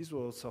this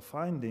was also a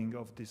finding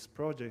of this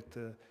project.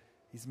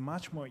 It's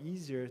much more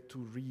easier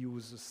to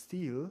reuse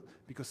steel,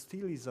 because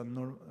steel is a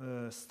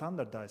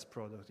standardized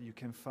product. You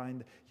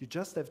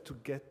just have to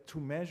get two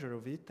measures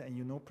of it, and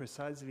you know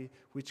precisely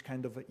which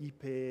kind of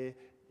IP,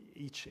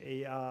 each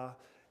AR,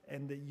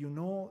 and you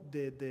know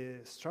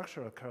the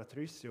structural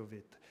characteristic of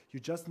it. You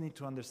just need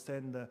to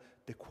understand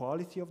the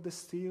quality of the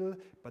steel,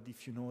 but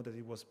if you know that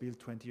it was built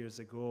 20 years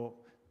ago,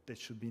 there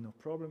should be no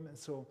problem. And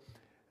so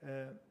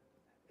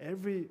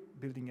every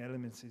building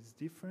element is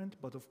different,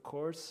 but of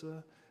course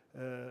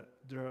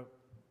there are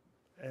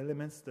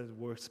elements that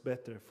works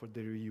better for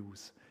the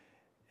reuse.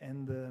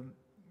 And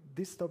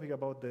this topic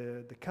about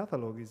the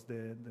catalog is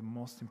the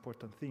most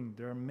important thing.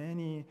 There are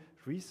many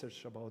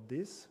research about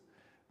this,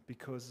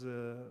 because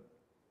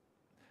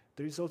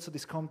there is also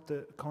this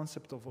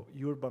concept of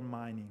urban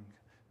mining,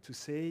 to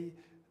say,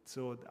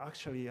 so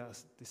actually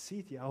as the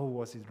city, how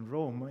was it in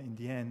Rome in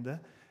the end,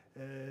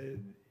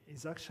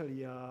 is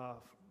actually a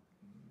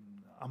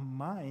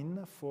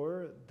mine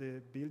for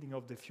the building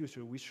of the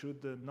future. We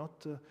should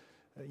not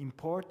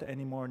import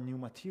any more new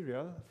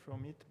material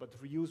from it, but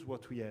reuse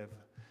what we have.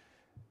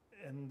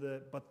 And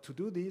but to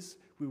do this,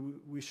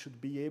 we should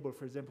be able,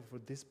 for example, for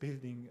this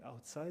building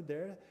outside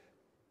there,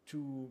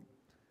 to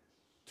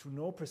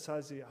know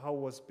precisely how it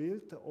was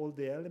built, all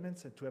the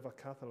elements, and to have a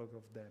catalog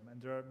of them.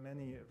 And there are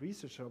many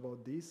research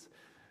about this,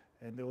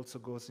 and it also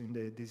goes in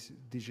this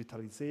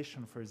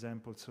digitalization, for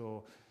example.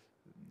 So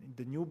in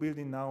the new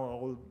building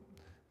now,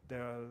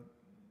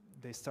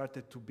 they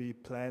started to be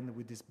planned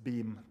with this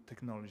BIM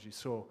technology.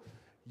 So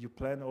you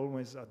plan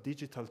always a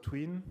digital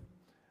twin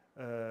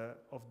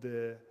of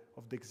the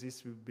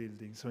existing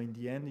building. So in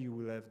the end, you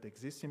will have the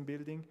existing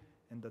building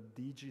and a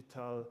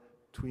digital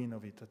twin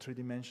of it, a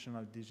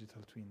three-dimensional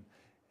digital twin.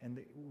 And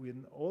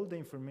when all the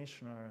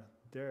information are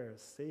there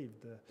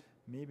saved,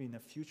 maybe in the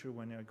future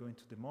when you are going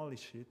to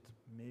demolish it,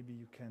 maybe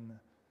you can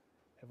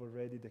have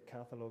already the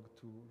catalog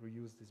to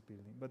reuse this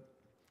building. But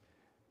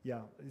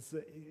yeah,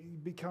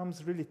 it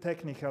becomes really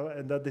technical,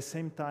 and at the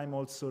same time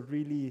also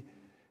really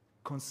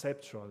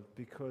conceptual,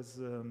 because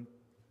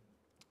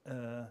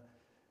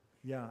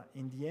yeah,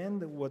 in the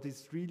end, what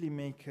is really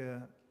make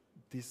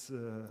this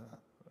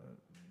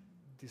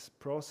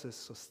process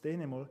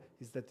sustainable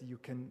is that you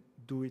can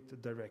do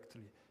it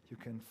directly. You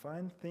can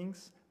find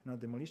things on a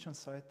demolition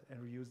site and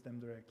reuse them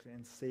directly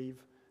and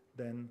save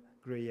then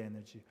gray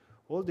energy.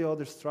 All the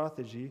other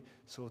strategy,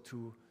 so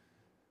to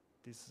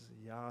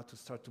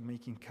start to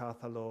making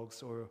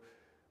catalogs, or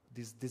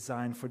this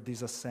design for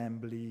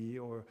disassembly,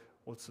 or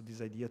also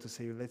this idea to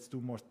say let's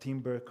do more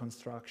timber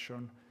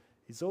construction,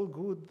 it's all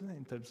good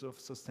in terms of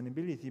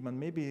sustainability, but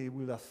maybe it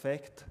will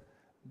affect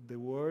the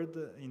world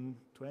in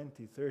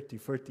 20, 30,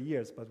 40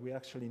 years, but we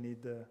actually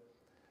need a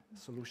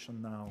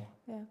solution now.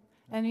 Yeah.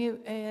 And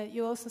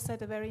you also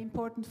said a very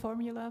important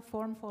formula: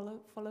 form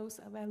follows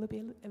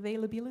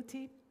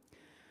availability.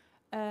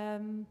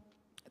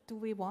 Do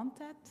we want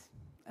that?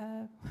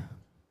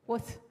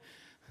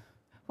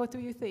 What do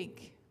you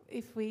think?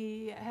 If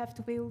we have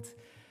to build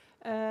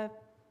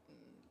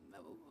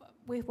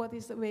with what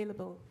is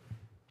available?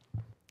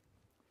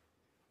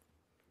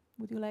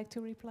 Would you like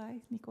to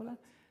reply, Nicola?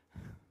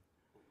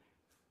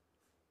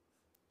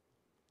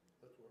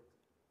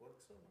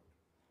 Works or not?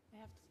 I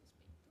have to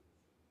speak.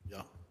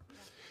 Yeah.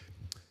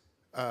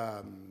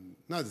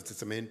 No, it's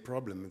the main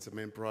problem. It's the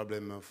main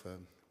problem of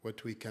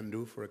what we can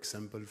do, for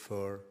example,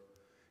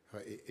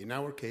 in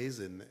our case,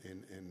 in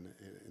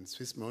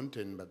Swiss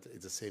mountain, but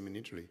it's the same in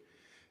Italy.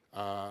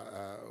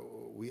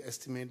 We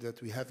estimate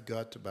that we have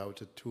got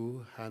about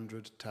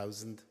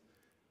 200,000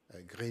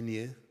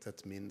 grenier,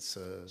 that means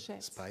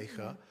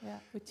speicher. Yeah,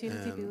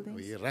 utility buildings.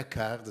 We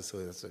record,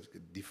 so that's a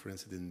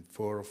difference in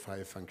 4 or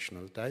 5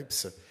 functional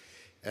types.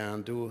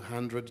 and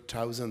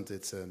 200,000,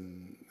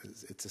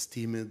 it's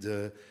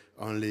estimated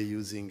only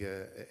using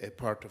a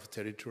part of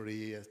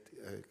territory,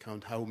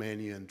 count how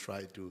many and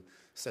try to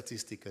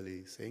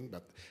statistically think,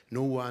 but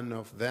no one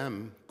of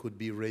them could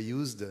be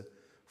reused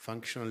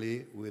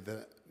functionally with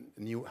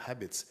new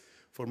habits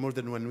for more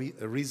than one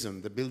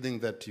reason. The building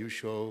that you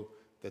show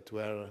that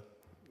were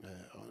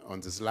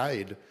on the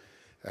slide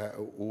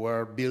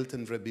were built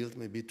and rebuilt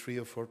maybe 3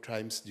 or 4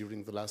 times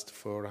during the last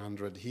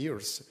 400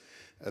 years.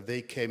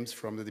 They came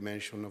from the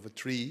dimension of a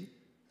tree.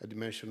 A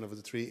dimension of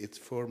the tree, it's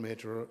 4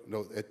 meters,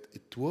 no,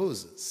 it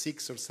was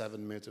 6 or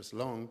 7 meters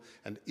long,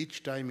 and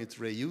each time it's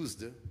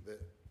reused,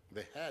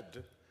 the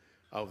head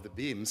of the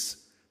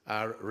beams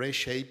are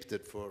reshaped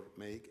for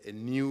make a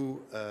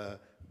new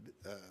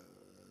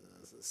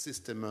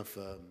system of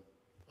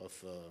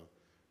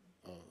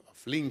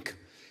link,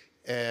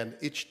 and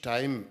each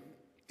time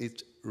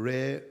it's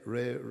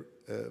redefined,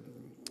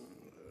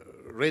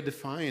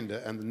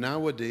 and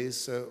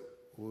nowadays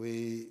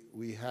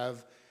we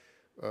have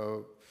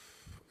a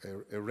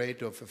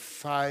rate of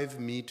 5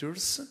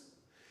 meters,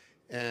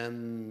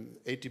 and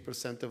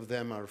 80% of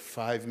them are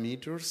 5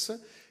 meters,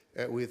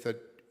 with a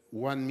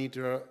 1.50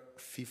 meter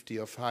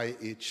of height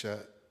each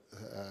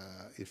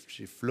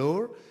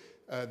floor.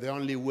 The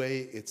only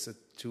way it's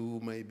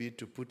maybe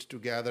to put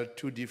together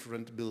 2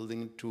 different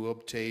buildings to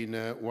obtain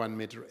 1.80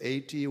 meter,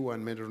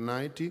 1.90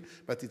 meter,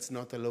 but it's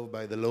not allowed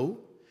by the law.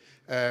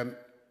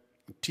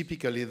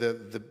 Typically,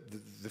 the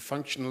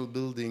functional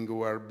buildings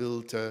were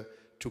built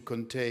to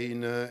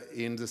contain,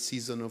 in the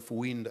season of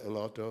wind, a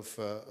lot of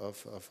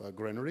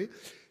granary,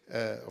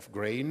 of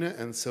grain,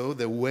 and so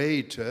the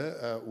weight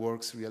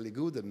works really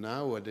good. And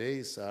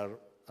nowadays are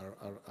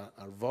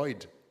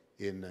void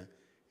in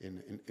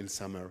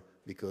summer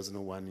because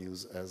no one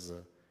uses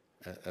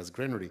as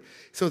granary.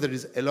 So there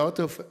is a lot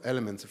of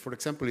elements. For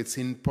example, it's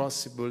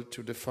impossible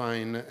to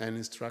define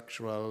any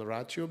structural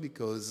ratio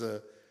because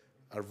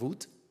our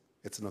wood,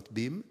 it's not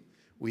beam.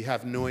 We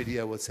have no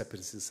idea what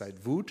happens inside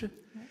wood.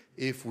 Yeah.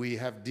 If we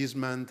have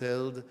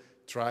dismantled,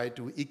 try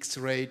to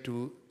X-ray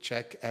to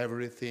check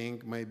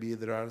everything, maybe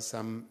there are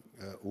some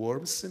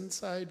worms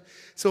inside.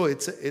 So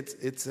it's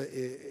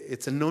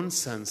a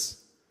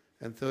nonsense,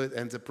 and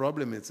the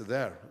problem is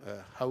there.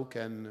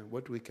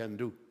 What we can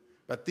do?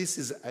 But this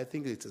is, I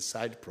think, it's a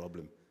side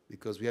problem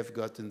because we have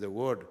got in the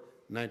world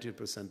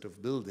 90%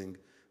 of building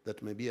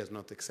that maybe is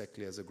not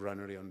exactly as a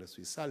granary on the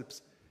Swiss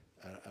Alps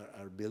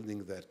are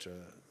building that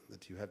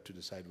you have to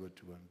decide what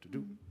you want to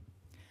do.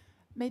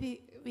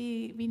 Maybe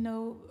we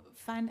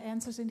find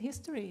answers in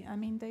history. I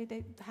mean, they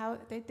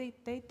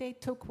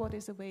took what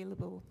is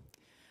available,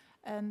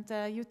 and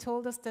you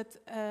told us that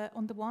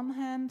on the one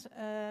hand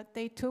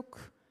they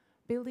took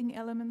building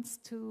elements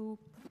to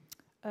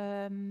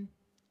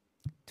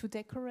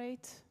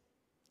decorate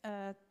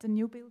the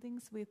new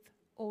buildings with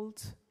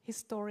old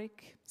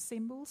historic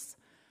symbols.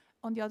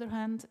 On the other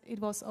hand, it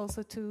was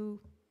also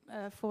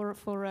for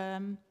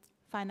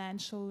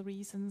financial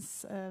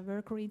reasons,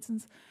 work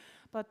reasons.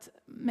 But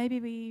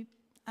maybe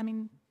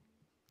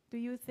do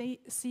you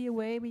see a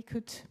way we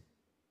could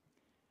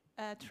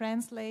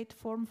translate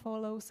form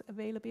follows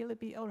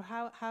availability, or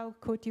how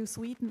could you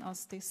sweeten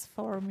us this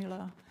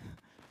formula?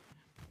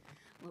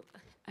 Well,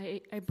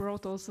 I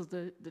brought also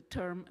the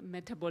term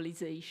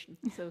metabolization.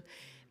 So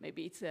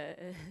maybe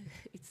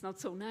it's not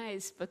so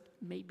nice, but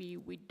maybe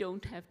we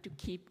don't have to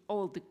keep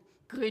all the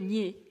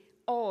greniers,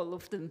 all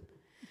of them,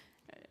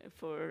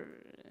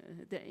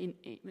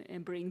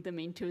 and bring them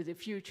into the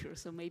future.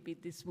 So maybe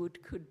this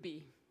wood could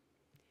be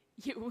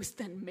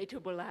used and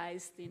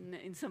metabolized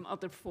in some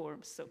other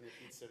form. So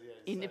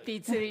in a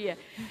pizzeria.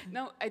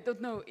 No, I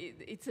don't know.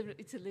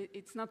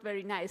 It's not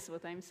very nice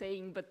what I'm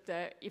saying. But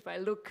if I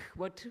look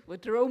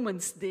what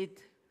Romans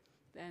did,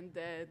 and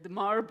the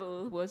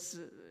marble was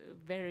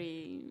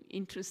very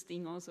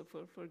interesting also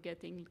for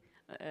getting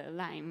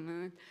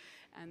lime,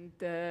 and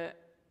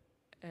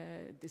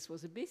this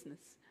was a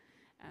business.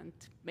 And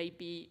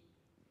maybe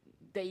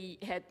they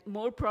had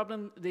more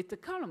problem with the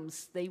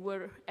columns. They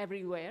were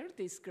everywhere,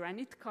 these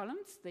granite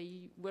columns.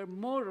 They were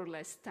more or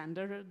less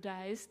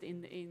standardized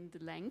in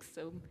the length,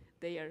 so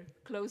they are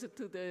closer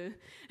to the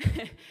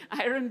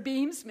iron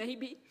beams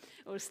maybe,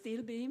 or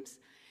steel beams.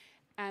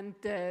 And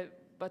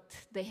but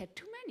they had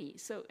too many,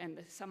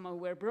 and some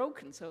were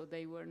broken, so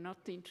they were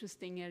not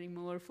interesting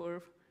anymore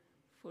for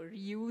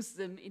use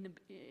them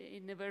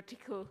in a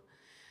vertical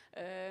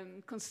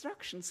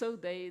construction. So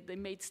they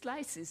made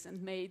slices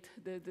and made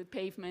the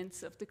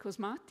pavements of the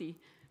Cosmati,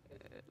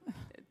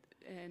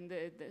 and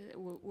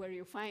where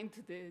you find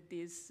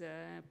these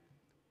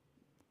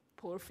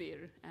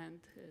porphyr and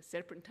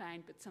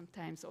serpentine, but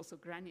sometimes also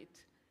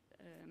granite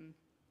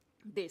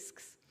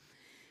discs.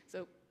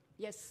 So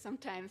yes,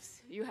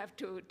 sometimes you have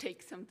to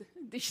take some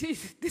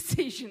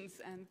decisions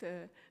and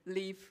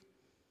leave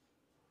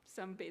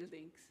some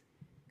buildings,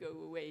 go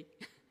away.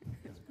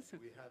 So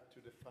we have to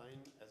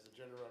define as a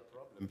general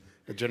problem,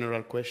 a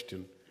general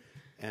question,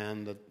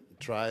 and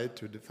try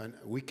to define.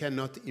 We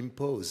cannot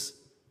impose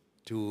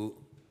to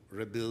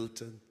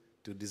rebuild,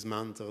 to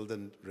dismantle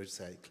and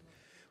recycle.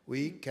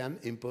 We can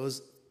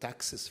impose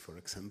taxes, for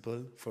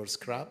example, for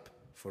scrap,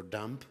 for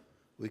dump.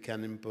 We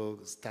can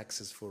impose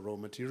taxes for raw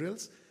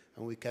materials,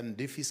 and we can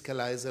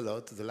defiscalize a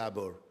lot the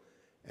labor.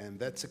 And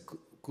that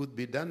could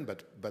be done,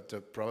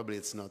 but probably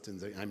it's not in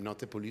the... I'm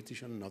not a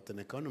politician, not an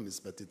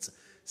economist, but it's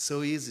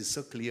so easy,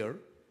 so clear,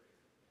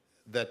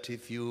 that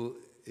if you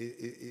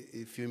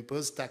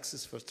impose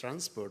taxes for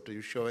transport,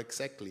 you show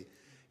exactly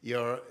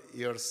your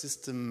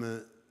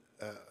system.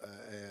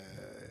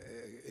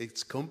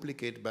 It's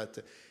complicated, but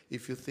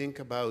if you think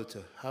about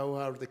how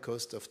are the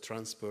cost of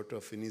transport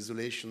of an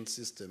insulation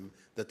system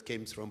that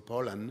came from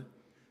Poland,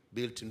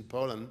 built in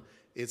Poland,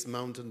 it's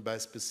mounted by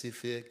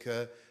specific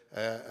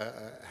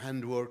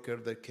hand worker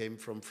that came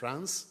from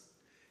France,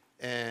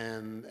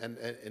 and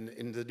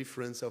in the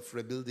difference of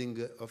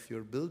rebuilding of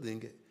your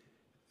building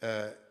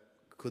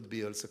could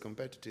be also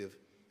competitive.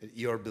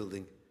 Your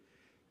building,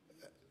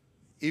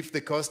 if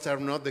the costs are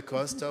not the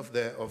cost of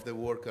the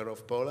worker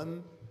of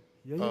Poland,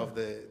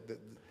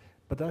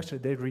 But actually,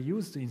 they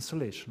reused the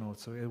insulation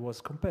also. It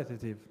was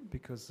competitive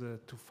because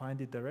to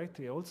find it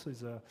directly also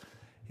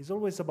is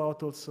always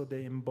about also the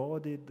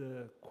embodied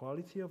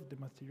quality of the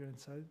material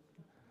inside.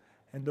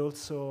 And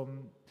also,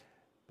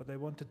 but I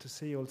wanted to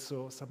say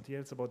also something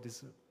else about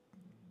this,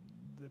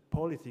 the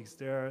politics.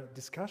 There are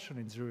discussion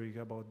in Zurich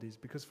about this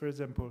because, for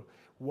example,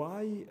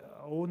 why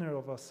owner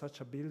of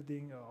such a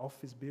building,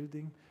 office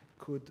building,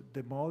 could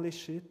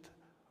demolish it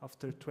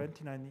after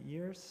 29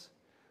 years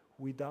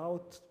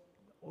without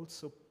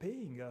also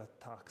paying a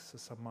tax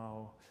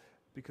somehow,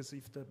 because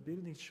if the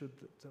building should,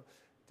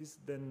 this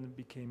then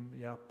became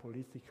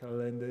political,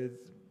 and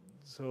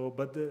so.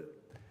 But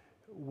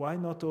why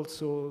not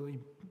also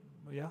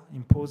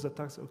impose a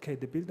tax? Okay,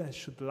 the building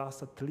should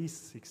last at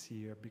least 6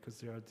 years because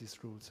there are these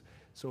rules.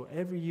 So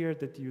every year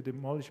that you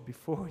demolish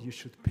before, you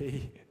should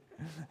pay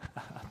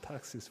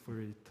taxes for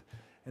it,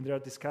 and there are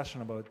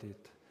discussion about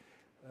it.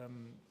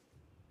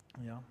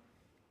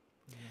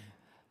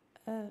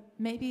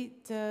 Maybe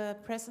the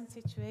present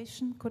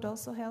situation could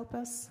also help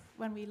us.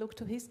 When we look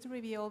to history,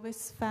 we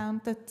always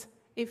found that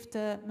if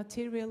the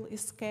material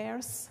is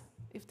scarce,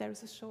 if there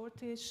is a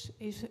shortage,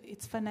 if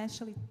it's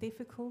financially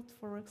difficult,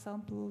 for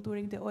example,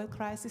 during the oil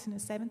crisis in the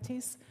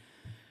 70s,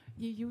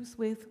 you use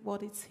with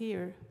what is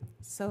here.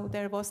 So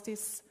there was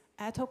this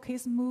ad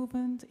hocism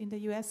movement in the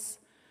US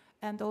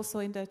and also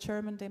in the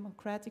German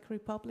Democratic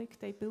Republic.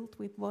 They built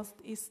with what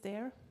is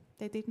there.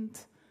 They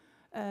couldn't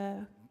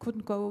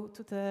go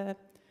to the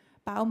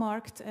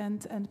Baumarkt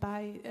and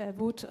buy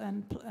wood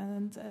and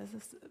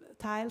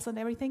tiles and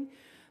everything.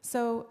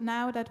 So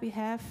now that we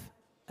have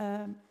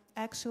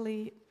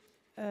actually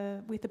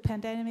with the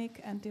pandemic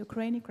and the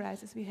Ukrainian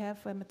crisis, we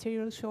have a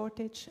material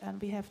shortage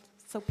and we have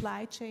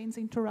supply chains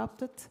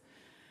interrupted.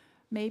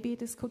 Maybe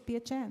this could be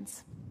a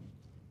chance.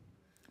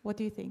 What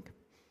do you think?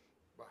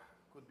 Well,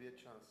 could be a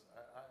chance.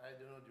 I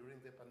don't know, during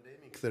the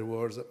pandemic there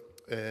was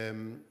a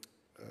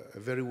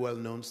very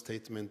well-known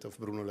statement of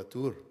Bruno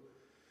Latour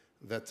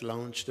that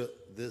launched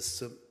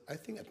this, I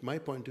think at my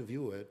point of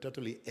view, a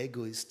totally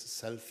egoist,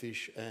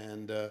 selfish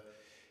and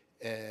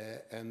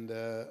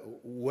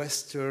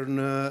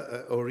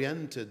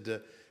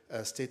Western-oriented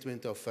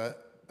statement of a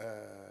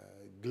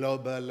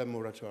global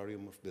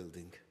moratorium of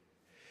building.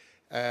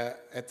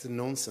 It's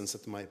nonsense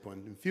at my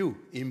point of view,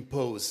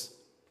 impose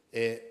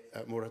a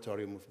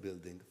moratorium of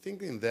building,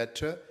 thinking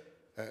that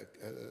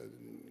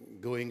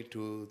going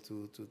to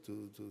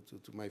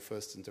my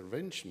first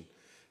intervention,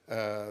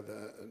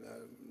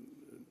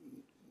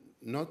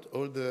 not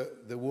all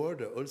the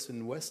world, also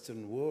in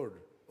Western world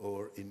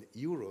or in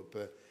Europe,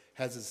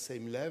 has the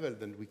same level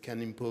that we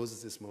can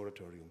impose this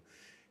moratorium.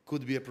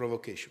 Could be a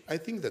provocation. I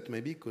think that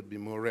maybe it could be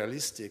more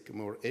realistic,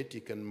 more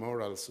ethical and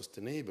moral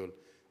sustainable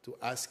to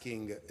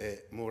asking a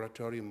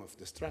moratorium of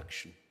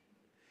destruction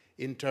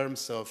in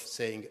terms of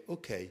saying,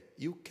 okay,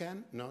 you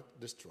cannot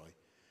destroy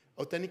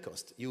at any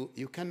cost.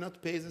 You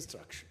cannot pay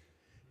destruction.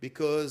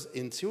 Because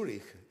in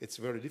Zurich, it's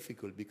very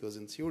difficult, because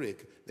in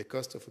Zurich, the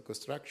cost of a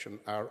construction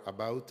are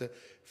about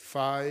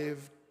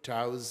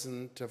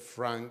 5,000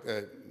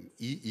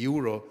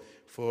 euro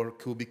for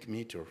cubic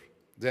meter.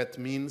 That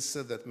means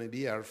that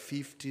maybe are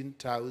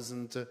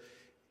 15,000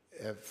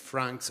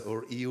 francs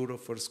or euro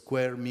for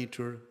square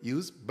meter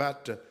use,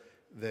 but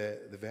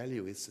the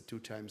value is 2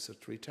 times or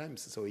 3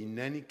 times. So in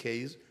any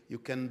case, you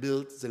can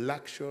build the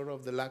luxury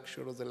of the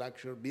luxury of the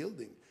luxury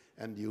building,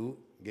 and you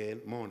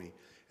gain money.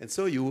 And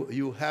so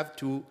you have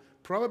to,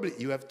 probably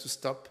you have to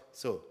stop,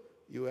 so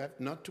you have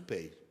not to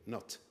pay,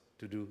 not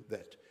to do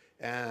that.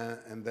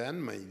 And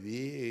then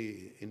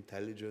maybe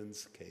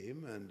intelligence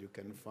came and you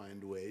can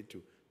find a way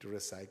to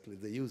recycle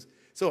the use.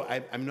 So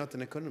I'm not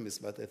an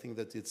economist, but I think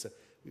that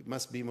we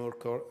must be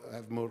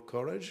have more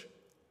courage,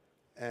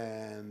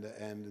 and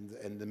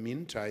in the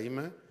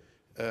meantime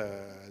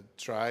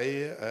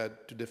try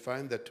to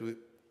define that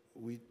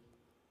we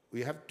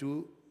have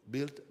to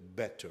build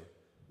better,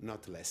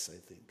 not less, I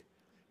think.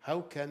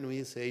 How can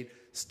we say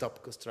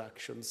stop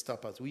construction,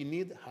 stop us? We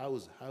need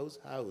house. Yeah.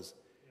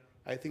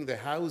 I think the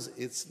house,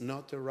 it's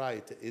not a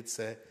right. It's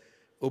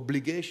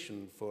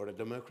obligation for a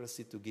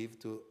democracy to give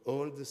to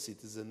all the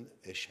citizens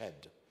a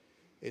shed.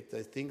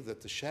 I think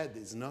that the shed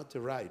is not a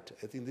right.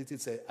 I think that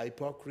it's a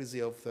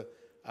hypocrisy of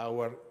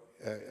our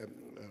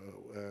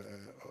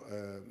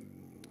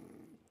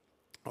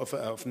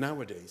of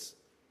nowadays.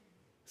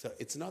 So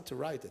it's not a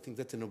right. I think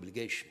that's an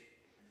obligation.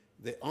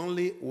 The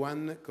only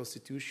one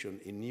constitution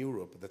in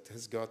Europe that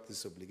has got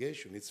this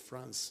obligation is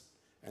France,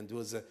 and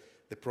was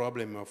the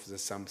problem of the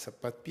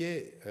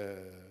sans-papiers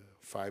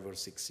 5 or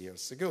 6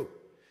 years ago.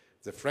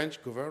 The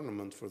French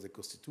government for the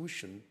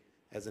constitution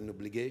has an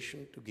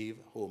obligation to give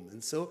home.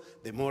 And so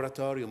the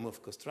moratorium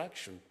of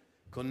construction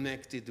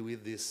connected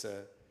with this,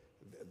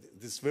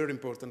 this very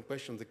important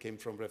question that came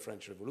from the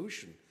French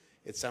Revolution.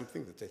 It's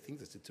something that I think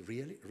that it's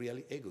really,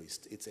 really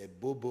egoist. It's a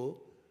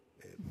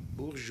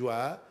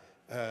bourgeois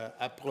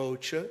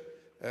approach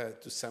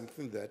to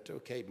something that,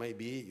 okay,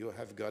 maybe you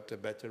have got a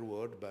better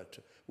word, but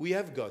we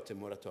have got a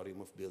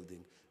moratorium of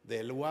building.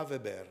 The Loi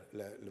Weber,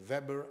 the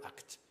Weber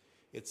Act.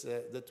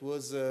 That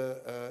was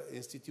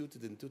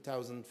instituted in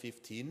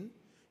 2015.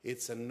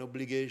 It's an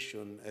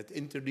obligation, an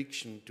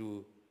interdiction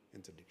to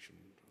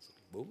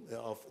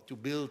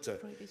build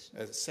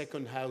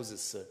second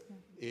houses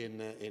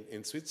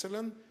in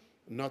Switzerland.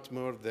 Not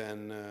more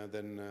than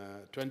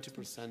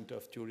 20%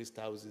 of tourist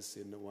houses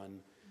in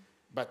one.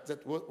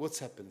 But what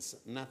happens?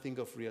 Nothing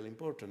of real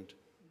importance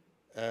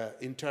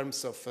in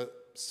terms of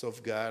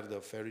safeguard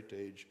of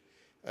heritage.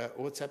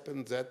 What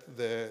happened that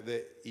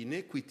the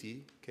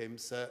inequity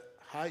comes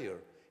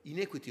higher.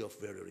 Inequity of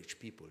very rich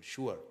people,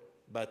 sure,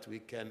 but we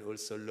can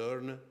also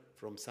learn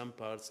from some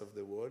parts of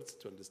the world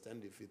to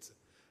understand if it's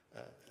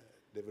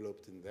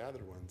developed in the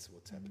other ones,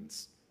 what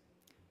happens.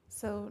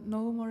 So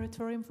no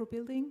moratorium for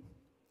building.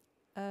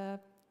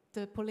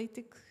 The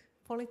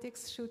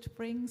politics should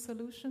bring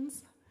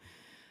solutions.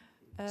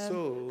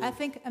 I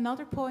think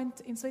another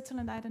point in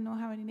Switzerland, I don't know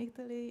how in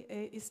Italy,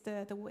 is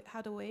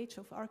how the wage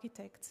of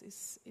architects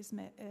is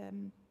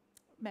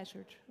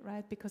measured,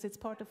 right? Because it's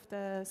part of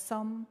the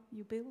sum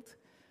you build.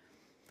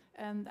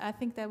 And I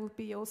think that would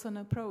be also an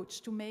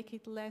approach to make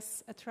it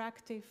less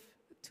attractive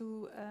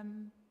to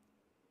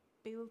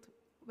build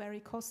very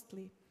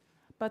costly.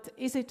 But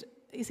is it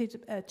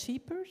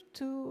cheaper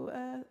to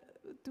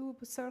do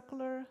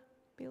circular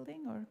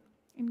building, or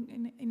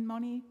in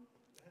money,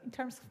 in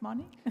terms of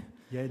money?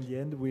 Yeah, in the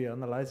end we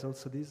analyze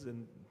also this,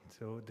 and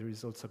so there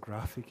is also a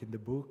graphic in the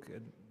book,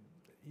 and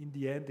in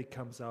the end it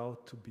comes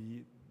out to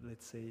be,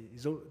 let's say,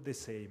 it's all the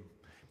same.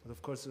 But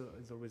of course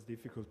it's always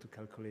difficult to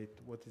calculate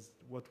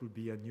what will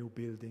be a new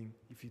building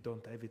if you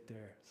don't have it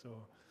there.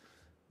 So,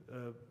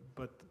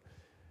 but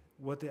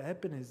what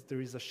happened is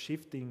there is a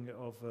shifting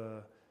of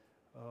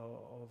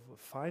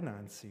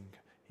financing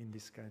in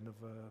this kind of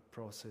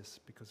process,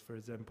 because, for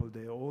example,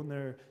 the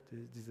owner,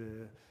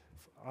 the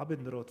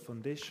Abendroth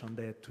Foundation,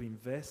 they had to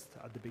invest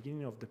at the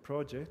beginning of the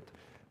project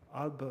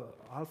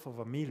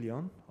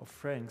 $500,000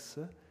 francs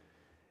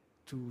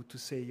to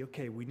say,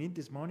 okay, we need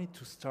this money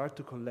to start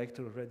to collect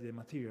already the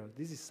material.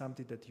 This is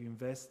something that you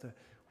invest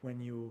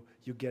when you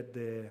get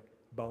the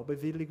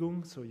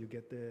Baubewilligung, so you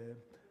get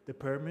the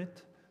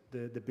permit,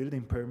 the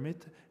building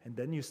permit, and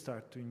then you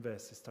start to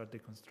invest. You start the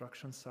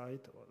construction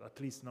site, or at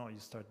least now you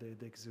start the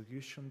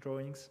execution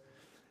drawings,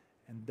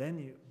 and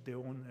then the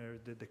owner,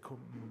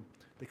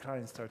 the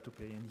client start to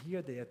pay. And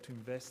here they had to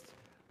invest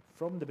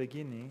from the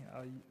beginning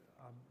a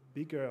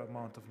bigger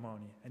amount of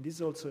money. And this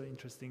is also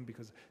interesting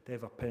because they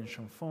have a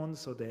pension fund,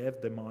 so they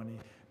have the money,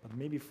 but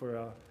maybe for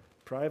a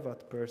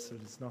private person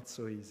it's not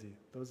so easy.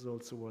 Those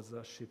also was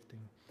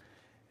shifting.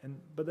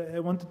 But I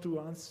wanted to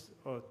answer,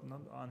 or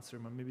not answer,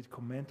 but maybe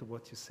comment on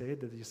what you said,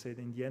 that you said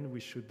in the end we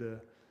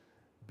should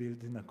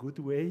build in a good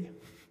way,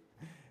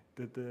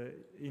 that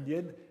in the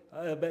end,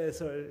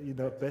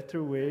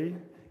 better way.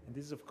 And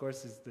this, of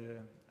course, is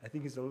I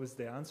think is always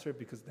the answer,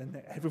 because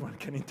then everyone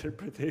can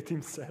interpret it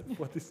himself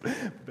what is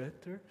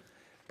better.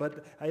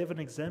 But I have an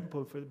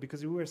example,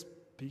 because we were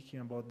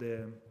speaking about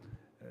the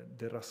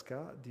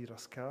Rascard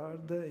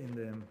in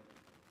the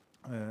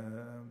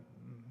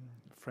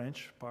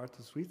French part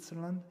of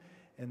Switzerland,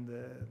 and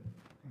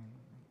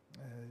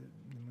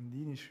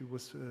Mondini, she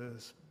was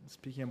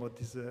speaking about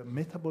this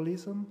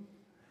metabolism,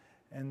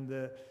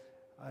 and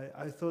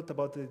I thought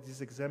about this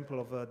example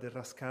of the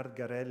Rascard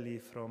Garelli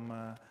from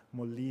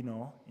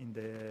Mollino in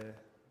the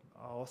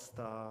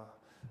Aosta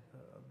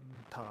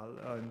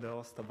in the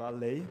Aosta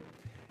Valley,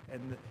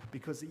 and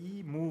because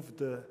he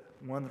moved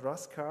one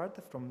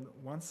Rascard from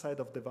one side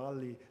of the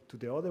valley to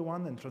the other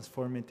one and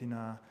transformed it in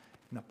a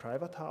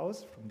private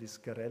house from this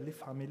Garelli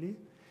family,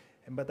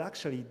 but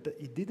actually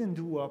he didn't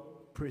do a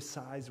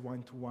precise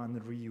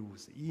one-to-one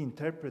reuse. He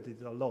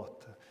interpreted a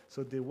lot,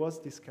 so there was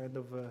this kind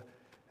of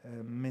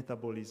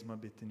metabolism a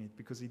bit in it,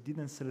 because he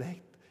didn't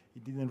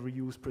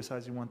reuse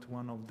precisely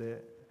one-to-one of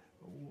the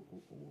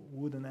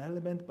wooden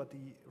element, but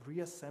he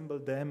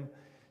reassembled them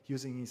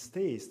using his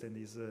taste and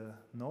his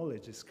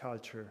knowledge, his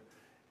culture,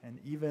 and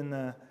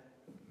even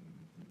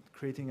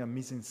creating a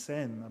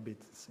mise-en-scène a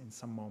bit in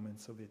some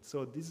moments of it.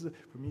 So this,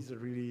 for me, is a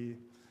really,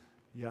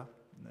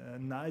 a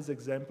nice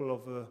example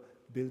of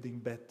building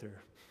better.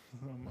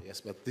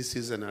 Yes, but this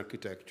is an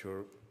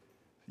architecture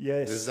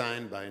Yes.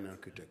 designed by an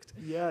architect.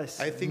 Yes.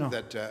 I think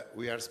that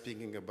we are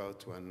speaking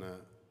about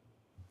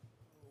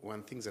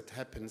one thing that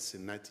happens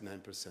in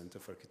 99%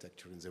 of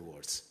architecture in the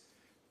world.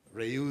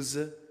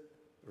 Reuse,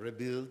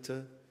 rebuild,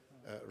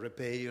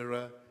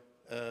 repair,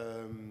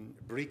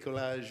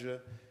 bricolage.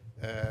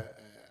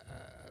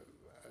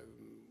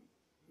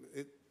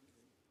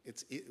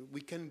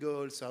 We can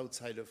go also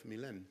outside of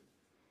Milan,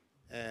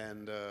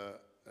 and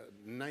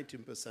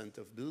 19%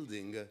 of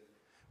building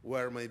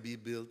were maybe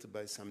built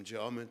by some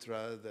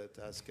geometra that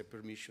ask a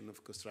permission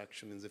of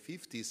construction in the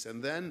 50s,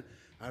 and then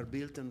are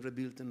built and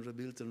rebuilt and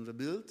rebuilt and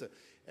rebuilt.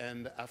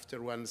 And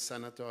after one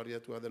sanatoria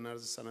to another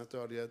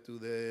sanatoria to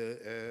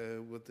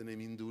the, what the name,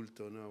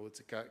 indulto, no,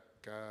 what's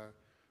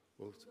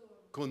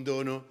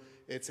condono.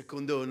 It's a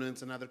condono,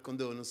 it's another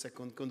condono,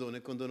 second condono,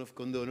 condono of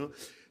condono.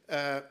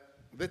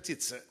 But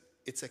it's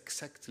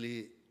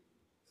exactly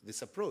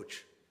this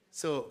approach.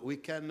 So we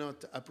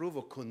cannot approve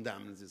or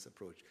condemn this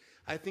approach.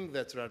 I think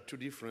that there are two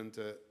different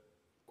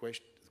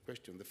questions.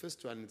 The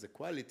first one is the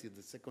quality,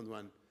 the second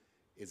one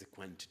is the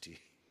quantity.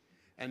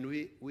 And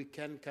we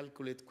can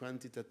calculate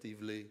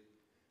quantitatively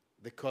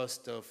the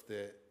cost of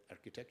the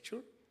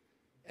architecture,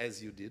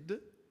 as you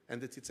did,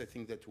 and that I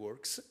think that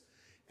works.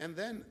 And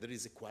then there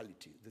is a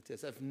quality that I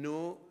have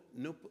no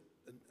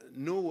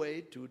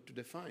way to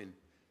define.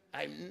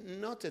 I'm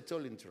not at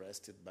all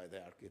interested by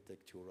the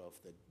architecture of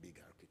the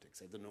big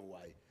architects. I don't know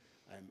why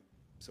I'm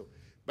so.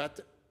 But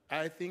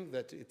I think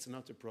that it's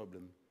not a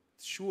problem.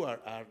 Sure,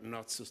 are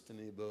not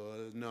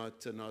sustainable,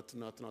 not.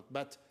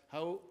 But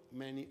how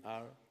many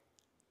are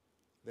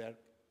the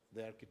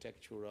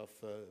architecture of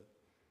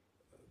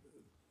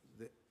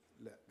the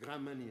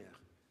Grand Manière,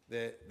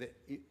 the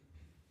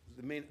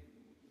main,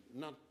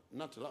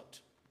 not a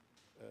lot.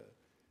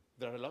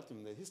 There are a lot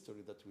in the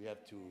history that we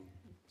have to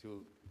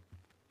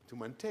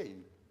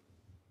maintain.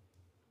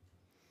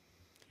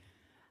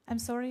 I'm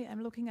sorry,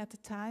 I'm looking at the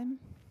time.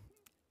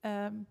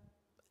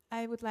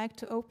 I would like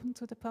to open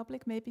to the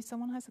public. Maybe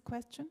someone has a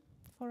question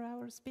for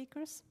our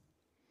speakers.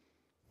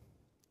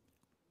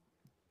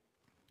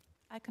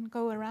 I can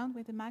go around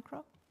with the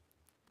micro.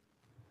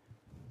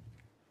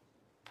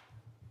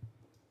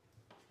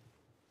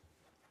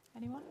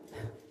 Anyone?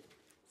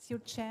 It's your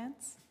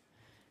chance.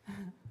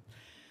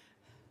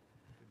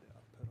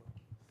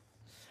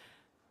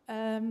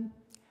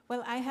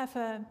 Well, I have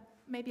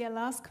maybe a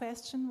last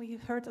question. We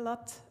heard a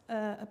lot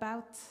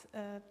about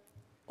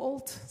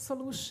old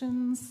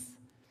solutions,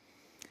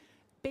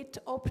 bit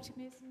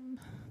optimism,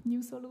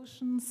 new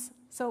solutions.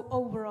 So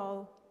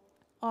overall,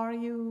 are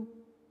you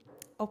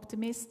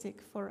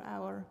optimistic for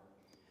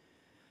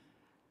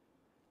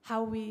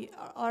how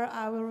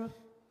our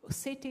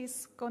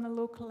cities going to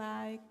look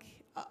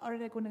like? Are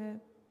they going to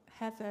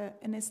have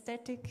an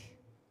aesthetic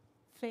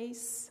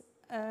face,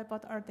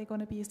 but are they going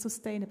to be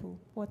sustainable?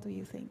 What do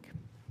you think?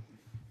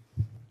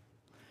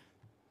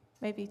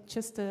 Maybe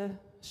just a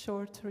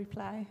short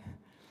reply.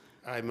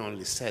 I'm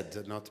only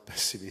sad, not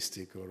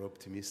pessimistic or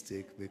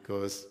optimistic,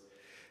 because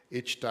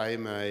each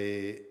time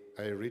I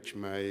reach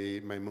my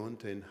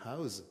mountain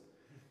house,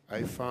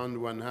 I found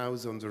one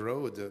house on the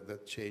road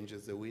that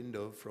changes the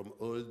window from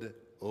old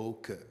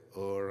oak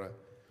or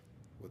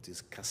what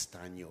is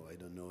castagno, I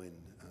don't know, in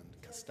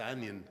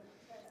Castanian,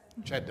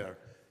 cheddar,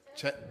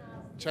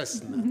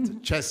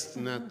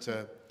 chestnut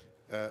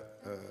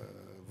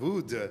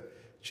wood,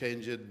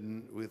 changed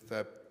with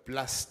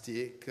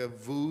plastic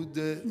wood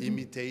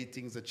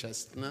imitating the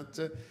chestnut.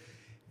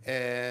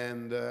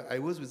 And I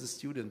was with a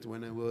student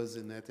when I was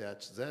in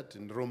ETH Zurich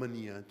in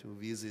Romania to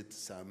visit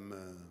some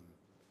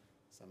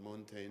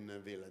mountain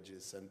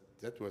villages, and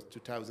that was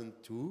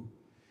 2002.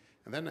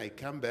 And then I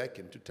come back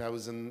in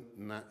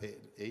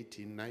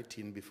 2018,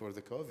 19, before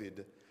the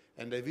COVID,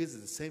 and I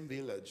visit the same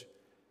village.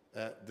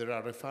 They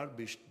are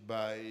refurbished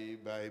by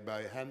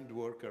hand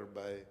worker,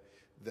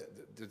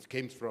 that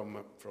came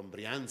from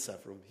Brianza,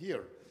 from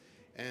here.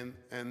 And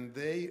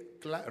they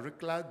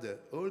reclad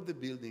all the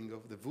building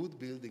of the wood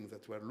building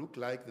that were look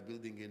like the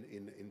building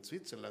in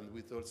Switzerland,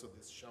 with also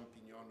this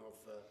champignon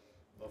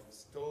of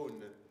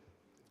stone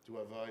to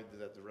avoid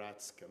that the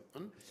rats come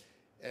on.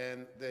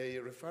 And they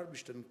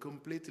refurbished and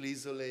completely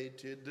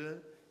isolated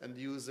and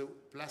use a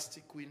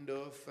plastic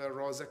window of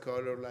rosa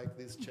color like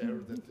this chair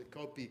that they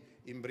copy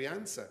in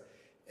Brianza.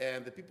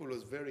 And the people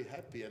was very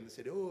happy, and they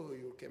said, "Oh,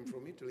 you came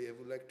from Italy, I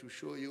would like to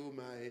show you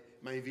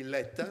my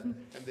villetta."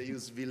 And they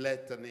use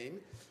villetta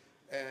name.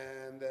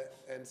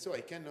 And so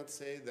I cannot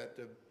say that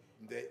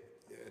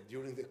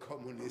during the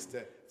communist,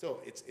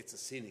 so it's a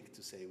cynic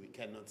to say we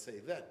cannot say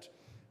that.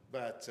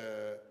 But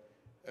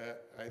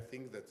I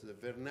think that the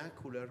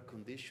vernacular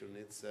condition,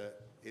 it's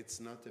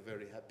not a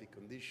very happy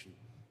condition.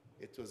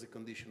 It was a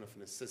condition of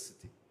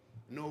necessity.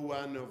 No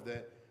one of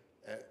the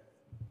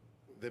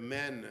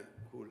men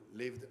who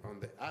lived on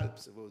the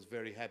Alps was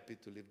very happy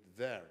to live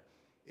there.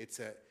 It's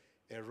a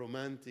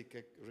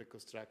romantic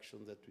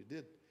reconstruction that we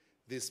did.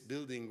 This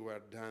building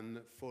were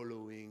done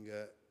following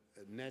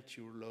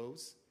nature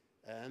laws,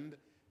 and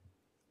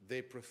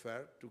they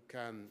prefer to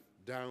can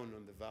down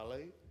on the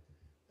valley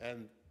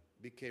and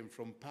became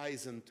from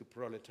paysan to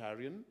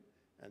proletarian,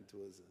 and it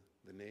was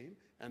the name,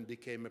 and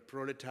became a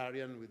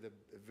proletarian with a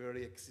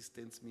very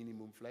existence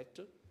minimum flat,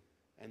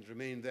 and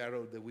remained there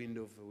out the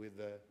window with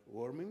the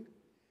warming.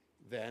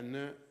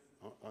 Then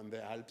on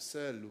the Alps,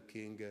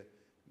 looking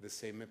the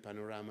same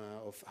panorama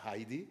of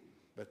Heidi,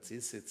 but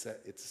this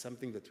it's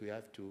something that we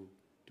have to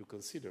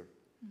consider.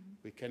 Mm-hmm.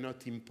 We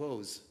cannot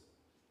impose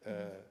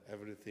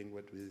everything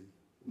what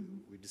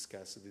we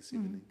discussed this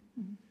evening.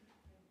 Mm-hmm.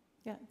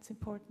 Yeah, it's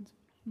important.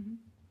 Mm-hmm.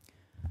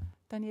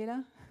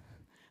 Daniela,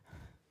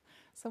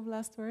 some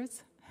last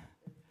words?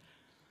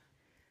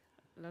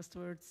 Last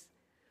words.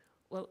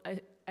 Well,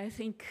 I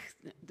think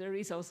there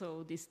is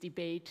also this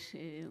debate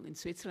in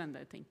Switzerland,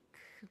 I think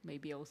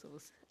maybe also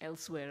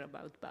elsewhere,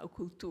 about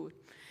Baukultur.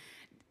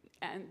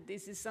 And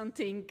this is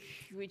something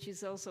which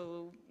is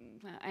also,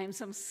 I am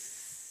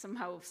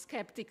somehow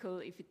skeptical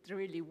if it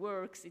really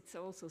works. It's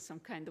also some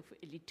kind of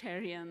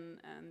elitarian,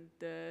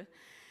 and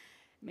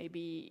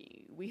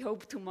maybe we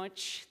hope too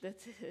much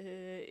that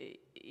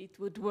it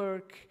would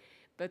work.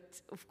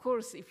 But of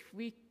course, if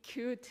we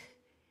could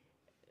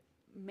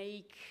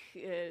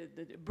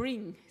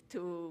bring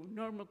to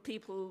normal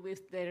people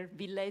with their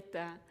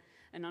villetta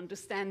an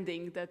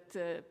understanding that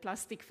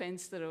plastic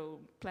fenster or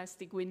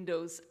plastic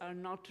windows are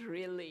not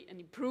really an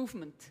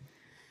improvement,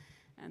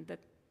 and that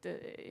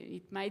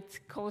it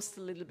might cost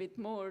a little bit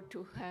more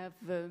to have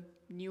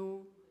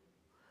new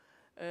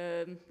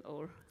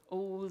or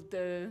old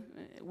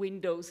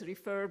windows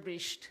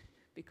refurbished,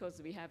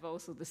 because we have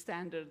also the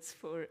standards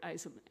for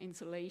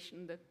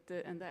insulation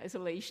and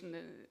isolation,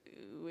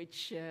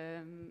 which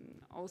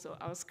also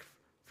ask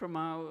from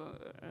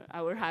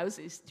our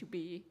houses to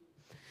be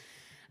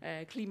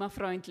climate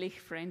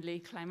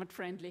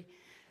friendly.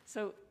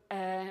 So,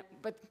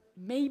 but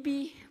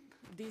maybe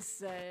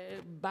this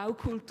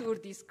Baukultur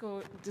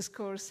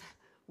discourse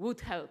would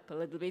help a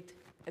little bit,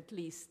 at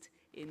least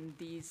in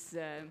these,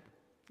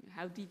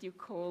 how did you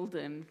call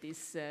them,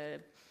 this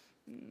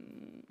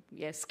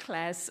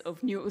class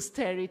of new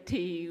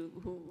austerity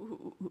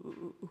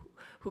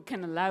who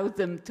can allow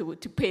them to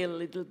pay a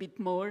little bit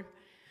more.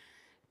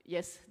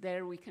 Yes,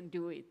 there we can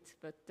do it,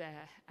 but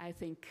I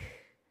think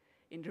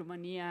in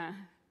Romania,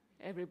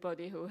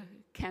 everybody who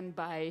can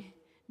buy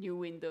new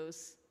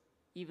windows,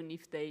 even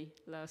if they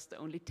last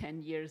only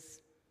 10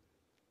 years,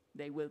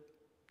 they will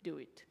do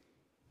it.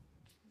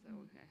 So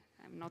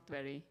I'm not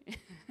very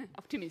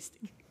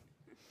optimistic.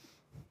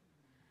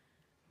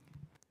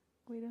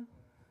 Guido?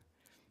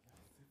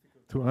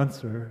 To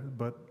answer,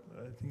 but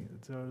I think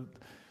there are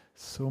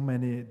so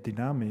many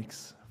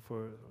dynamics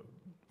for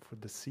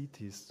the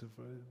cities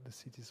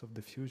of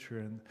the future,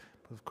 and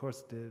but of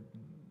course the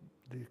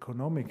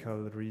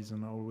economical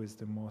reason always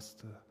the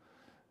most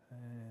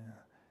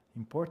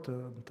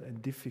important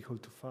and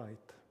difficult to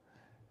fight.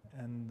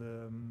 And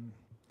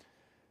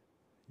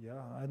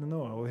I don't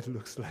know how it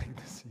looks like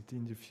the city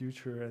in the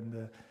future,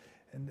 and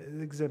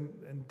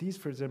this,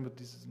 for example,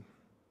 this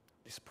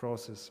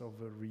process of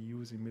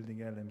reusing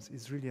building elements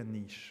is really a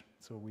niche.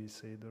 So we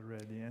said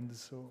already, and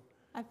so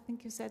I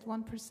think you said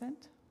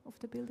 1% of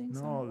the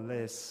buildings. No,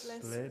 less.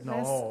 Less.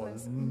 Null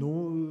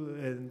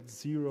and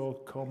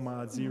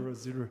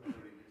 0.00.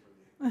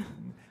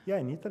 Yeah,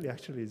 in Italy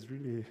actually it's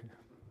really,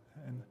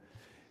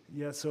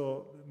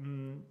 so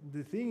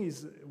the thing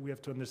is we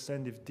have to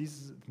understand if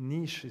this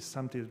niche is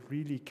something that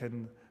really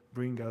can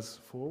bring us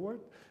forward.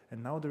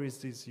 And now there is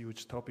this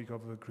huge topic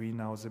of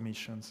greenhouse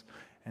emissions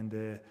and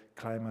the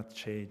climate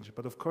change.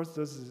 But of course,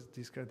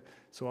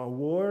 so a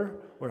war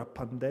or a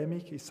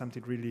pandemic is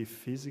something really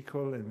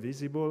physical and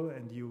visible,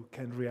 and you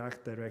can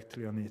react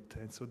directly on it.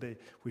 And so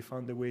we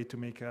found a way to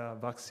make a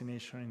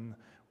vaccination in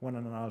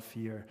 1.5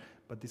 years.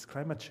 But this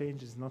climate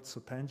change is not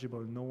so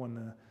tangible. No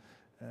one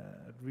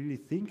really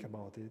think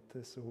about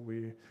it. So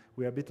we're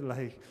a bit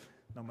like,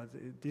 no, but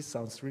this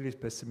sounds really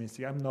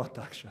pessimistic. I'm not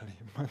actually.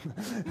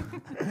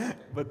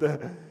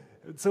 But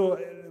so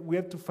we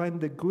have to find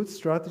the good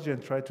strategy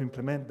and try to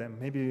implement them,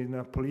 maybe in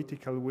a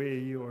political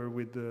way or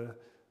with the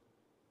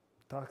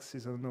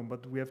taxes, I don't know.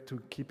 But we have to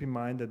keep in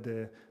mind that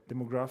the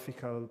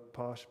demographical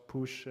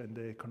push and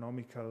the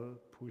economical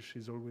push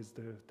is always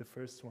the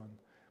first one,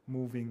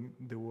 moving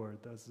the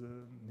world, as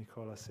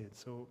Nicola said.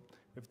 So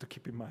we have to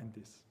keep in mind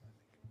this.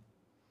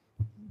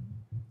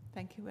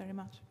 Thank you very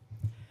much.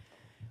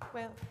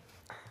 Well,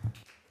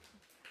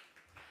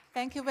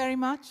 thank you very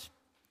much,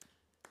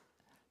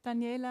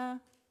 Daniela,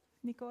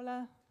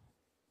 Nicola,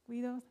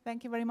 Guido.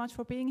 Thank you very much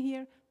for being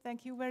here.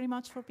 Thank you very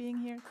much for being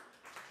here.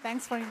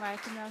 Thanks for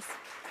inviting us.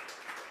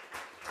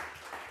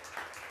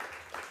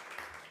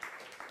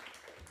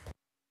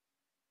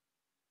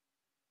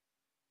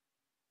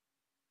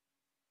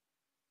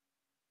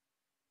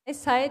 My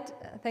side,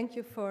 thank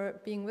you for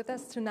being with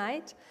us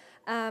tonight.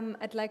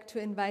 I'd like to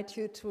invite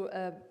you to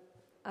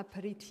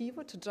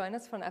aperitivo, to join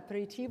us for an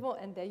aperitivo,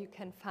 and there you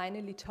can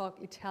finally talk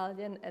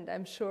Italian, and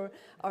I'm sure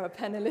our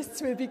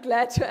panelists will be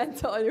glad to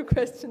answer all your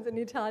questions in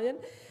Italian.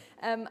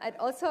 I'd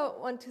also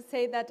want to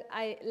say that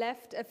I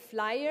left a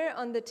flyer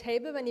on the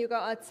table when you go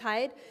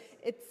outside.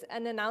 It's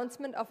an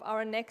announcement of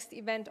our next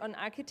event on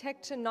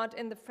architecture, not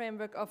in the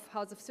framework of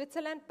House of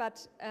Switzerland,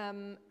 but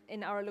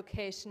in our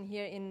location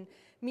here in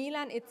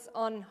Milan. It's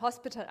on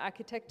hospital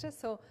architecture,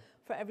 so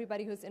for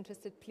everybody who's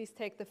interested, please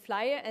take the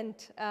flyer, and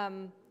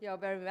you're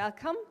very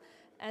welcome,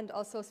 and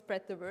also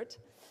spread the word.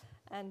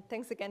 And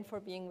thanks again for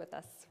being with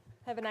us.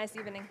 Have a nice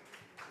evening.